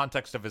the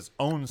context of his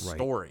own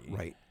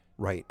story.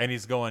 Right. And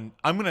he's going,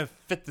 I'm going to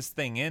fit this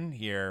thing in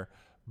here,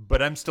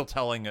 but I'm still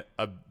telling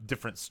a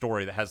different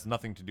story that has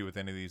nothing to do with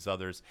any of these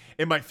others.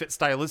 It might fit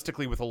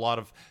stylistically with a lot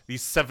of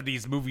these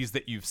 70s movies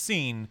that you've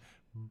seen,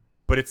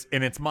 but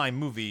it's my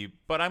movie.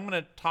 But I'm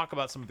going to talk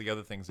about some of the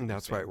other things. And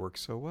that's why it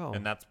works so well.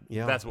 And that's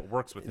what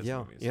works with his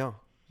movies.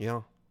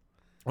 Yeah.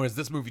 Whereas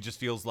this movie just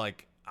feels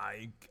like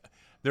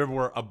there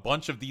were a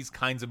bunch of these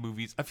kinds of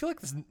movies. I feel like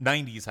the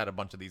 90s had a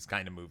bunch of these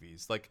kind of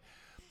movies, like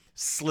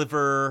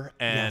Sliver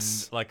and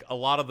like a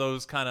lot of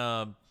those kind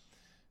of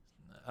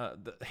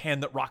The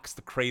Hand That Rocks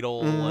the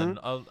Cradle and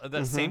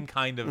that same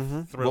kind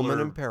of thriller.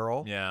 Woman in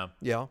Peril. Yeah.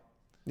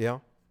 Yeah.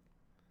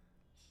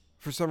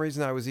 For some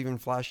reason, I was even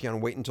flashing on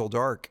Wait Until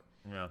Dark.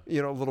 Yeah.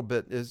 A little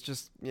bit. It's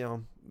just,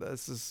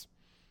 this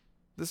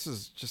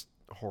is just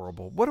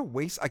horrible. What a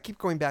waste. I keep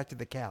going back to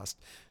the cast.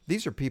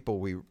 These are people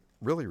we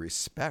really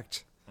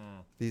respect.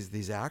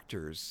 These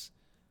actors.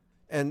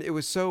 And it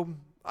was so...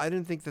 I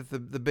didn't think that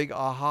the big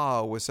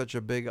aha was such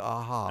a big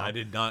aha. I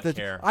did not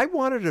care. I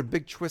wanted a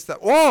big twist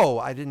that, whoa,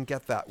 I didn't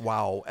get that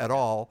wow at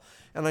all.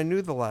 And I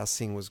knew the last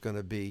scene was going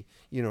to be,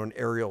 an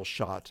aerial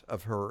shot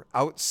of her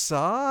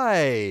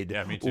outside.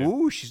 Yeah, me too.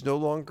 Ooh, she's no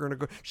longer going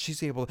to go. She's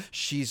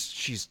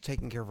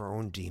taking care of her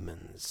own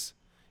demons.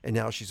 And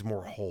now she's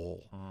more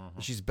whole.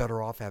 She's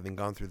better off having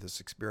gone through this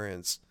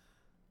experience.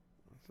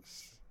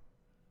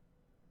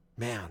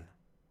 Man.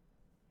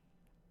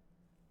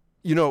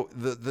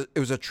 It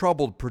was a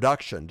troubled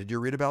production. Did you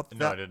read about that?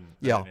 No, I didn't.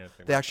 Yeah,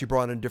 they actually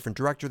brought in a different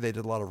director. They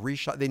did a lot of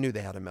reshot. They knew they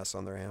had a mess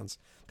on their hands.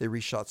 They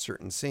reshot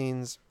certain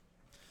scenes.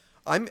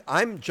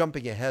 I'm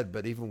jumping ahead,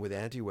 but even with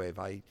Anti-Wave,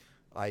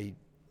 I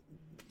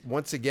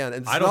once again,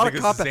 and it's I don't not think a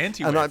this cop, is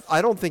Anti-Wave. and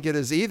I don't think it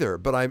is either.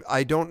 But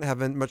I don't have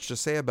much to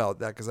say about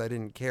that because I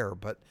didn't care.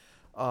 But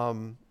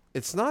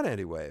it's not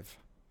Anti-Wave.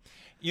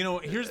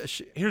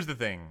 Here's the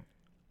thing.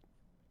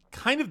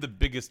 kind of the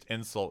biggest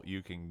insult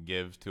you can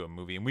give to a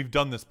movie, and we've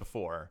done this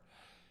before,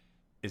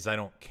 is I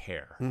don't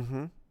care.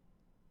 Mm-hmm.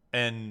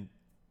 And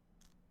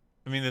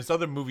I mean, there's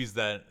other movies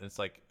that it's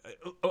like,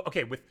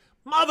 okay, with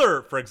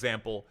Mother, for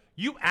example,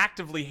 you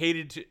actively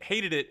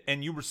hated it,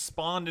 and you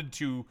responded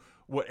to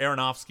what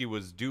Aronofsky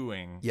was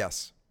doing.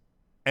 Yes.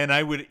 And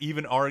I would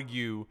even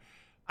argue,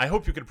 I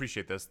hope you can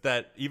appreciate this,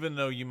 that even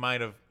though you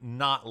might have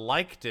not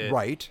liked it,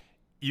 right,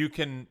 you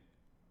can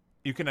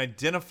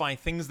identify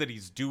things that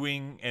he's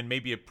doing and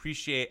maybe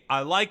appreciate,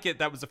 I like it,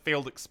 that was a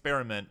failed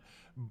experiment,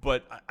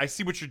 but I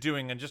see what you're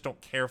doing and just don't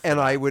care for it. And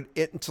I would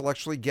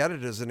intellectually get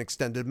it as an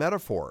extended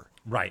metaphor.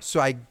 Right. So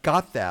I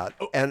got that,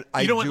 and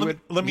I do it.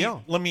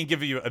 Let me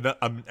give you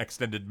an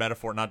extended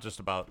metaphor, not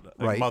just about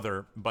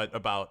Mother, but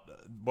about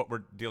what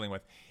we're dealing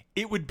with.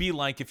 It would be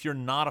like if you're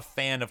not a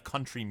fan of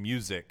country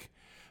music,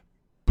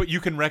 but you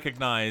can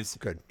recognize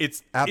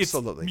it's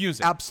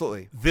music.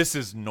 Absolutely. This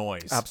is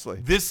noise.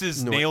 Absolutely. This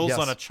is nails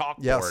on a chalkboard.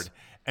 Yes.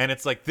 And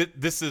it's like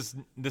this is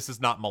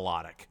not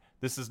melodic.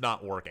 This is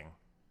not working.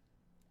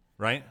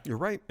 Right? You're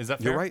right. Is that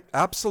fair? You're right.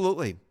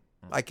 Absolutely.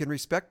 I can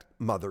respect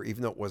Mother,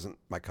 even though it wasn't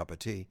my cup of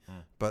tea.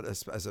 But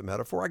as a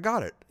metaphor, I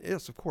got it.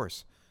 Yes, of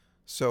course.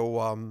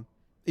 So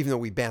even though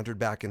we bantered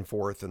back and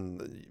forth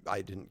and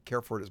I didn't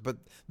care for it, but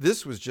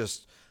this was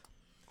just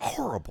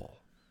horrible.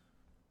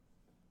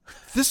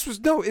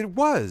 It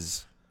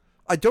was.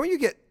 Don't you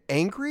get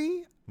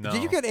angry? No.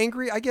 Did you get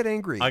angry? I get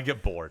angry. I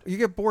get bored. You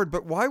get bored,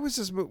 but why was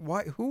this?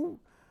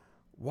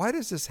 Why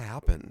does this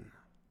happen?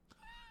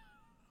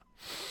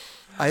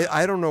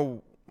 I don't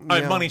know.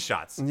 Yeah. Money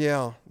shots.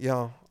 Yeah.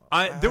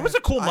 There was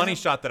a cool money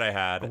shot that I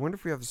had. I wonder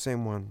if we have the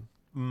same one.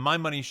 My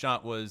money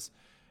shot was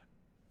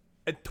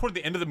toward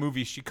the end of the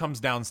movie. She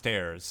comes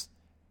downstairs,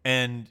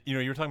 and you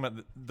were talking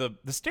about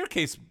the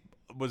staircase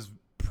was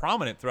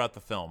prominent throughout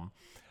the film,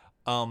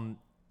 and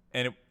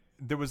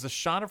there was a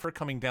shot of her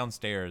coming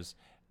downstairs,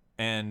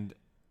 and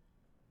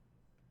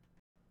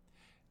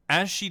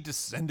as she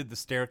descended the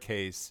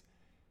staircase,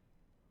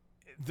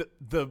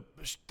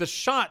 the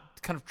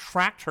shot kind of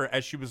tracked her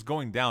as she was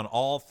going down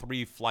all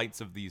 3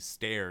 flights of these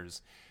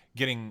stairs,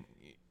 getting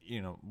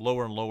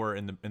lower and lower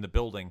in the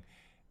building,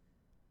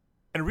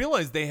 and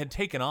realized they had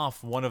taken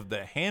off one of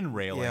the hand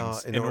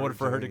railings in order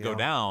for her to go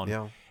down.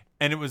 Yeah.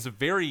 And it was a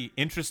very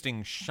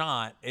interesting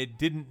shot. It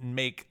didn't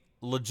make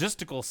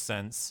logistical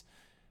sense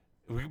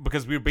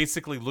because we were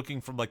basically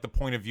looking from like the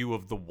point of view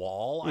of the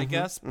wall, I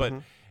guess, but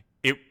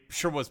it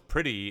sure was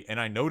pretty,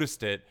 and I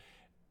noticed it.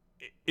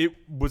 It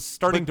was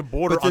starting to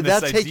border on this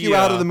idea. But did that take you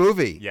out of the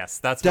movie? Yes,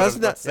 that's what I was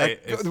about to say.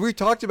 We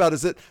talked about,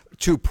 is it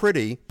too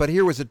pretty? But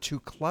here was it too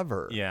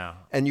clever? Yeah.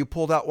 And you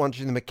pulled out one of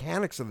the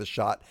mechanics of the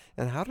shot.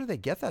 And how do they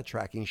get that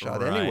tracking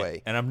shot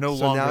anyway? And I'm no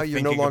so longer now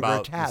you're no longer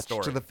about attached the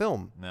story. to the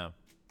film. No.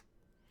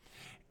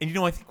 And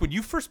I think when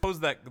you first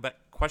posed that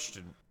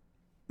question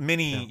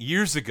many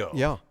years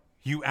ago,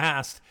 you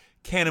asked,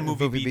 "Can a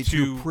movie be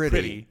too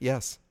pretty?"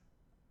 Yes.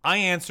 I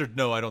answered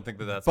no. I don't think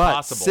that's but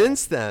possible. But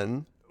since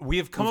then, we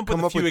have come up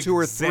with a few 2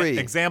 or 3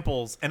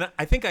 examples, and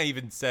I think I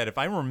even said, if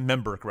I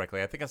remember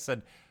correctly, I think I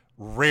said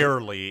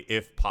rarely,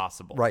 if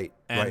possible. Right.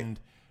 And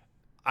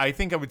I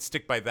think I would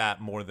stick by that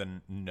more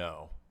than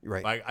no.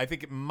 Right. I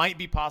think it might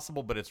be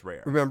possible, but it's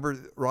rare. Remember,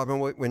 Robin,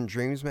 when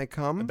dreams may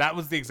come? That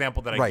was the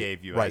example that I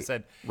gave you. I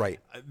said, right.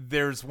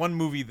 There's one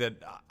movie that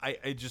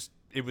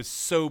it was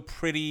so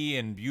pretty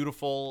and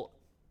beautiful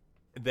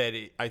that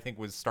I think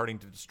was starting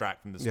to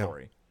distract from the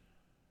story.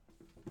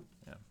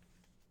 Yeah.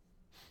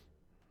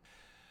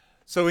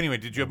 So anyway,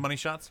 did you have money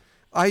shots?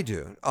 I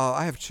do.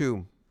 I have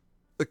 2.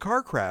 The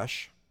car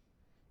crash.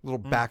 Little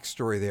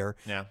backstory there.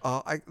 Yeah.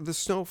 The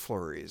snow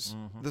flurries.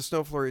 The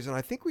snow flurries. And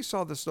I think we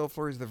saw the snow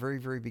flurries at the very,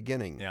 very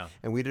beginning. Yeah.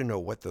 And we didn't know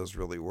what those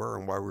really were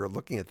and why we were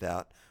looking at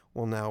that.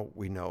 Well, now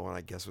we know, and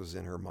I guess it was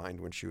in her mind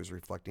when she was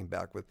reflecting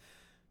back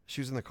she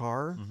was in the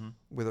car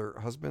with her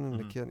husband and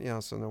the kid. Yeah,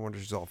 so no wonder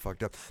she's all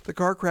fucked up. The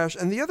car crash.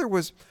 And the other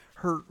was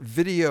her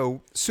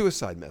video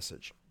suicide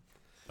message.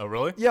 Oh,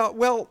 really? Yeah,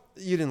 well,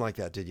 you didn't like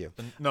that, did you?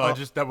 No,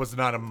 that was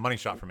not a money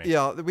shot for me.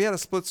 Yeah, we had a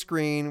split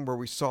screen where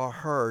we saw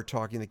her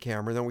talking to the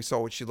camera, and then we saw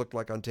what she looked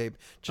like on tape,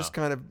 just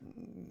kind of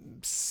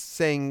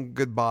saying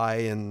goodbye,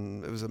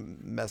 and it was a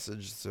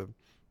message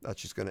that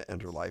she's going to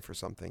end her life or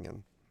something,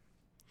 and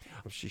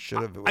she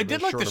should have. I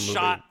did like the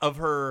shot of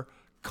her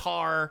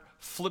car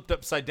flipped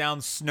upside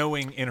down,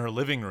 snowing in her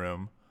living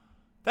room.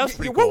 That was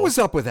pretty cool. What was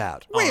up with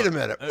that? Wait a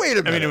minute. I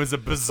mean, it was a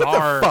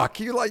bizarre. What the fuck?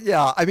 You like?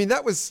 Yeah, I mean,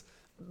 that was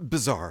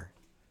bizarre.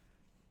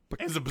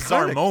 It was a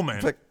bizarre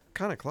moment, but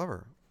kind of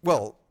clever.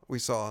 Well, we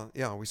saw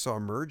a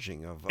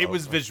merging of. It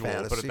was visual,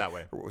 fantasy, put it that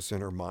way. What was in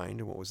her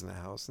mind and what was in the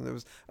house,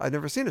 and I'd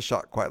never seen a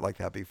shot quite like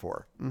that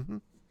before.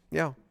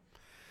 Yeah.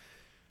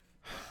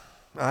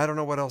 I don't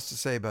know what else to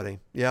say, buddy.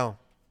 Yeah,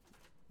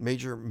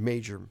 major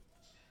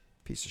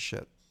piece of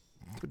shit.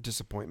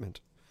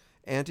 Disappointment.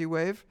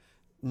 Anti-wave?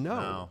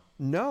 No,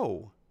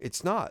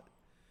 it's not.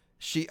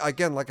 She,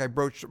 again, like I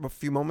broached a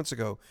few moments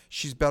ago,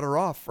 she's better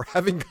off for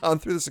having gone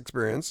through this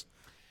experience.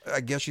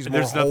 I guess she's And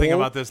more there's whole. nothing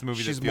about this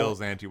movie She's that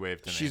feels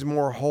anti-wave to me. She's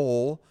more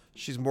whole.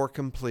 She's more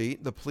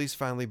complete. The police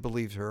finally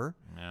believed her.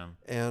 Yeah.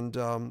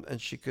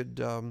 And she could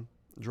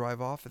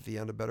drive off at the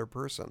end a better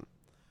person.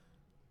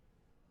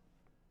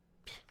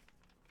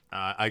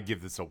 I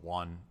give this a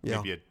 1,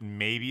 Yeah.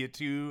 maybe a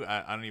 2.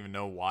 I don't even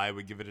know why I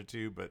would give it a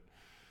 2, but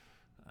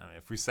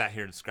if we sat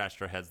here and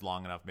scratched our heads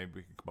long enough, maybe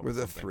we could come up with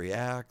the something. 3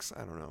 acts.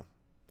 I don't know.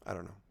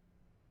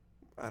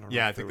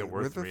 Yeah, I think there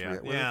were 3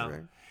 acts. Yeah.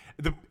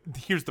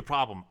 Here's the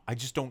problem. I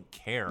just don't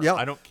care. Yeah.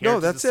 I don't care. No,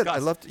 that's it. I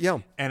left. Yeah.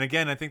 And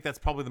again, I think that's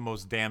probably the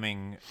most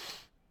damning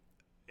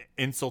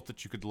insult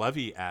that you could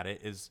levy at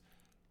it is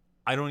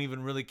I don't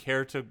even really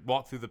care to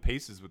walk through the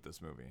paces with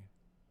this movie.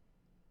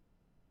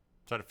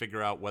 Try to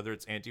figure out whether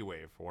it's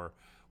anti-wave or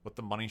what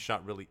the money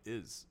shot really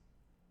is.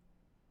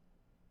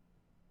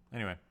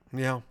 Anyway.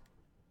 Yeah.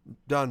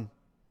 Done.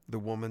 The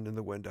Woman in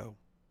the Window.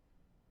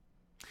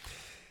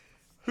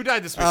 Who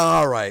died this week?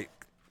 All right.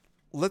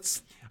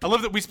 I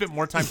love that we spent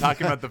more time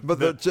talking about the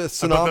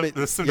tsunami.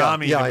 the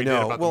tsunami yeah, than I we know.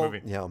 did about well, the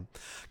movie. Yeah.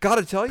 Got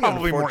to tell you,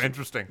 Probably more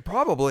interesting.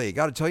 Probably.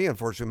 Got to tell you,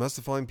 unfortunately, most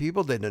of the following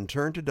people didn't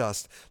turn to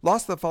dust.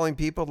 Lost the following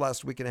people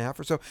last week and a half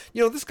or so.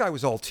 This guy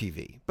was all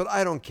TV, but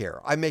I don't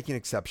care. I make an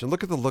exception.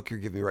 Look at the look you're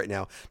giving me right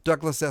now.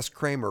 Douglas S.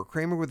 Kramer.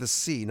 Kramer with a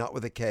C, not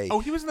with a K. Oh,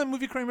 he was in that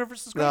movie Kramer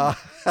versus Kramer.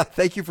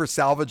 Thank you for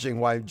salvaging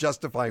why,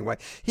 justifying why.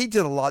 He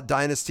did a lot.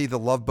 Dynasty, The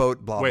Love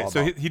Boat, blah, Wait, blah,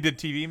 so blah. he did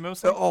TV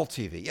mostly? All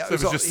TV. Yeah, So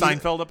it was just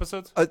Seinfeld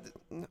episodes?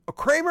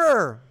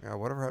 Kramer. Yeah,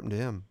 whatever happened to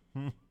him?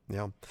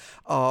 Yeah.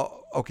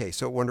 Okay,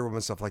 so Wonder Woman,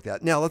 stuff like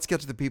that. Now, let's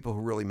get to the people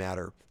who really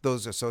matter,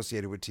 those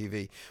associated with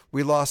TV.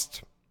 We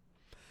lost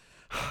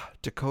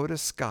Dakota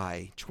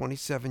Skye,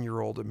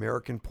 27-year-old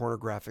American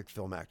pornographic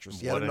film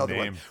actress. Yet What a another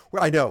name.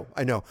 one. I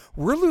know.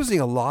 We're losing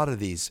a lot of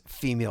these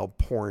female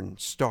porn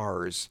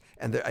stars,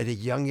 and they're at a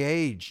young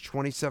age,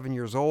 27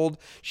 years old.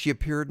 She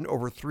appeared in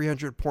over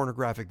 300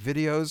 pornographic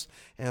videos,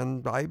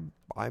 and I'm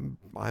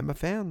a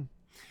fan.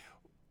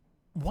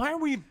 Why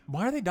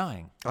are they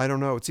dying? I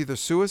don't know. It's either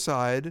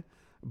suicide,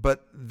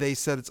 but they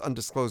said it's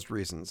undisclosed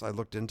reasons. I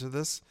looked into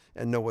this,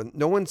 and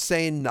no one's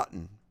saying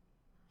nothing.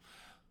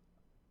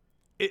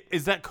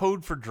 Is that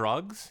code for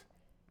drugs?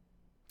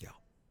 Yeah.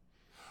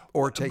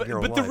 Or taking your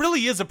own life. But there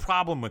really is a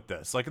problem with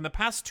this. Like in the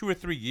past 2 or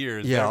 3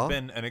 years, there have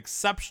been an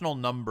exceptional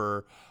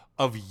number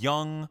of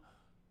young.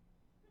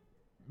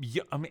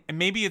 I mean,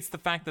 maybe it's the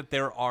fact that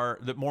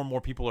that more and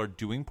more people are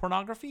doing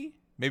pornography.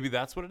 Maybe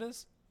that's what it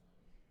is.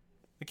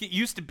 Like it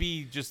used to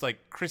be just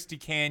like Christy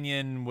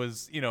Canyon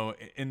was,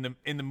 in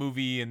the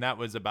movie, and that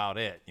was about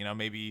it.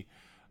 Maybe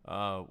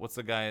what's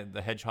the guy,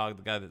 the hedgehog,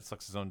 the guy that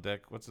sucks his own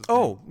dick? What's his name?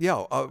 Oh,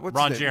 yeah. What's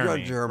Ron his name?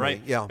 Jeremy, Jeremy,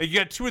 right? yeah. You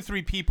got 2 or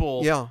 3 people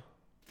Yeah.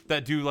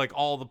 that do like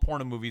all the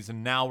porno movies,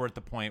 and now we're at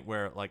the point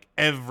where like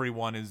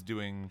everyone is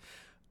doing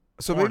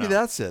So porno. maybe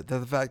that's it. That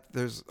the fact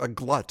there's a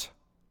glut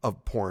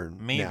of porn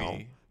Maybe. now.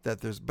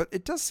 But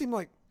it does seem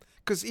like,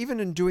 because even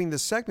in doing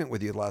this segment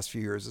with you the last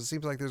few years, it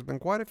seems like there's been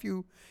quite a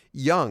few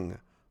young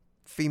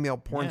female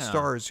porn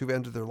stars who've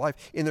ended their life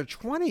in their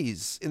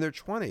 20s.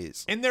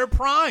 In their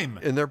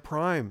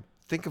prime.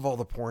 Think of all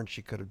the porn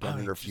she could have done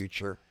in her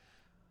future.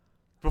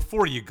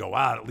 Before you go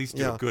out, at least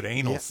do a good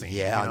anal scene.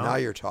 Yeah, now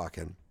you're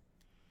talking.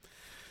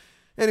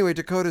 Anyway,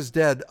 Dakota's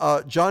dead.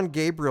 John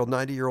Gabriel,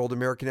 90-year-old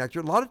American actor.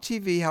 A lot of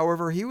TV,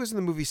 however, he was in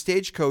the movie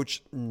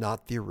Stagecoach,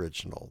 not the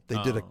original.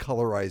 They did a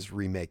colorized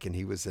remake, and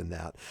he was in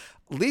that.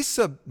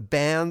 Lisa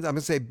Baines, I'm going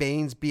to say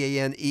Baines,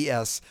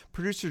 B-A-N-E-S.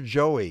 Producer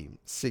Joey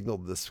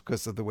signaled this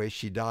because of the way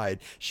she died.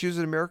 She was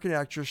an American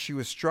actress. She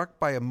was struck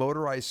by a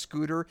motorized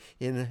scooter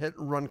in a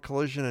hit-and-run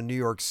collision in New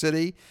York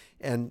City,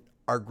 and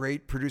our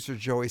great producer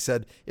Joey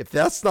said, if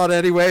that's not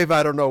Anywave,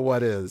 I don't know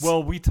what is.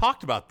 Well, we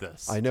talked about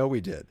this. I know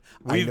we did.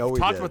 We've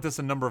talked about this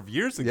a number of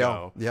years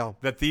ago. Yeah.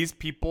 That these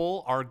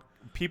people are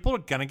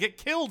gonna get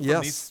killed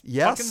from these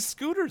fucking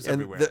scooters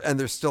everywhere. And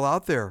they're still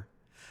out there.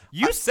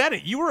 You said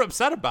it. You were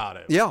upset about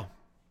it. Yeah.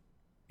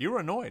 You were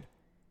annoyed.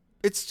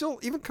 It's still,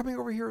 even coming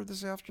over here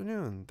this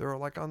afternoon, they're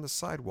like on the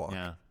sidewalk.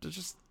 Yeah. They're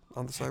just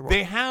on the sidewalk.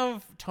 They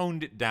have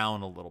toned it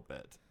down a little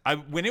bit.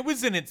 When it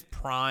was in its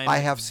prime, I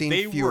have seen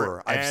they fewer.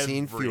 were I've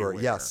seen fewer.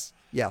 everywhere.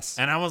 Yes.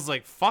 And I was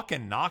like,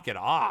 fucking knock it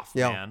off,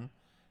 man.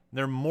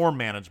 They're more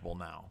manageable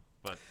now.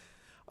 But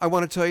I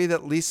want to tell you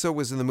that Lisa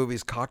was in the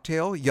movies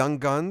Cocktail, Young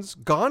Guns,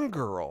 Gone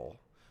Girl.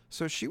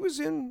 So she was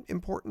in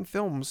important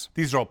films.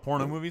 these are all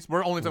porno movies?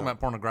 We're only talking about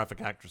pornographic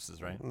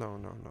actresses, right? No.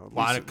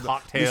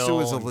 Cocktail, Lisa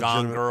was a and Gone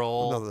legitimate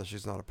Girl. No,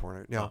 she's not a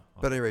porno. Yeah. okay.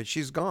 But anyway,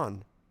 she's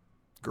gone.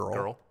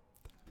 Girl.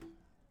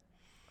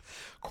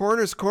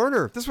 Coroner's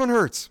Corner. This one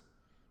hurts.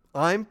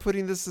 I'm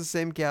putting this in the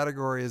same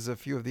category as a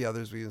few of the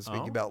others we've been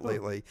speaking about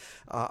lately.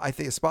 I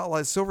think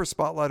a Silver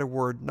Spotlight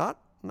Award, not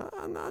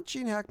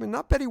Gene Hackman,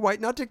 not Betty White,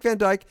 not Dick Van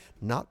Dyke,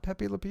 not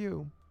Pepe Le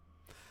Pew.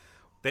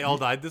 They all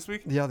died this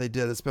week? Yeah, they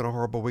did. It's been a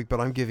horrible week,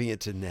 but I'm giving it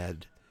to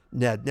Ned.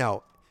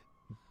 Now,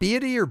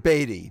 Beatty or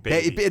Beatty?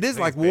 Beatty. It is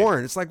like Beatty.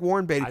 Warren. It's like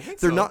Warren Beatty. I think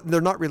They're so. not.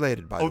 They're not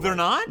related, by the way. Oh, they're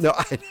not? No,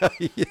 I know.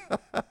 Yeah.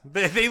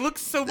 They look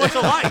so much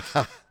alike.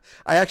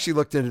 I actually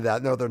looked into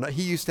that. No, they're not.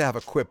 He used to have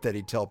a quip that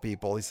he'd tell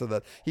people. He said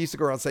that he used to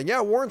go around saying,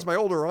 "Yeah, Warren's my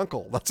older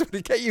uncle." That's what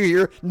he get. You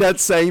hear Ned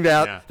saying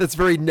that. Yeah. That's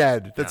very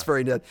Ned. That's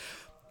very Ned.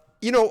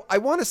 You know, I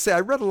want to say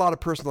I read a lot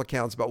of personal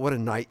accounts about what a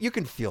nice. You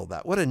can feel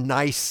that. What a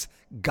nice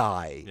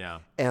guy. Yeah.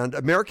 And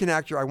American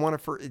actor. I want to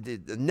for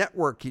the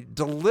network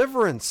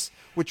Deliverance,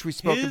 which we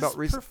spoke about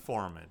recently. His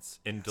performance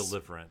in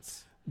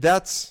Deliverance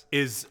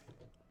is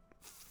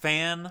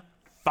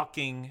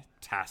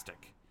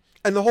fan-fucking-tastic.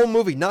 And the whole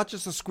movie, not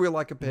just a squeal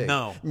like a pig.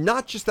 No.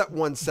 Not just that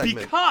one segment.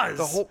 Because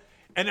the whole.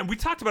 And we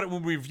talked about it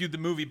when we reviewed the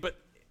movie, but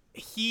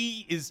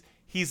he's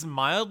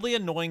mildly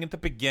annoying at the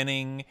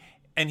beginning,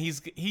 and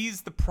he's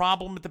the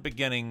problem at the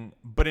beginning,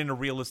 but in a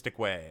realistic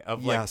way.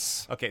 Of like,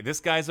 Yes. okay,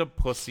 this guy's a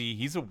pussy,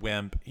 he's a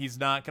wimp, he's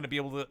not going to be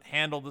able to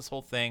handle this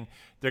whole thing.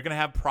 They're going to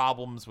have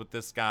problems with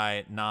this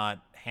guy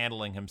not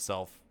handling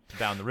himself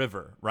down the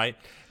river, right?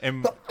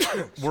 And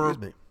we're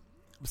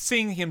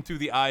seeing him through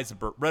the eyes of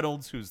Burt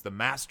Reynolds, who's the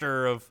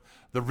master of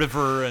the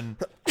river and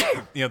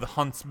the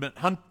huntsman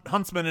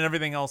and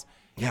everything else.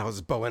 Yeah, it was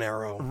a bow and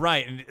arrow.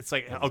 Right, and it's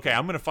like, okay,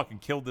 I'm gonna fucking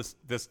kill this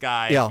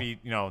guy Yeah. if he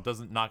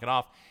doesn't knock it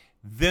off.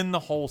 Then the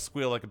whole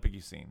squeal like a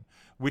piggy scene,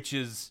 which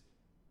is,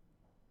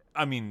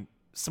 I mean,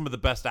 some of the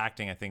best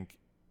acting I think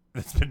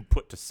that's been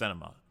put to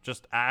cinema.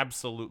 Just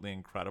absolutely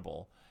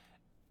incredible.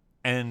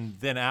 And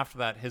then after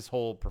that, his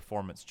whole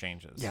performance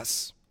changes.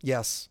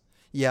 Yes.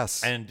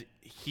 And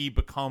he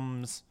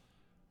becomes,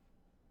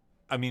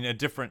 I mean, a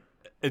different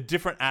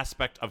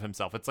aspect of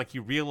himself. It's like he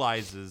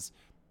realizes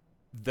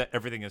that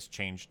everything has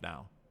changed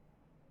now.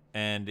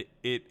 And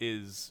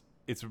it's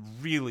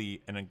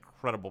really an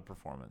incredible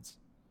performance.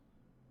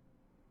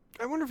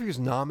 I wonder if he was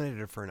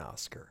nominated for an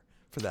Oscar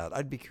for that.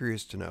 I'd be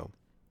curious to know.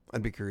 I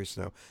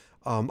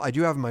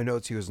do have in my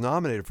notes he was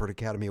nominated for an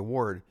Academy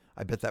Award.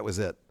 I bet that was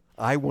it.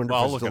 I wonder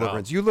if it's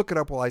Deliverance. You look it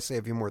up while I say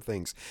a few more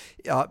things.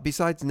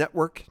 Besides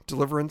Network,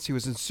 Deliverance, he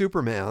was in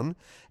Superman,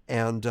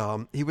 and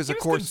he was, of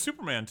course, good in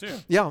Superman too.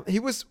 Yeah,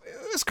 it was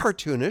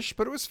cartoonish,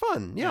 but it was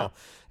fun. Yeah.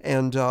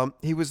 And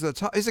he's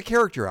a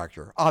character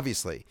actor,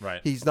 obviously. Right.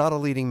 He's not a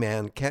leading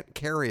man, can't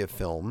carry a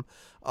film.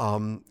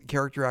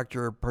 Character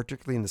actor,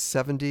 particularly in the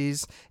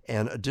 70s,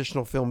 and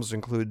additional films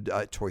include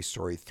Toy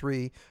Story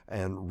 3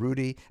 and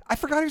Rudy. I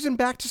forgot he was in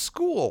Back to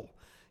School.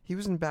 He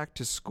was in Back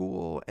to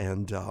School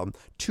and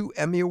 2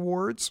 Emmy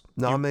Awards,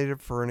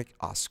 nominated for an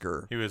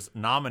Oscar. He was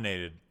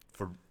nominated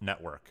for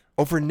Network.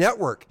 Oh, for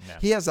Network. Yeah.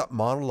 He has that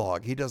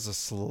monologue. He does a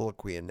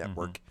soliloquy in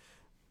Network.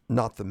 Mm-hmm.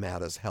 Not the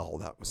Mad as Hell.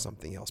 That was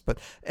something else. But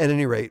at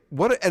any rate,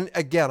 and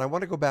again, I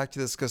want to go back to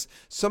this because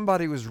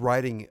somebody was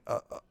writing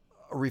a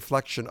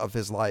reflection of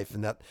his life,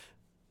 and that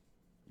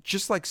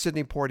just like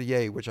Sidney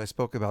Poitier, which I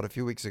spoke about a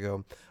few weeks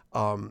ago,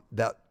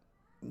 that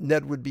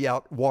Ned would be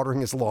out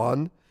watering his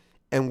lawn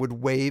and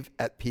would wave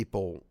at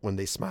people when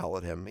they smile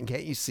at him. And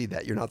can't you see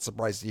that? You're not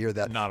surprised to hear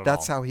that. Not at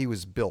That's all. how he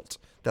was built.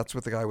 That's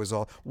what the guy was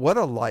all. What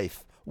a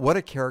life. What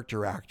a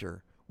character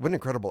actor. What an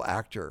incredible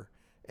actor.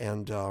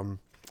 And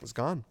was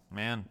gone.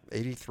 Man.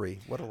 83.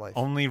 What a life.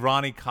 Only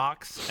Ronnie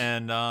Cox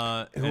and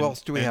who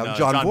else do we have?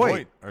 John Voight.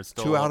 Voight are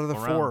still 2 out of the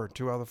around. 4.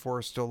 2 out of the 4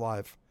 are still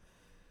alive.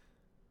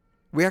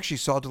 We actually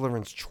saw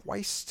Deliverance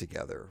twice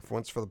together.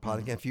 Once for the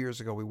podcast. A few years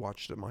ago, we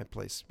watched it at my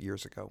place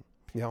years ago.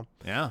 Yeah.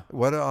 Yeah.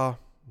 What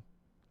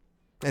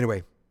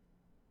anyway,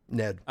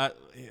 Ned.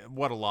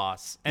 What a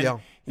loss. And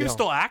he was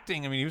still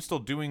acting. I mean, he was still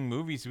doing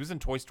movies. He was in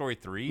Toy Story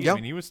 3. Yeah. I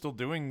mean, he was still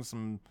doing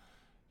some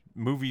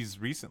movies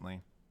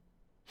recently.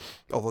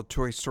 Although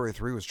Toy Story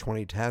 3 was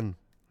 2010.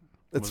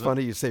 It's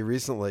funny you say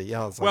recently.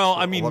 Yeah. It's like well,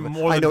 I mean, 11.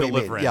 more I than know what you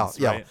mean. Deliverance.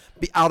 Yeah, right?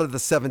 Be out of the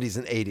 70s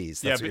and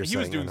 80s. That's Yeah, what but you're he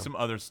was saying, doing some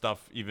other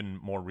stuff even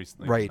more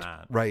recently than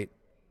that. Right.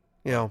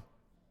 Yeah.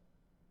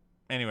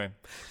 Anyway.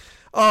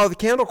 The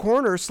Candle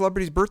Corner,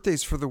 celebrities'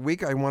 birthdays for the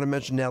week. I want to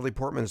mention Natalie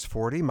Portman is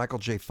 40. Michael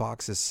J.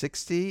 Fox is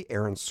 60.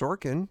 Aaron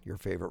Sorkin, your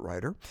favorite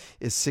writer,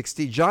 is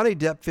 60. Johnny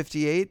Depp,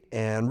 58.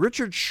 And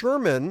Richard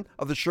Sherman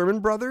of the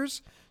Sherman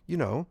Brothers,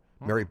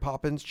 Mary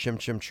Poppins, Chim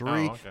Chim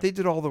Cheree. Oh, okay. They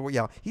did all the way.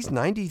 Yeah, he's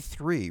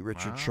 93,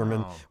 Richard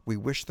Sherman. We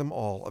wish them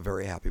all a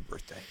very happy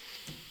birthday.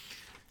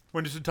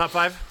 Want to do some top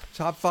 5?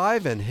 Top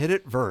 5 and hit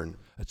it, Vern.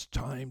 It's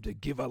time to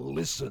give a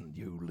listen,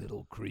 you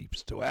little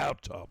creeps, to our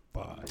top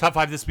 5. Top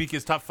 5 this week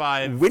is top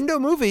 5 Window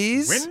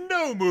movies.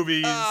 window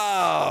movies.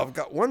 Oh, I've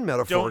got one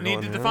metaphor. Don't need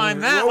going to here. define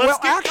that. Well, Let's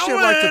get actually,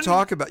 I'd like to going.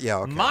 talk about. Yeah,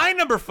 okay. My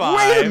number 5.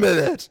 Wait a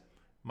minute.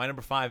 My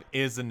number 5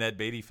 is a Ned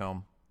Beatty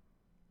film.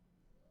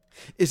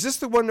 Is this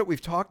the one that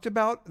we've talked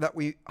about that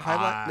we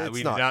highlight?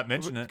 We did not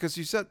mention it. Because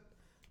you said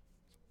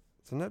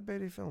it's a Ned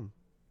Beatty film.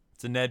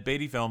 It's a Ned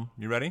Beatty film.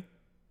 You ready?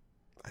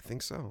 I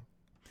think so.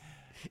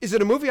 Is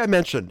it a movie I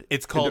mentioned?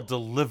 It's called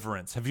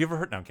Deliverance. Have you ever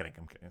heard? No, I'm kidding.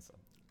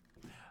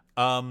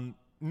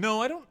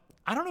 No, I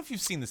don't know if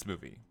you've seen this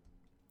movie.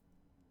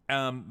 But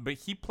I think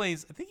he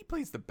plays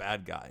the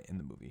bad guy in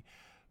the movie.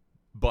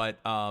 But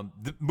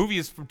the movie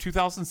is from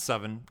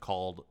 2007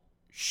 called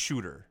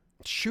Shooter.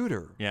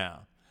 Shooter. Yeah.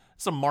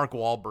 It's a Mark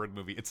Wahlberg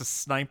movie. It's a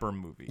sniper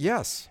movie.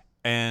 Yes.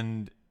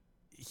 And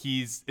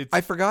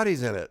I forgot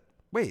he's in it.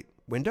 Wait,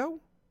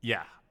 window?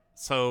 Yeah.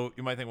 So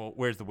you might think, well,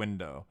 where's the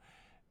window?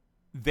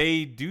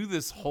 They do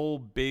this whole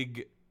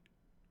big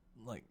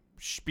like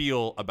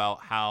spiel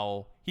about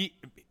how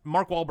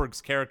Mark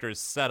Wahlberg's character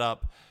is set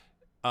up.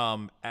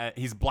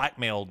 He's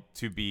blackmailed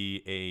to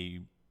be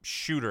a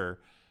shooter,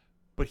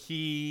 but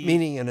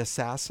meaning an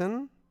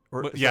assassin,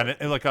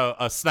 like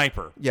a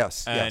sniper.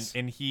 Yes,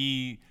 and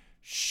he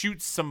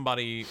shoots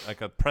somebody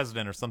like a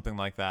president or something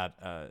like that.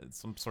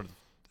 Some sort of,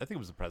 I think it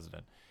was a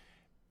president.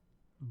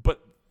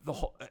 But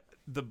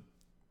the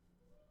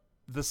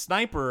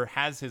sniper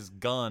has his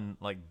gun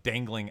like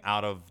dangling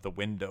out of the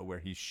window where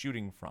he's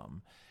shooting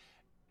from.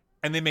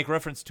 And they make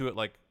reference to it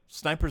like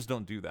snipers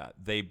don't do that.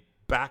 They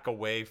back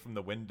away from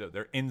the window.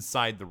 They're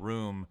inside the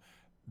room.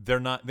 They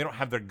don't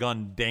have their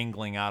gun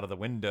dangling out of the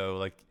window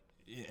like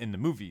in the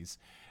movies.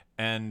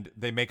 And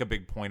they make a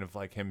big point of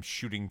like him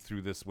shooting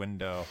through this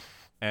window.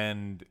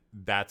 And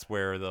that's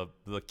where the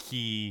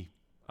key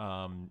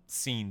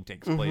scene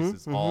takes place.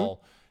 It's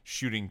all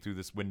shooting through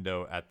this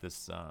window at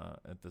this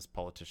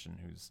politician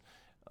who's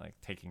like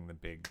taking the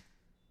big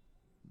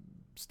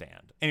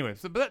stand. Anyway,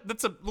 but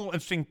that's a little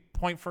interesting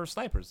point for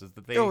snipers is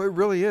that they. Oh, it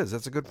really is.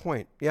 That's a good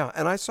point. Yeah,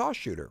 and I saw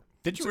Shooter.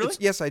 Did you really?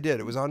 Yes, I did.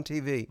 It was on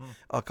TV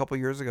a couple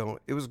years ago.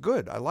 It was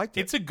good. I liked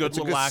it. It's a good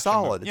little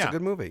solid. movie. It's a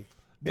good movie.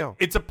 Yeah,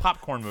 it's a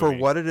popcorn movie for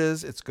what it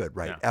is. It's good,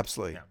 right? Yeah.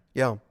 Absolutely.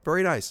 Yeah,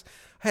 very nice.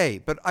 Hey,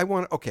 but I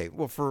want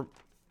well for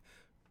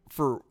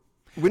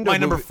window. My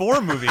number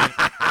 4 movie.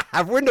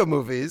 Have window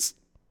movies.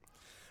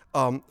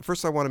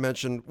 First, I want to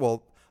mention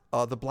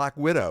the Black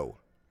Widow.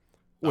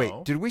 Wait,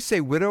 did we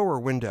say widow or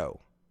window?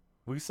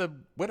 We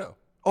said widow.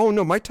 Oh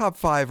no, my top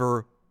 5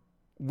 are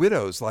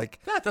widows. Like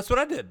that's what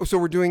I did. So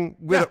we're doing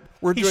widow.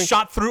 Yeah. He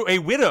shot through a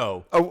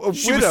widow.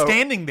 She widow. was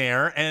standing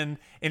there, and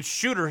in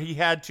Shooter, he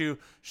had to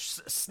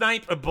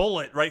snipe a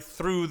bullet right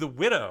through the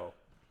widow.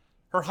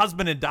 Her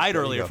husband had died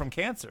earlier from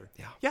cancer.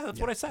 Yeah, that's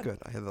what I said. Good.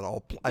 I had that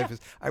all.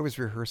 I was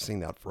rehearsing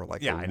that for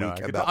like a week.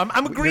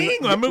 I'm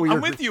agreeing. I'm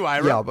with you,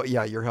 Ira. Yeah, but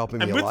you're helping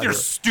me a lot. I'm with your here.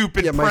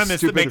 stupid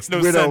premise that makes no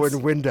widow sense.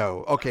 And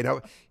window. Okay,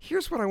 now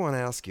here's what I want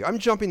to ask you. I'm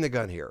jumping the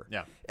gun here.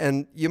 Yeah.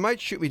 And you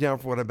might shoot me down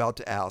for what I'm about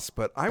to ask,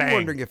 but I'm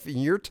wondering if in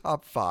your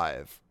top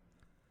 5,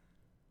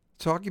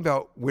 talking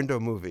about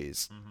window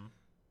movies,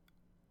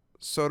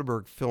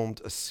 Soderbergh filmed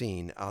a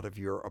scene out of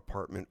your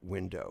apartment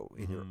window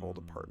in your old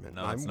apartment.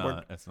 No, it's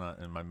not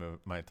in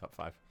my top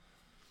 5.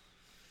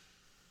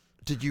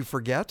 Did you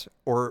forget,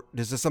 or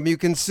is this something you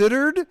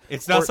considered?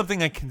 It's not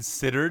something I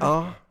considered.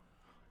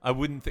 I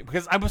wouldn't think,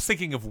 because I was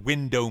thinking of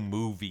window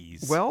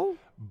movies. Well,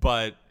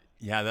 but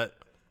yeah, that.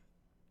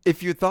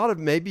 If you thought of,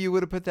 maybe you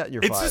would have put that in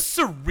your 5. It's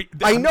a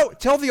I know.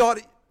 Tell the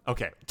audience.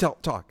 Okay.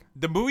 Talk.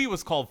 The movie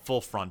was called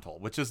Full Frontal,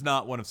 which is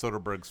not one of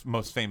Soderbergh's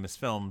most famous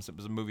films. It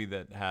was a movie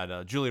that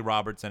had Julia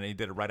Roberts in it. He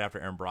did it right after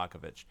Aaron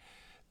Brockovich.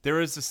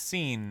 There is a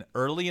scene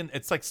early in,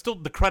 it's like still,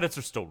 the credits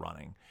are still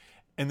running.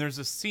 And there's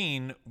a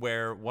scene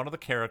where one of the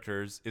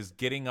characters is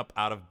getting up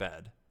out of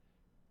bed.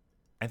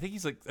 I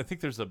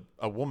think there's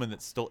a woman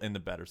that's still in the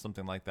bed or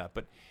something like that.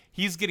 But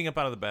he's getting up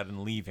out of the bed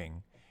and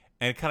leaving.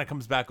 And it kind of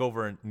comes back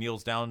over and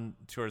kneels down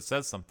to her and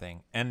says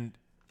something. And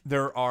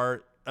there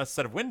are a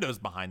set of windows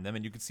behind them,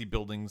 and you can see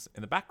buildings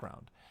in the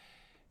background.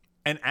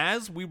 And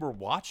as we were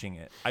watching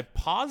it, I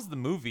paused the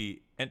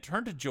movie and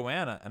turned to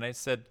Joanna, and I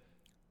said,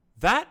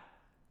 "That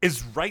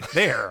is right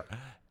there."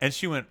 And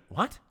she went,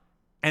 "What?"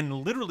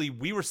 And literally,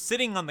 we were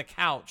sitting on the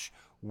couch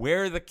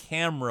where the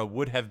camera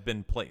would have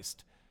been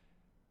placed.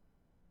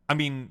 I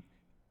mean,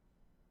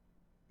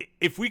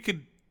 if we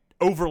could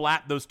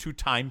overlap those 2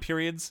 time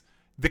periods,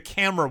 the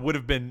camera would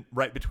have been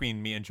right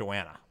between me and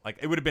Joanna. Like,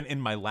 it would have been in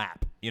my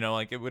lap.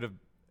 Like it would have.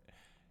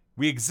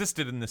 We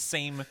existed in the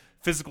same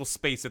physical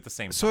space at the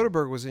same time.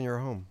 Soderbergh was in your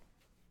home.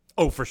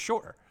 Oh, for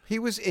sure. He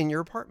was in your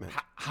apartment.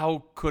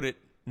 How could it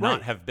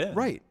not have been?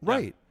 Right.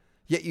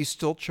 Yet you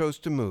still chose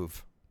to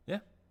move. Yeah.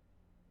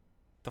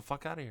 The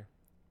fuck out of here.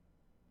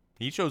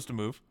 He chose to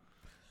move.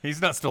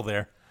 He's not still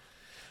there.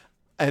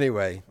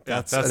 Anyway,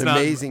 that's an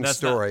amazing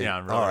story. Really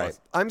all right.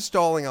 I'm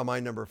stalling on my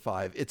number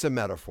 5. It's a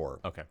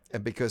metaphor. Okay.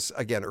 And because,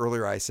 again,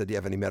 earlier I said, do you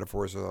have any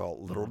metaphors that are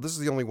all literal? This is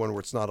the only one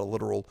where it's not a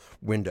literal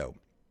window.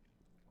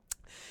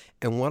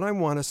 And what I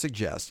want to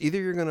suggest, either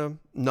you're going to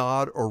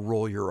nod or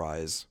roll your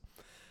eyes.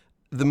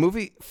 The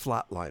movie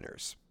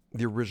Flatliners,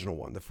 the original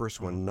one, the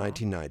first one,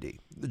 1990.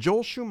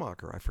 Joel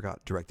Schumacher, I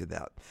forgot, directed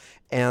that.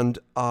 And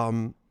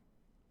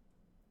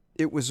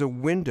it was a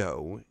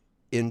window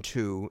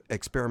into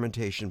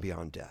experimentation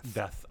beyond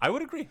death. I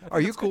would agree. Are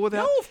you cool with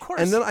that? No, of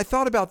course. And then I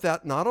thought about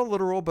that, not a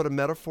literal, but a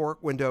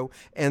metaphoric window.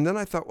 And then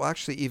I thought, well,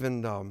 actually,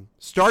 even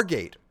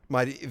Stargate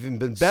might have even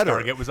been better.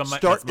 Stargate was on my...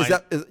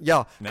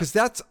 because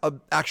that's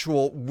an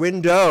actual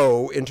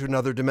window into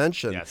another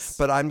dimension. Yes.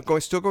 But I'm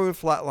still going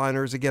with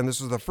Flatliners. Again, this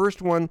was the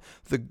first one,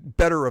 the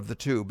better of the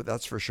 2, but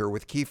that's for sure,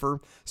 with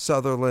Kiefer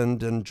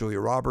Sutherland and Julia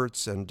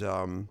Roberts and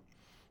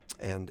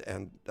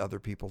and other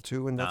people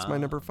too, and that's my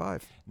number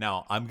 5.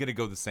 Now, I'm going to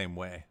go the same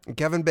way.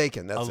 Kevin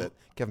Bacon, that's it.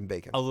 Kevin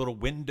Bacon. A little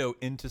window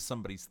into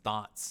somebody's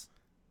thoughts.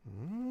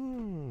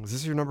 Is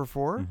this your number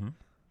 4?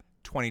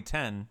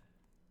 2010,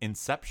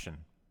 Inception.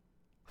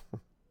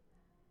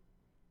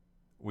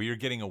 Where you're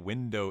getting a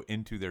window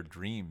into their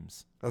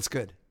dreams. That's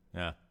good.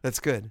 Yeah. That's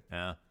good.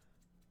 Yeah.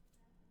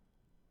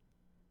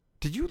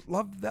 Did you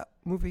love that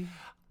movie?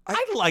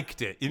 I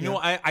liked it. You know,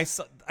 I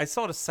saw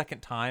it a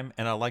second time,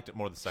 and I liked it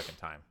more the second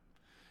time.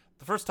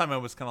 The first time I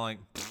was kind of like,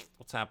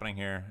 what's happening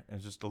here? It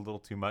was just a little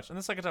too much. And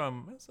the second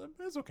time,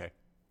 it's okay.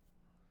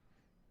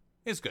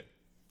 It's good.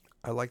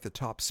 I like the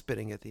top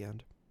spitting at the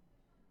end.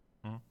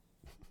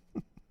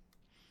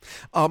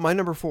 My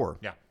number 4.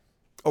 Yeah.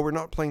 Oh, we're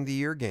not playing the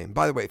year game.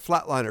 By the way,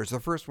 Flatliners, the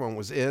first one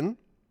was in?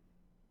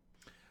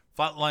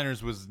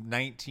 Flatliners was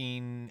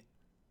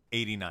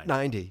 1989.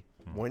 90.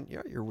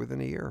 You're within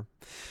a year.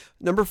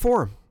 Number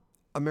 4,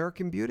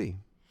 American Beauty.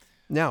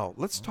 Now,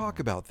 let's talk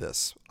about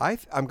this. I'm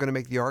going to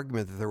make the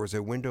argument that there was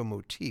a window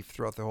motif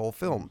throughout the whole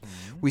film.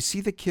 We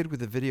see the kid with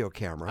the video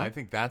camera. I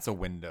think that's a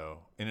window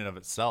in and of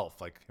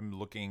itself, like him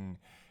looking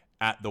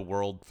at the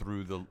world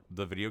through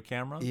the video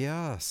camera.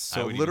 Yes.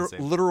 So would even say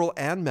literal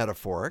and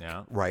metaphoric.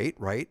 Yeah.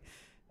 Right.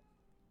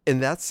 In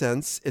that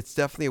sense, it's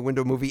definitely a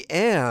window movie.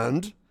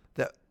 And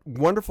that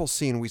wonderful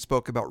scene we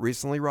spoke about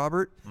recently,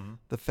 Robert,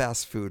 the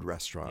fast food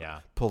restaurant,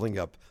 pulling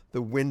up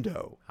the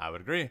window. I would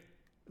agree.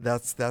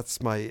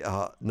 That's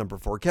my number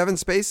 4. Kevin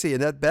Spacey,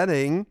 Annette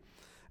Bening,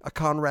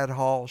 Conrad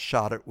Hall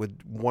shot it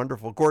with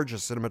wonderful,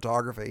 gorgeous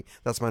cinematography.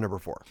 That's my number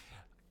 4.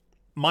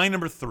 My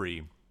number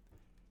 3,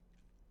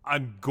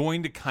 I'm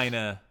going to kind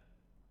of...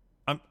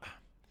 I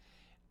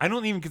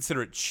don't even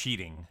consider it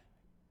cheating.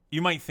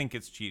 You might think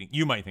it's cheating.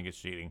 You might think it's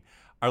cheating.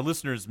 Our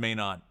listeners may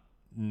not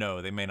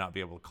know. They may not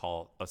be able to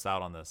call us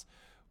out on this.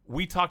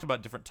 We talked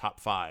about different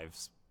top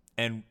 5s,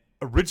 and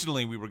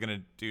originally we were going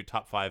to do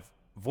top 5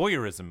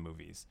 voyeurism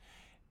movies.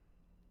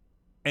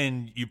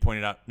 And you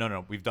pointed out,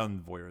 no, we've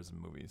done voyeurism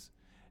movies.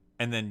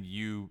 And then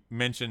you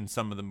mentioned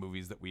some of the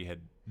movies that we had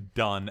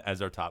done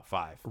as our top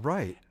 5.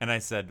 Right. And I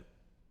said,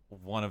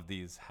 one of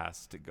these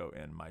has to go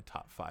in my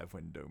top 5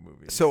 window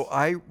movies. So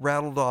I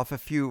rattled off a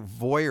few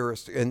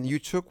voyeurist, and you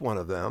took one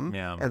of them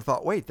and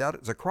thought, wait, that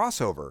is a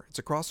crossover. It's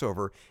a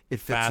crossover. It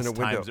fits Fast in a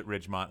window. Times at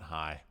Ridgemont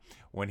High.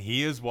 When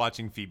he is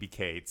watching Phoebe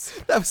Cates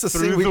that was the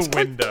through scene the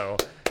window.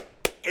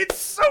 It's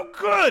so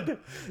good.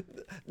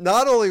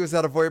 Not only was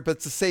that a voyeur, but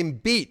it's the same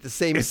beat, the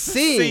same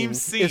scene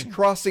is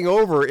crossing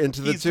over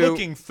into the He's two. He's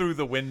looking through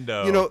the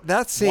window. You know,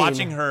 that scene.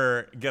 Watching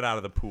her get out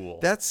of the pool.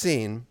 That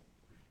scene.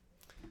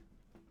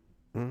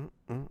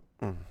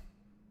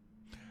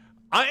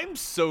 I'm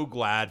so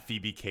glad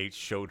Phoebe Cates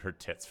showed her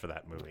tits for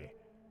that movie.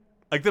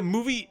 Like the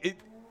movie,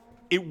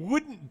 it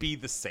wouldn't be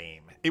the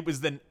same. It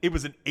was an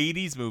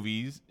 80s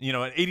movies. You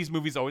know, 80s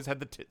movies always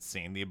had the tit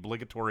scene, the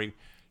obligatory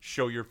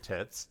show your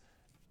tits.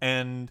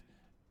 And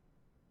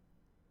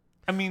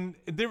I mean,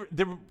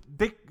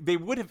 they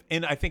would have,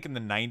 and I think in the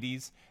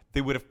 90s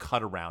they would have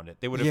cut around it.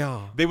 They would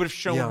have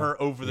shown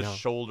her over the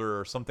shoulder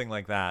or something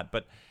like that.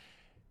 But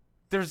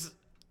there's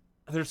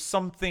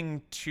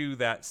something to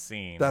that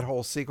scene. That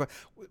whole sequence.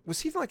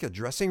 Was he in like a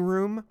dressing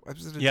room?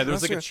 There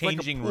was like a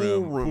changing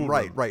room. Pool room.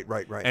 Right.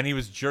 And he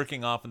was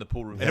jerking off in the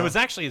pool room. And it was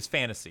actually his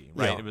fantasy,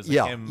 right? It was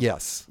him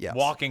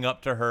walking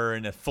up to her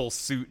in a full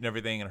suit and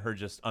everything, and her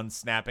just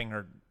unsnapping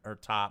her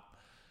top.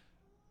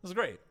 It was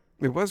great.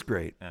 It was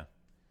great. Yeah.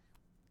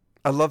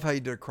 I love how you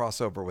did a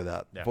crossover with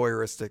that. Yeah.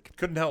 Voyeuristic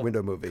Couldn't help.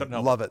 window movie. Couldn't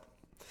help. Love it.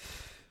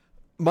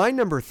 My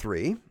number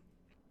 3,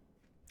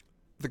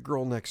 The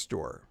Girl Next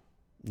Door.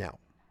 Now,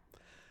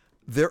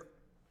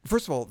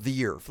 first of all, the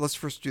year. Let's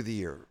first do the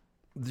year.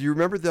 Do you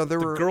remember the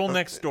Girl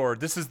Next Door?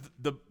 This is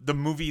the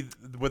movie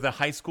with the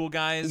high school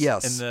guys?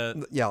 Yes.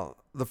 And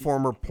the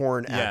former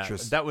porn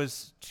actress. That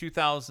was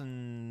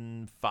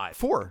 2005.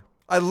 4.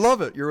 I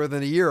love it. You're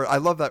within a year. I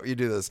love that you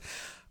do this.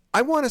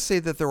 I want to say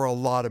that there are a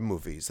lot of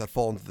movies that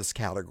fall into this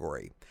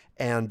category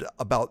and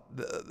about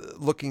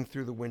looking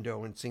through the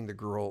window and seeing the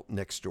girl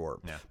next door.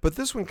 Yeah. But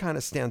this one kind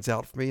of stands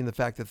out for me in the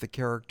fact that the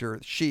character,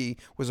 she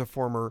was a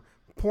former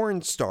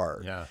porn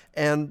star. Yeah.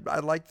 And I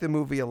liked the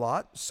movie a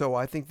lot, so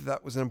I think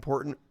that was an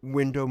important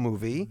window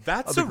movie.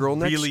 That's of the girl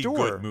a really next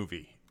door. good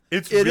movie.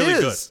 It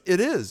is.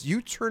 It is.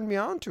 You turned me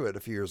on to it a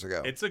few years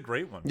ago. It's a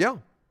great one.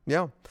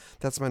 Yeah.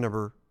 That's my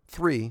number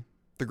 3,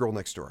 The Girl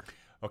Next Door.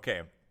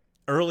 Okay.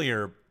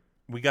 Earlier,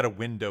 we got a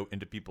window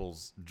into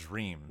people's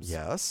dreams.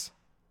 Yes.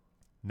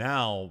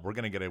 Now we're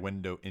going to get a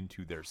window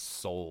into their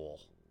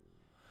soul.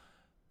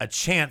 A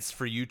chance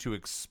for you to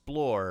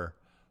explore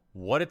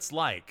what it's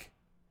like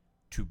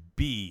to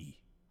be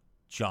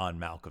John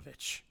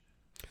Malkovich.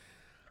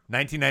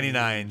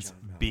 1999's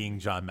Being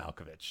John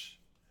Malkovich.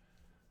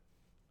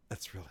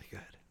 That's really good.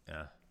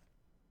 Yeah.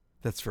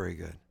 That's very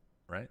good.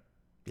 Right?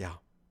 Yeah.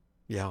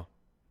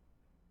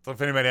 So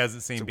if anybody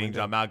hasn't seen Being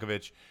John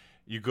Malkovich,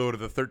 you go to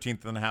the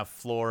 13th and a half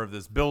floor of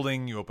this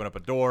building, you open up a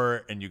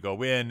door, and you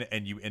go in,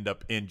 and you end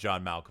up in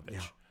John Malkovich.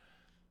 Yeah.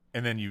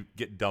 And then you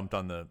get dumped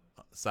on the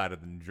side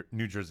of the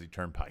New Jersey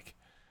Turnpike.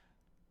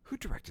 Who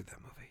directed that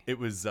movie? It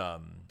was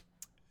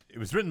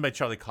written by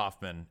Charlie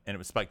Kaufman, and it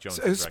was Spike Jonze.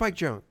 It was Spike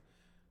Jonze.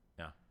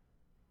 Yeah.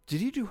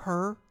 Did he do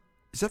Her?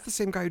 Is that the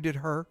same guy who did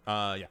Her?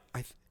 Yeah.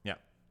 Yeah.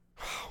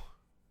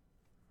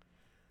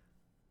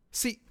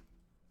 See,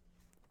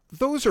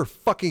 those are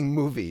fucking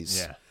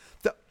movies. Yeah.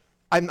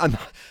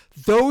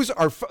 Those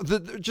are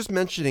just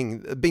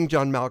mentioning Bing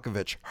John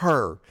Malkovich,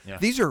 Her. Yeah.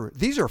 These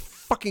are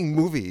fucking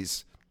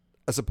movies,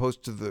 as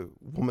opposed to The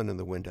Woman in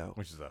the Window,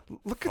 Which is a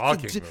look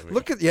fucking at movie.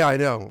 look at yeah, I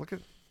know. Look at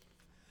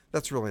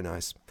that's really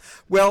nice.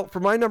 Well, for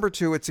my number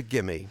 2, it's a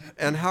gimme,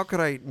 and how could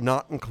I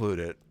not include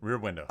it? Rear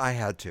Window. I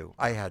had to.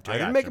 I got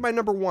didn't make you. it my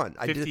number 1.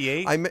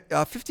 58?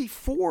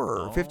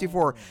 54.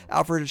 54.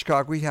 Alfred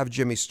Hitchcock. We have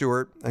Jimmy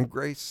Stewart and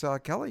Grace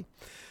Kelly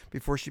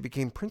before she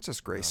became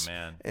Princess Grace. Oh,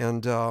 man.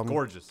 And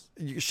Gorgeous.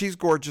 She's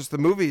gorgeous. The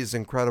movie is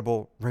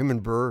incredible.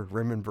 Raymond Burr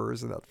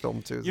is in that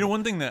film too. You know,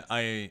 one thing that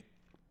I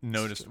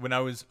noticed when I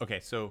was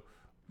so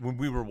when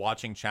we were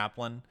watching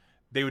Chaplin,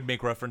 they would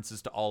make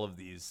references to all of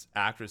these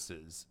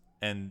actresses,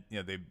 and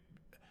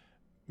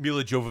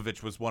Mila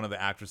Jovovich was one of the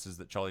actresses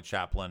that Charlie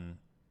Chaplin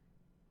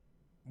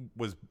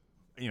was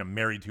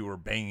married to or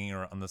banging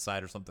her on the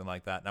side or something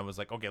like that. And I was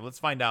like, okay, let's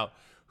find out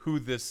who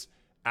this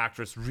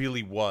actress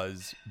really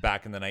was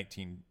back in the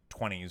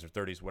 1920s or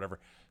 30s, whatever.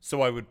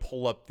 So I would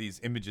pull up these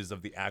images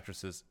of the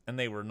actresses, and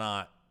they were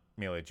not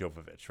Mila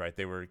Jovovich, right?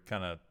 They were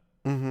kind of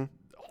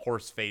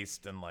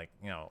horse-faced and like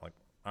all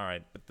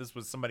right. But this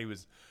was somebody who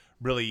was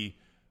really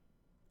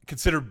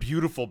considered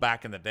beautiful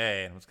back in the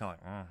day, and was kind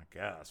of like, I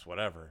guess,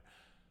 whatever.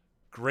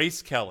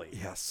 Grace Kelly.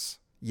 Yes.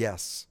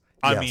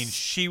 I mean,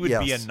 she would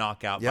be a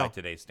knockout by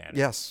today's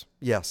standards.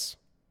 Yes.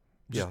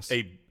 Just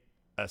a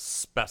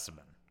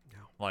specimen. Yeah.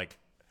 Like,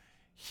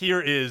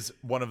 here is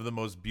one of the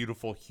most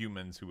beautiful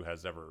humans who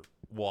has ever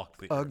walked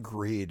the earth.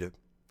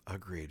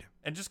 Agreed.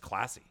 And just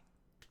classy.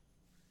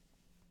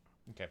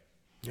 Okay.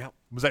 Yeah.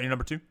 Was that your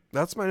number 2?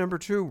 That's my number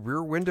 2,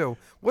 Rear Window.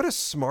 What a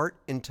smart,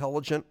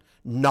 intelligent,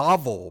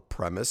 novel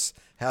premise.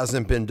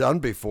 Hasn't been done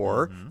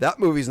before. Mm-hmm. That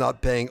movie's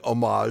not paying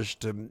homage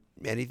to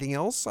anything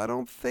else, I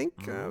don't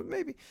think.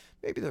 Maybe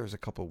there was a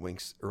couple of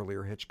winks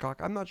earlier,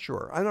 Hitchcock. I'm not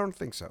sure. I don't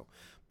think so.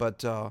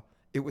 But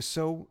it was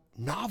so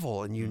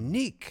novel and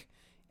unique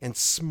and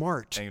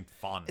smart. And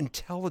fun.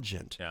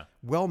 Intelligent. Yeah.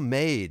 Well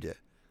made.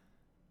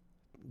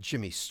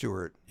 Jimmy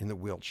Stewart in the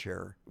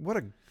wheelchair.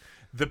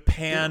 The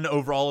pan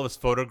over all of his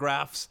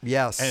photographs.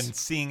 Yes. And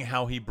seeing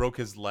how he broke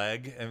his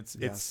leg. And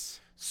it's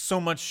so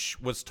much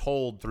was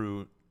told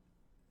through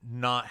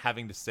not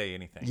having to say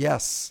anything.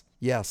 Yes.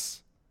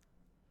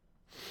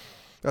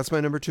 That's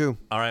my number 2.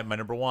 All right, my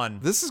number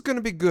 1. This is going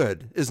to be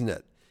good, isn't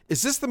it?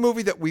 Is this the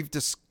movie that we've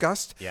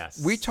discussed? Yes.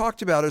 We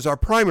talked about as our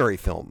primary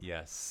film.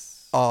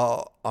 Yes.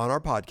 On our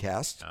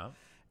podcast. Yep.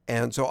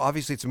 And so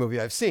obviously it's a movie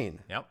I've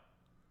seen. Yep.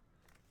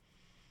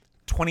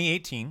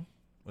 2018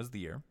 was the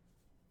year.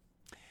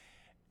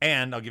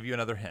 And I'll give you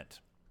another hint.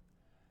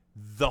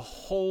 The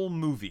whole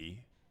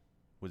movie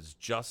was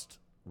just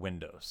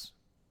windows.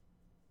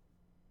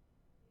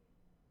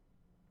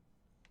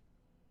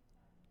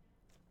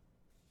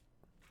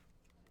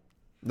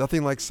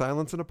 Nothing like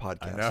silence in a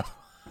podcast. I know.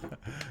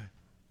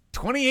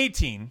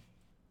 2018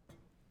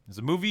 is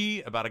a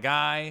movie about a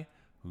guy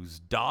whose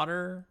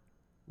daughter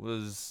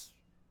was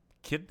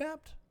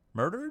kidnapped,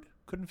 murdered,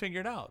 couldn't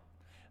figure it out.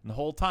 And the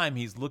whole time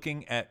he's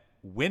looking at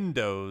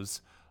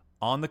windows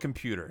on the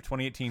computer.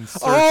 2018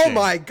 Searching. Oh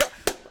my God.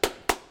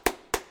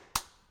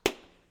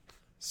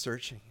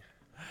 Searching.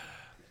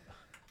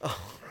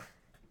 Oh,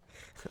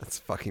 that's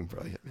fucking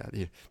brilliant,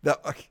 man.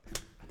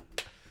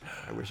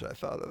 I wish I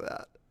thought of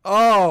that.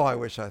 Oh, I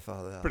wish I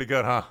thought of that. Pretty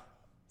good, huh?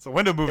 It's a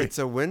window movie. It's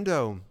a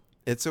window.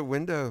 That's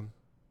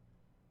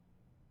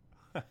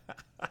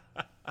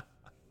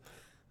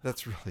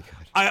really good.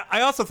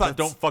 I also thought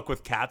Don't Fuck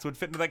With Cats would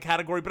fit into that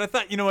category, but I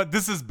thought, you know what?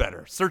 This is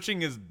better.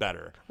 Searching is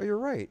better. Oh, you're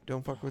right.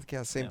 Don't Fuck With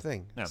Cats. Same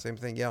thing. Yeah. Same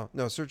thing. Yeah.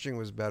 No, Searching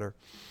was better.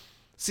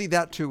 See,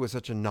 that too was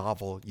such a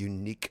novel,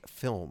 unique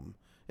film,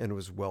 and it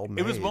was well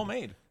made. It was well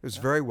made. It was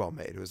very well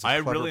made. It was a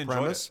clever really enjoyed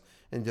premise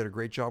and did a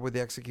great job with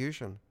the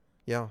execution.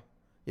 Yeah.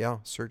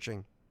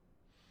 Searching.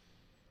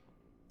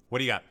 What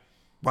do you got?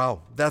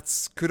 Wow.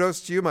 That's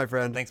kudos to you, my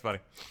friend. Thanks, buddy.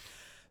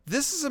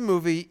 This is a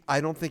movie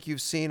I don't think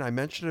you've seen. I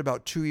mentioned it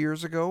about 2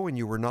 years ago, and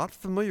you were not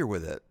familiar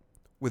with it,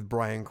 with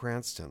Bryan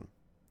Cranston.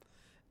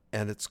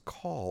 And it's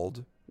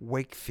called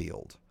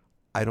Wakefield.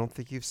 I don't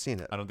think you've seen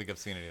it. I don't think I've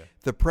seen it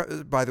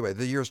either. By the way,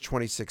 the year is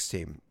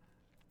 2016.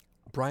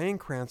 Bryan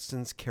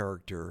Cranston's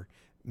character,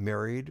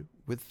 married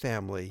with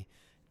family,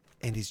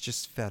 and he's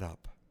just fed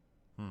up.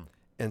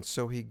 And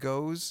so he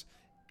goes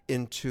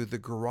into the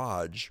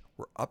garage,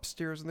 where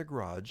upstairs in the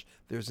garage,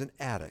 there's an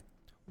attic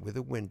with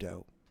a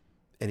window.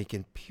 And he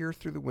can peer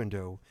through the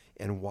window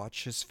and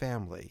watch his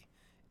family.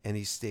 And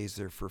he stays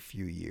there for a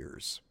few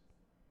years.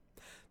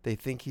 They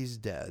think he's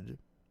dead.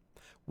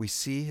 We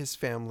see his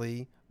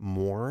family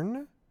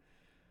mourn.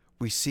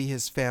 We see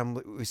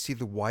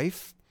the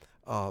wife,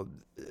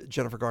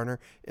 Jennifer Garner,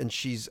 and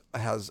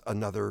has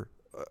another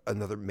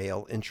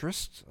male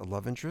interest, a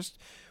love interest.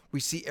 We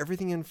see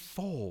everything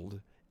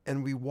unfold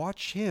and we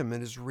watch him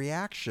and his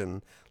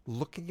reaction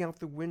looking out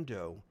the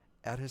window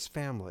at his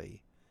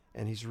family,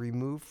 and he's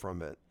removed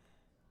from it,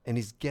 and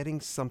he's getting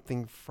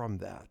something from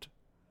that.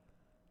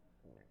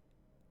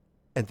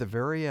 At the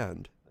very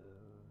end,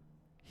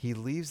 he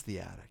leaves the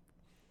attic,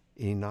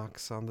 and he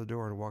knocks on the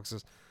door and walks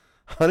and says,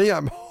 "Honey,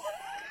 I'm home."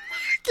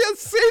 I can't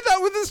say that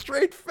with a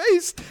straight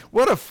face.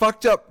 What a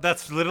fucked up.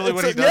 That's literally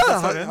what he does.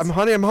 Yeah,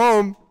 honey, I'm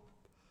home.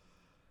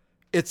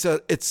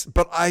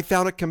 But I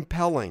found it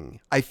compelling.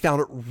 I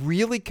found it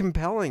really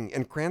compelling,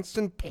 and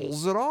Cranston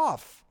pulls it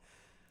off.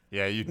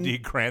 Yeah, you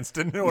need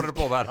Cranston in order to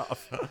pull that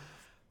off.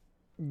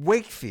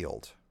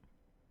 Wakefield.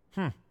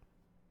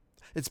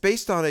 It's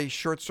based on a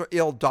short story,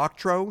 Il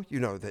Doctro,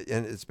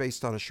 and it's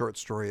based on a short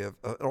story of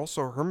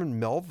also Herman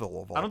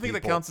Melville of all I don't think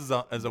people. that counts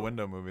as a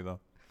window movie, though.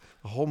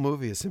 The whole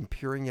movie is him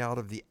peering out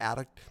of the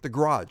attic, the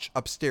garage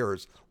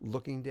upstairs,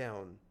 looking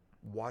down,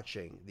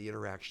 watching the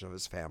interaction of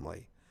his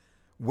family.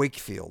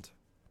 Wakefield.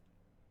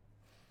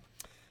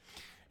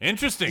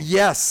 Interesting.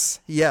 Yes.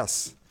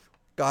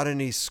 Got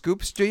any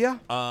scoops, do you?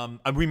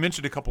 We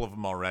mentioned a couple of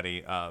them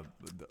already.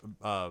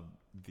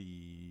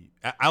 The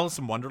Alice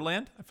in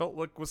Wonderland, I felt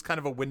like was kind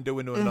of a window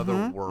into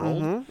another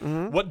world.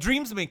 What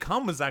Dreams May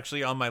Come was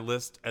actually on my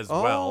list as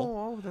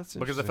well. Oh, that's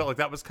because I felt like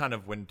that was kind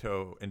of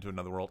window into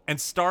another world. And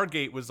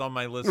Stargate was on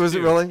my list. Was too.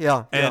 it really?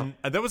 Yeah. And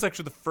that was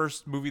actually the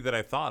first movie that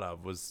I thought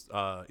of was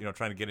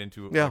trying to get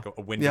into like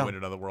a window into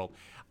another world.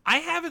 I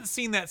haven't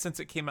seen that since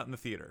it came out in the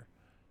theater.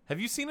 Have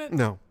you seen it?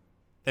 No.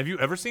 Have you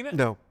ever seen it?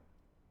 No.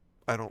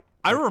 I don't.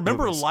 I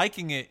remember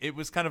liking it. It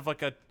was kind of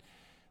like a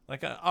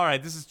all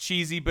right, this is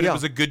cheesy, but it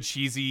was a good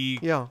cheesy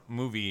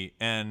movie.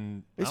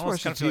 And I used to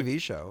watch the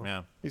TV show. Yeah.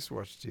 I used to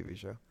watch the TV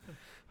show.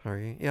 All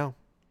right. Yeah.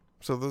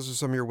 So those are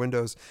some of your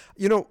windows.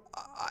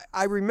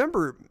 I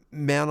remember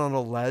Man on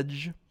a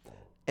Ledge,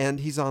 and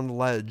he's on the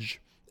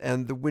ledge,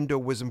 and the window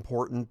was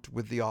important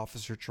with the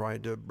officer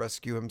trying to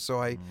rescue him.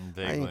 So I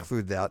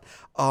include that.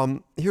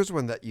 Here's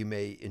one that you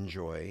may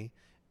enjoy.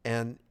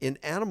 And in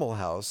Animal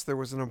House, there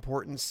was an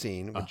important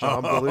scene with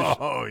John Belushi.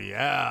 Oh,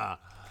 yeah.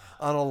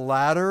 On a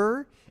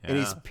ladder, and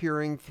he's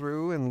peering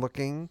through and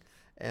looking,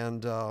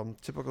 and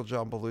typical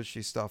John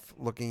Belushi stuff,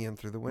 looking in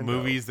through the window.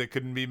 Movies that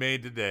couldn't be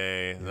made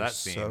today. That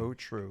scene. So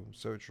true.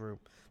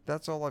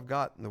 That's all I've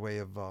got in the way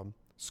of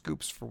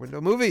scoops for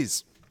window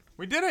movies.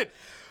 We did it.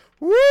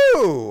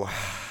 Woo!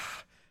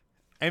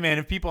 Hey, man,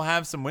 if people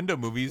have some window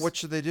movies, What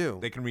should they do?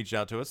 they can reach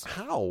out to us.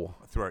 How?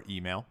 Through our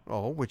email.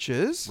 Oh, which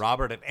is?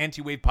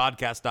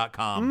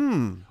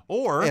 Robert@antiwavepodcast.com.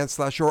 Or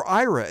or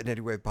Ira at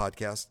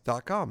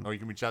anywavepodcast.com. you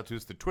can reach out to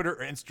us through Twitter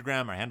or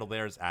Instagram. Our handle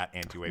there is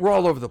 @antiwave. We're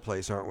all over the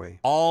place, aren't we?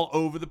 All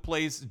over the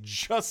place,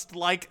 just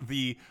like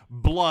the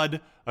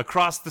blood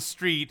across the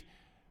street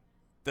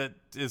that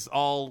is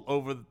all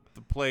over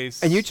the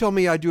place. And you tell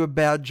me I do a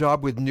bad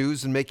job with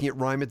news and making it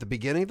rhyme at the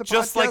beginning of the podcast?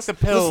 Just like the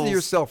pills. Listen to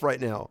yourself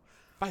right now.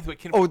 By the way,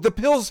 the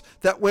pills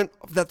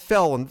that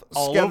fell and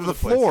all scattered over the the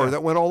place, floor, yeah.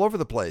 that went all over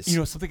the place.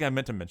 Something I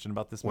meant to mention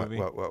about this movie?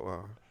 What?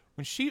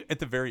 When she, at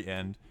the very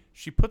end,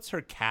 she puts her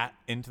cat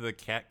into the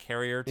cat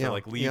carrier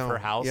to leave her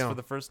house for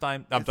the first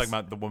time. I'm talking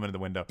about the woman in the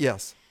window.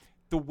 Yes.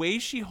 The way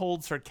she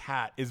holds her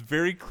cat is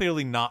very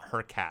clearly not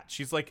her cat.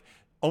 She's like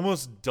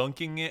almost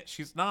dunking it.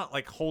 She's not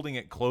like holding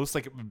it close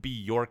like it would be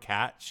your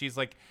cat. She's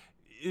like,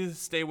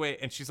 stay away.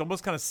 And she's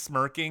almost kind of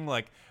smirking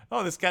like,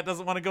 oh, this cat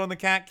doesn't want to go in the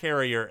cat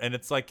carrier. And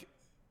it's like,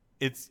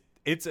 it's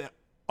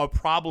a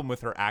problem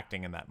with her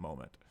acting in that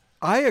moment.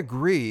 I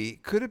agree.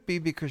 Could it be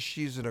because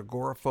she's an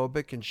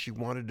agoraphobic and she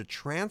wanted to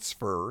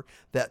transfer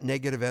that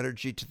negative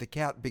energy to the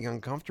cat being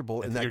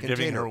uncomfortable in that You're container?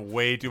 giving her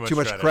way too much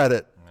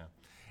credit. Yeah.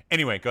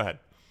 Anyway, go ahead.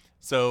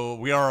 So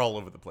we are all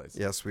over the place.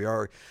 Yes, we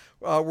are.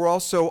 We're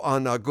also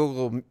on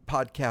Google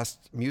Podcast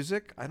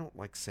Music. I don't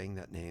like saying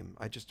that name.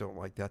 I just don't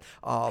like that.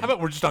 How about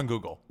we're just on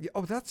Google?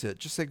 That's it.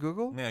 Just say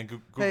Google? Yeah,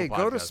 Google Hey, Podcast.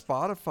 go to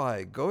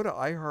Spotify. Go to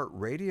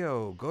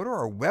iHeartRadio. Go to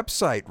our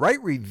website.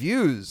 Write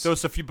reviews. Throw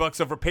us a few bucks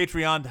over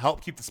Patreon to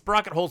help keep the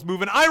sprocket holes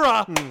moving.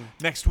 Ira,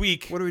 next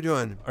week. What are we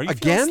doing? Are you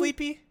Again? feeling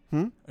sleepy?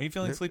 Are you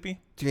feeling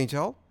sleepy? Do you can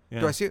tell? Yeah.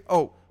 Do I see it?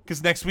 Oh.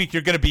 Because next week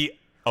you're going to be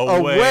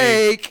awake.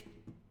 Awake.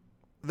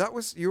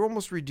 You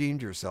almost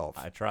redeemed yourself.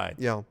 I tried.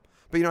 Yeah.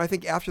 But, I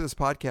think after this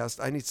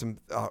podcast, I need some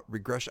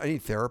regression. I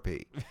need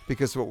therapy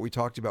because of what we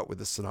talked about with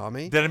the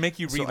tsunami. Did it make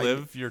you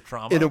relive your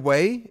trauma? In a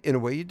way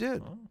you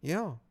did. Oh.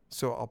 Yeah.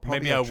 So I'll probably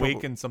maybe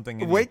awaken something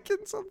in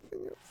Awaken something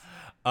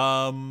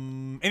else.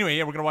 Anyway,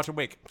 we're going to watch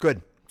Awake.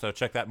 Good. So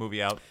check that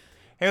movie out.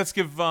 Hey, let's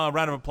give a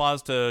round of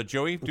applause to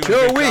Joey. Doing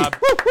Joey. a great job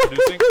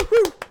producing.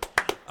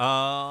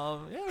 I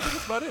think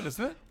that's about it,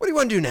 isn't it? What do you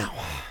want to do now?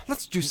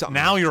 Let's do something.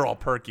 Now you're all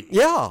perky.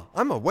 Yeah,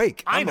 I'm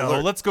awake. I know.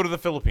 Alert. Let's go to the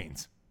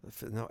Philippines.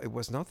 No, it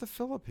was not the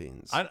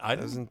Philippines. I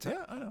didn't.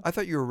 I know. I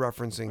thought you were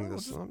referencing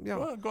this.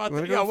 Go out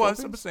there. Yeah, I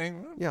was. I'm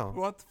saying. Yeah.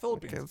 Go out to the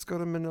Philippines. Okay, let's go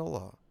to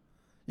Manila.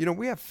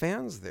 We have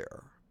fans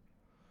there.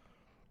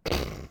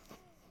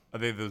 Are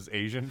they those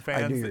Asian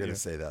fans? I knew you were going to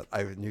say that.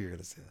 I knew you were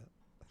going to say that.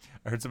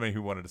 I heard somebody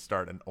who wanted to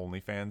start an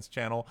OnlyFans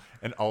channel,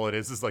 and all it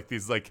is like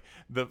these like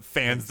the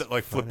fans that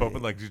like flip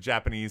open like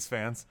Japanese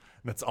fans.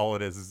 And that's all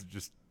it is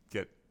just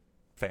get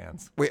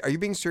fans. Wait, are you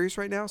being serious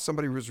right now?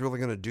 Somebody was really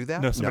going to do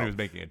that? No, somebody was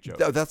making a joke.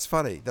 No, that's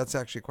funny. That's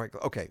actually quite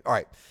okay. All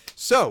right.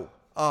 So,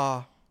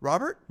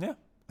 Robert? Yeah.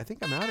 I think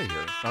I'm out of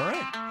here. All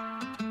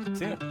right.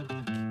 See ya.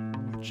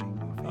 Watching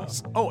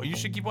movies. Oh, you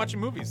should keep watching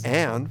movies.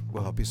 And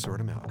we'll help you sort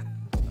them out.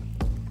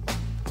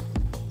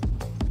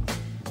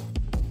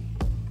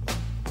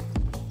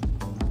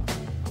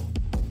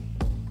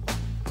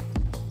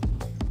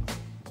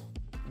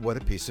 What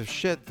a piece of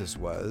shit this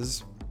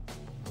was.